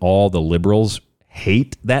 Shouldn't all the liberals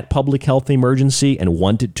hate that public health emergency and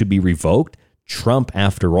want it to be revoked? Trump,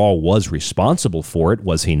 after all, was responsible for it,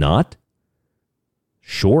 was he not?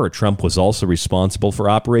 Sure, Trump was also responsible for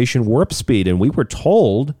Operation Warp Speed, and we were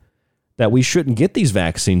told that we shouldn't get these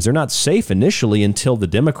vaccines. They're not safe initially until the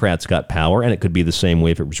Democrats got power, and it could be the same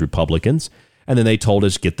way if it was Republicans. And then they told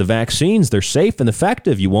us, get the vaccines. They're safe and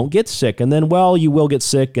effective. You won't get sick. And then, well, you will get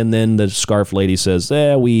sick. And then the scarf lady says,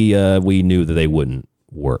 we knew that they wouldn't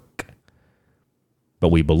work. But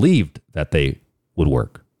we believed that they would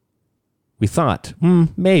work. We thought,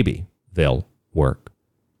 maybe they'll work.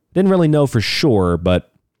 Didn't really know for sure,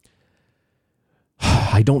 but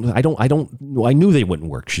I knew they wouldn't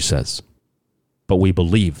work, she says. But we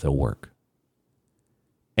believe they'll work.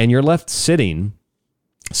 And you're left sitting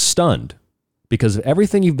stunned because of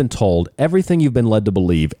everything you've been told, everything you've been led to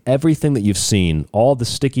believe, everything that you've seen, all the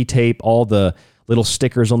sticky tape, all the little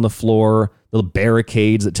stickers on the floor, little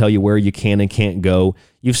barricades that tell you where you can and can't go.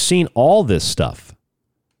 You've seen all this stuff.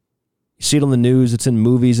 You see it on the news, it's in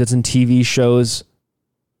movies, it's in TV shows.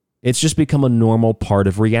 It's just become a normal part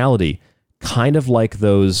of reality. Kind of like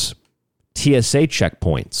those TSA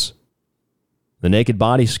checkpoints, the naked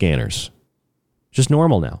body scanners. Just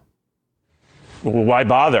normal now. Well, why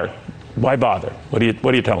bother? Why bother? What do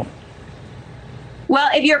you tell them? Well,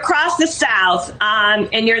 if you're across the South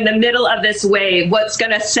and you're in the middle of this wave, what's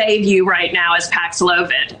going to save you right now is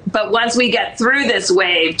Paxlovid. But once we get through this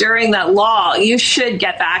wave, during the lull, you should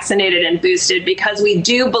get vaccinated and boosted because we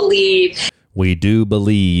do believe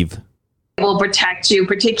it will protect you,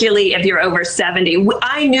 particularly if you're over 70.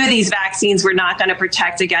 I knew these vaccines were not going to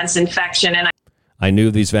protect against infection. And I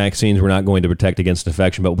knew these vaccines were not going to protect against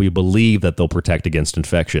infection, but we believe that they'll protect against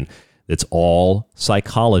infection. It's all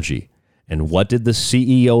psychology. And what did the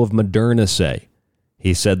CEO of Moderna say?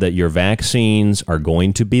 He said that your vaccines are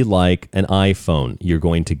going to be like an iPhone. You're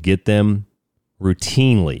going to get them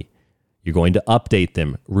routinely. You're going to update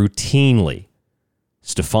them routinely.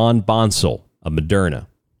 Stefan Bancel of Moderna.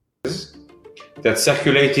 That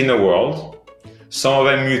circulate in the world. Some of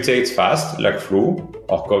them mutate fast, like flu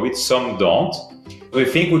or COVID. Some don't. We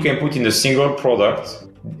think we can put in a single product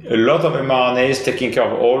a lot of mRNAs taking care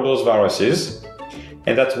of all those viruses,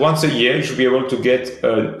 and that once a year you should be able to get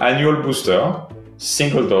an annual booster,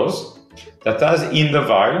 single dose, that has in the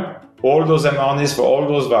vial all those mRNAs for all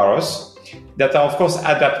those viruses that are of course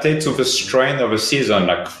adapted to the strain of a season,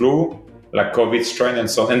 like flu, like COVID strain, and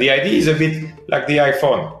so on. And the idea is a bit like the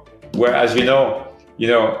iPhone, where, as we know,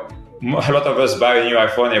 a lot of us buy a new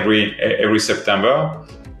iPhone every September,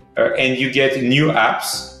 and you get new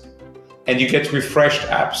apps, and you get refreshed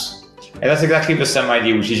apps. And that's exactly the same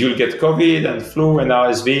idea, which is you'll get COVID and flu and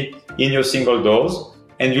RSV in your single dose,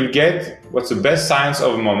 and you'll get what's the best science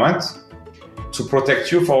of the moment to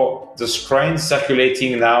protect you for the strains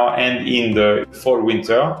circulating now and in the fall,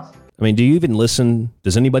 winter. I mean, do you even listen?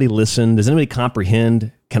 Does anybody listen? Does anybody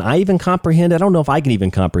comprehend? Can I even comprehend? I don't know if I can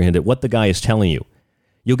even comprehend it, what the guy is telling you.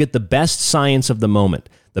 You'll get the best science of the moment.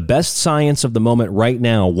 The best science of the moment right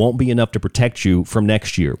now won't be enough to protect you from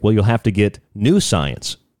next year. Well, you'll have to get new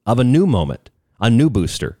science of a new moment, a new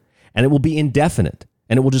booster, and it will be indefinite,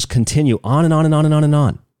 and it will just continue on and on and on and on and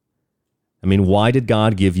on. I mean, why did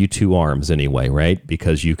God give you two arms anyway, right?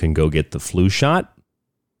 Because you can go get the flu shot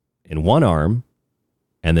in one arm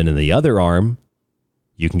And then in the other arm,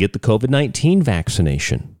 you can get the COVID-19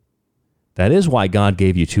 vaccination. That is why God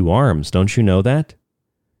gave you two arms. Don't you know that?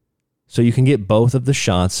 So you can get both of the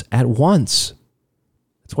shots at once.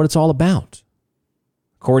 That's what it's all about.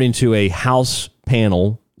 According to a House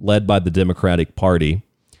panel led by the Democratic Party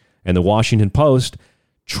and the Washington Post,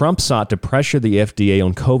 Trump sought to pressure the FDA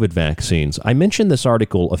on COVID vaccines. I mentioned this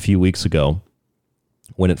article a few weeks ago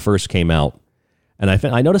when it first came out, and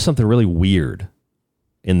I noticed something really weird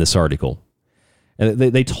in this article. And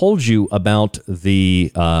they told you about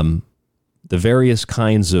the various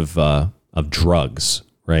kinds of drugs,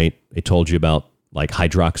 right? They told you about like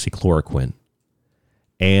hydroxychloroquine.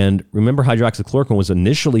 And remember, hydroxychloroquine was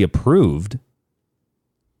initially approved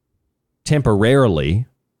temporarily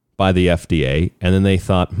by the FDA, and then they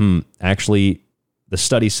thought, actually, the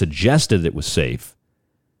study suggested it was safe,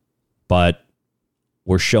 but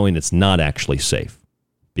we're showing it's not actually safe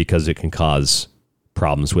because it can cause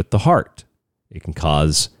problems with the heart. It can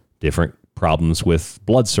cause different problems with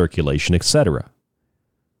blood circulation, etc.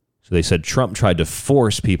 So they said Trump tried to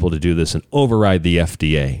force people to do this and override the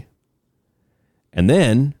FDA. And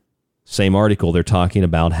then, same article, they're talking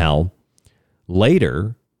about how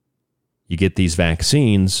later you get these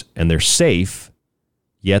vaccines and they're safe,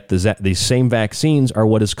 yet these same vaccines are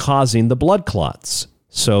what is causing the blood clots.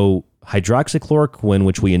 So hydroxychloroquine,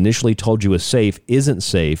 which we initially told you was safe, isn't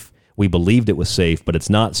safe. We believed it was safe, but it's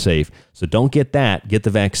not safe. So don't get that. Get the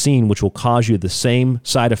vaccine, which will cause you the same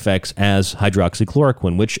side effects as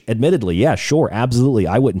hydroxychloroquine, which admittedly, yeah, sure, absolutely,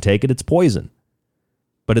 I wouldn't take it. It's poison.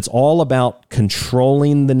 But it's all about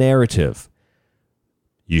controlling the narrative.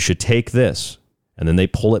 You should take this. And then they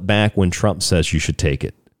pull it back when Trump says you should take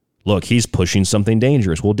it. Look, he's pushing something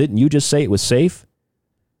dangerous. Well, didn't you just say it was safe?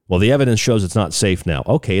 Well, the evidence shows it's not safe now.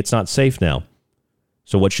 Okay, it's not safe now.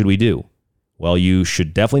 So what should we do? Well, you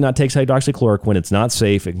should definitely not take hydroxychloroquine. It's not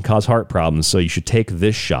safe. It can cause heart problems. So you should take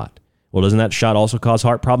this shot. Well, doesn't that shot also cause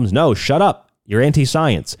heart problems? No, shut up. You're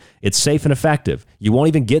anti-science. It's safe and effective. You won't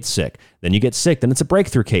even get sick. Then you get sick. Then it's a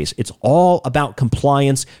breakthrough case. It's all about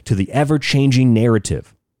compliance to the ever-changing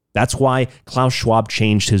narrative. That's why Klaus Schwab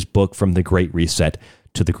changed his book from The Great Reset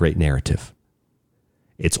to The Great Narrative.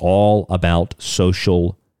 It's all about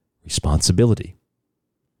social responsibility.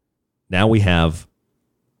 Now we have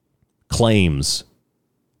claims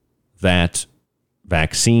that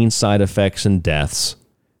vaccine side effects and deaths,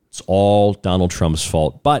 it's all Donald Trump's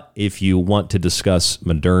fault. But if you want to discuss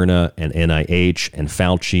Moderna and NIH and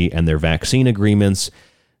Fauci and their vaccine agreements,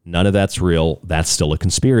 none of that's real. That's still a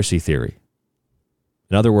conspiracy theory.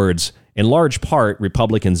 In other words, in large part,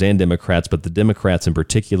 Republicans and Democrats, but the Democrats in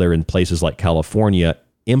particular in places like California,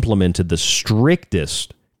 implemented the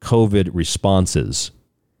strictest COVID responses.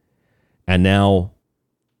 And now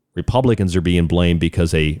Republicans are being blamed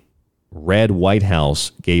because a red White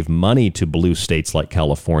House gave money to blue states like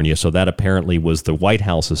California, so that apparently was the White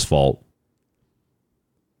House's fault.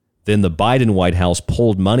 Then the Biden White House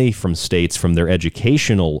pulled money from states from their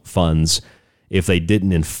educational funds if they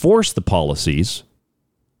didn't enforce the policies.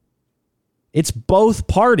 It's both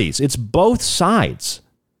parties. It's both sides.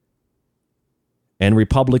 And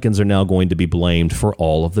Republicans are now going to be blamed for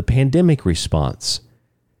all of the pandemic response.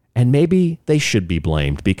 And maybe they should be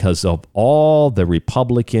blamed because of all the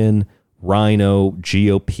Republican, rhino,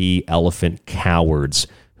 GOP, elephant cowards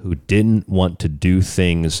who didn't want to do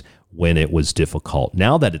things when it was difficult.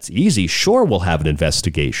 Now that it's easy, sure, we'll have an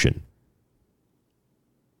investigation.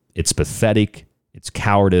 It's pathetic, it's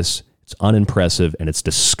cowardice, it's unimpressive, and it's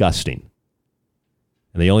disgusting.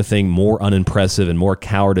 And the only thing more unimpressive and more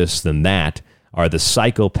cowardice than that are the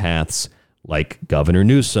psychopaths like Governor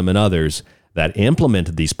Newsom and others that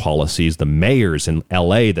implemented these policies, the mayors in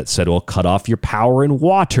LA that said, well, cut off your power and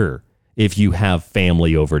water if you have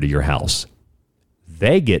family over to your house.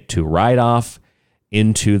 They get to ride off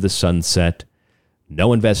into the sunset,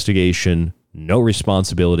 no investigation, no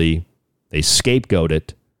responsibility. They scapegoat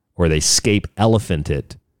it or they scape elephant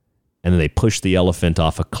it, and then they push the elephant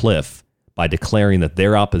off a cliff by declaring that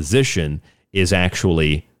their opposition is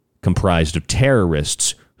actually comprised of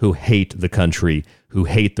terrorists who hate the country, who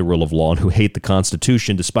hate the rule of law, and who hate the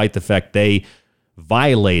Constitution, despite the fact they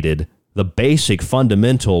violated the basic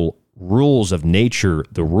fundamental rules of nature,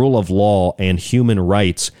 the rule of law, and human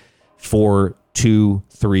rights for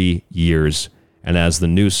 2-3 years. And as the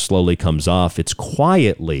news slowly comes off, it's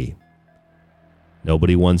quietly.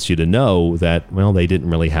 Nobody wants you to know that, well, they didn't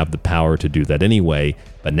really have the power to do that anyway.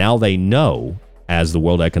 But now they know, as the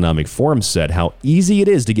World Economic Forum said, how easy it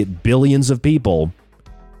is to get billions of people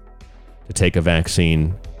to take a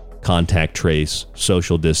vaccine, contact trace,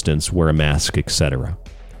 social distance, wear a mask, etc.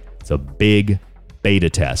 It's a big beta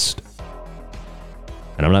test.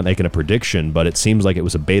 And I'm not making a prediction, but it seems like it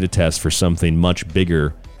was a beta test for something much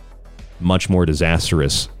bigger, much more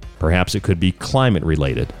disastrous. Perhaps it could be climate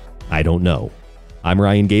related. I don't know. I'm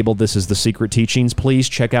Ryan Gable. This is The Secret Teachings. Please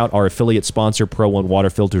check out our affiliate sponsor, Pro One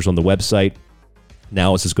Water Filters, on the website.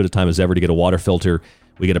 Now is as good a time as ever to get a water filter.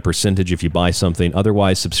 We get a percentage if you buy something.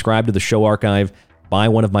 Otherwise, subscribe to the show archive. Buy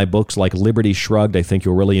one of my books like Liberty Shrugged. I think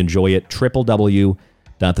you'll really enjoy it.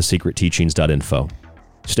 www.thesecretteachings.info.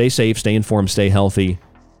 Stay safe, stay informed, stay healthy,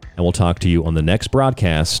 and we'll talk to you on the next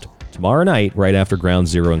broadcast tomorrow night, right after Ground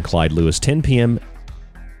Zero and Clyde Lewis, 10 p.m.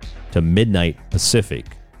 to midnight Pacific.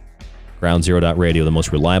 GroundZero.radio, the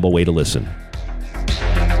most reliable way to listen.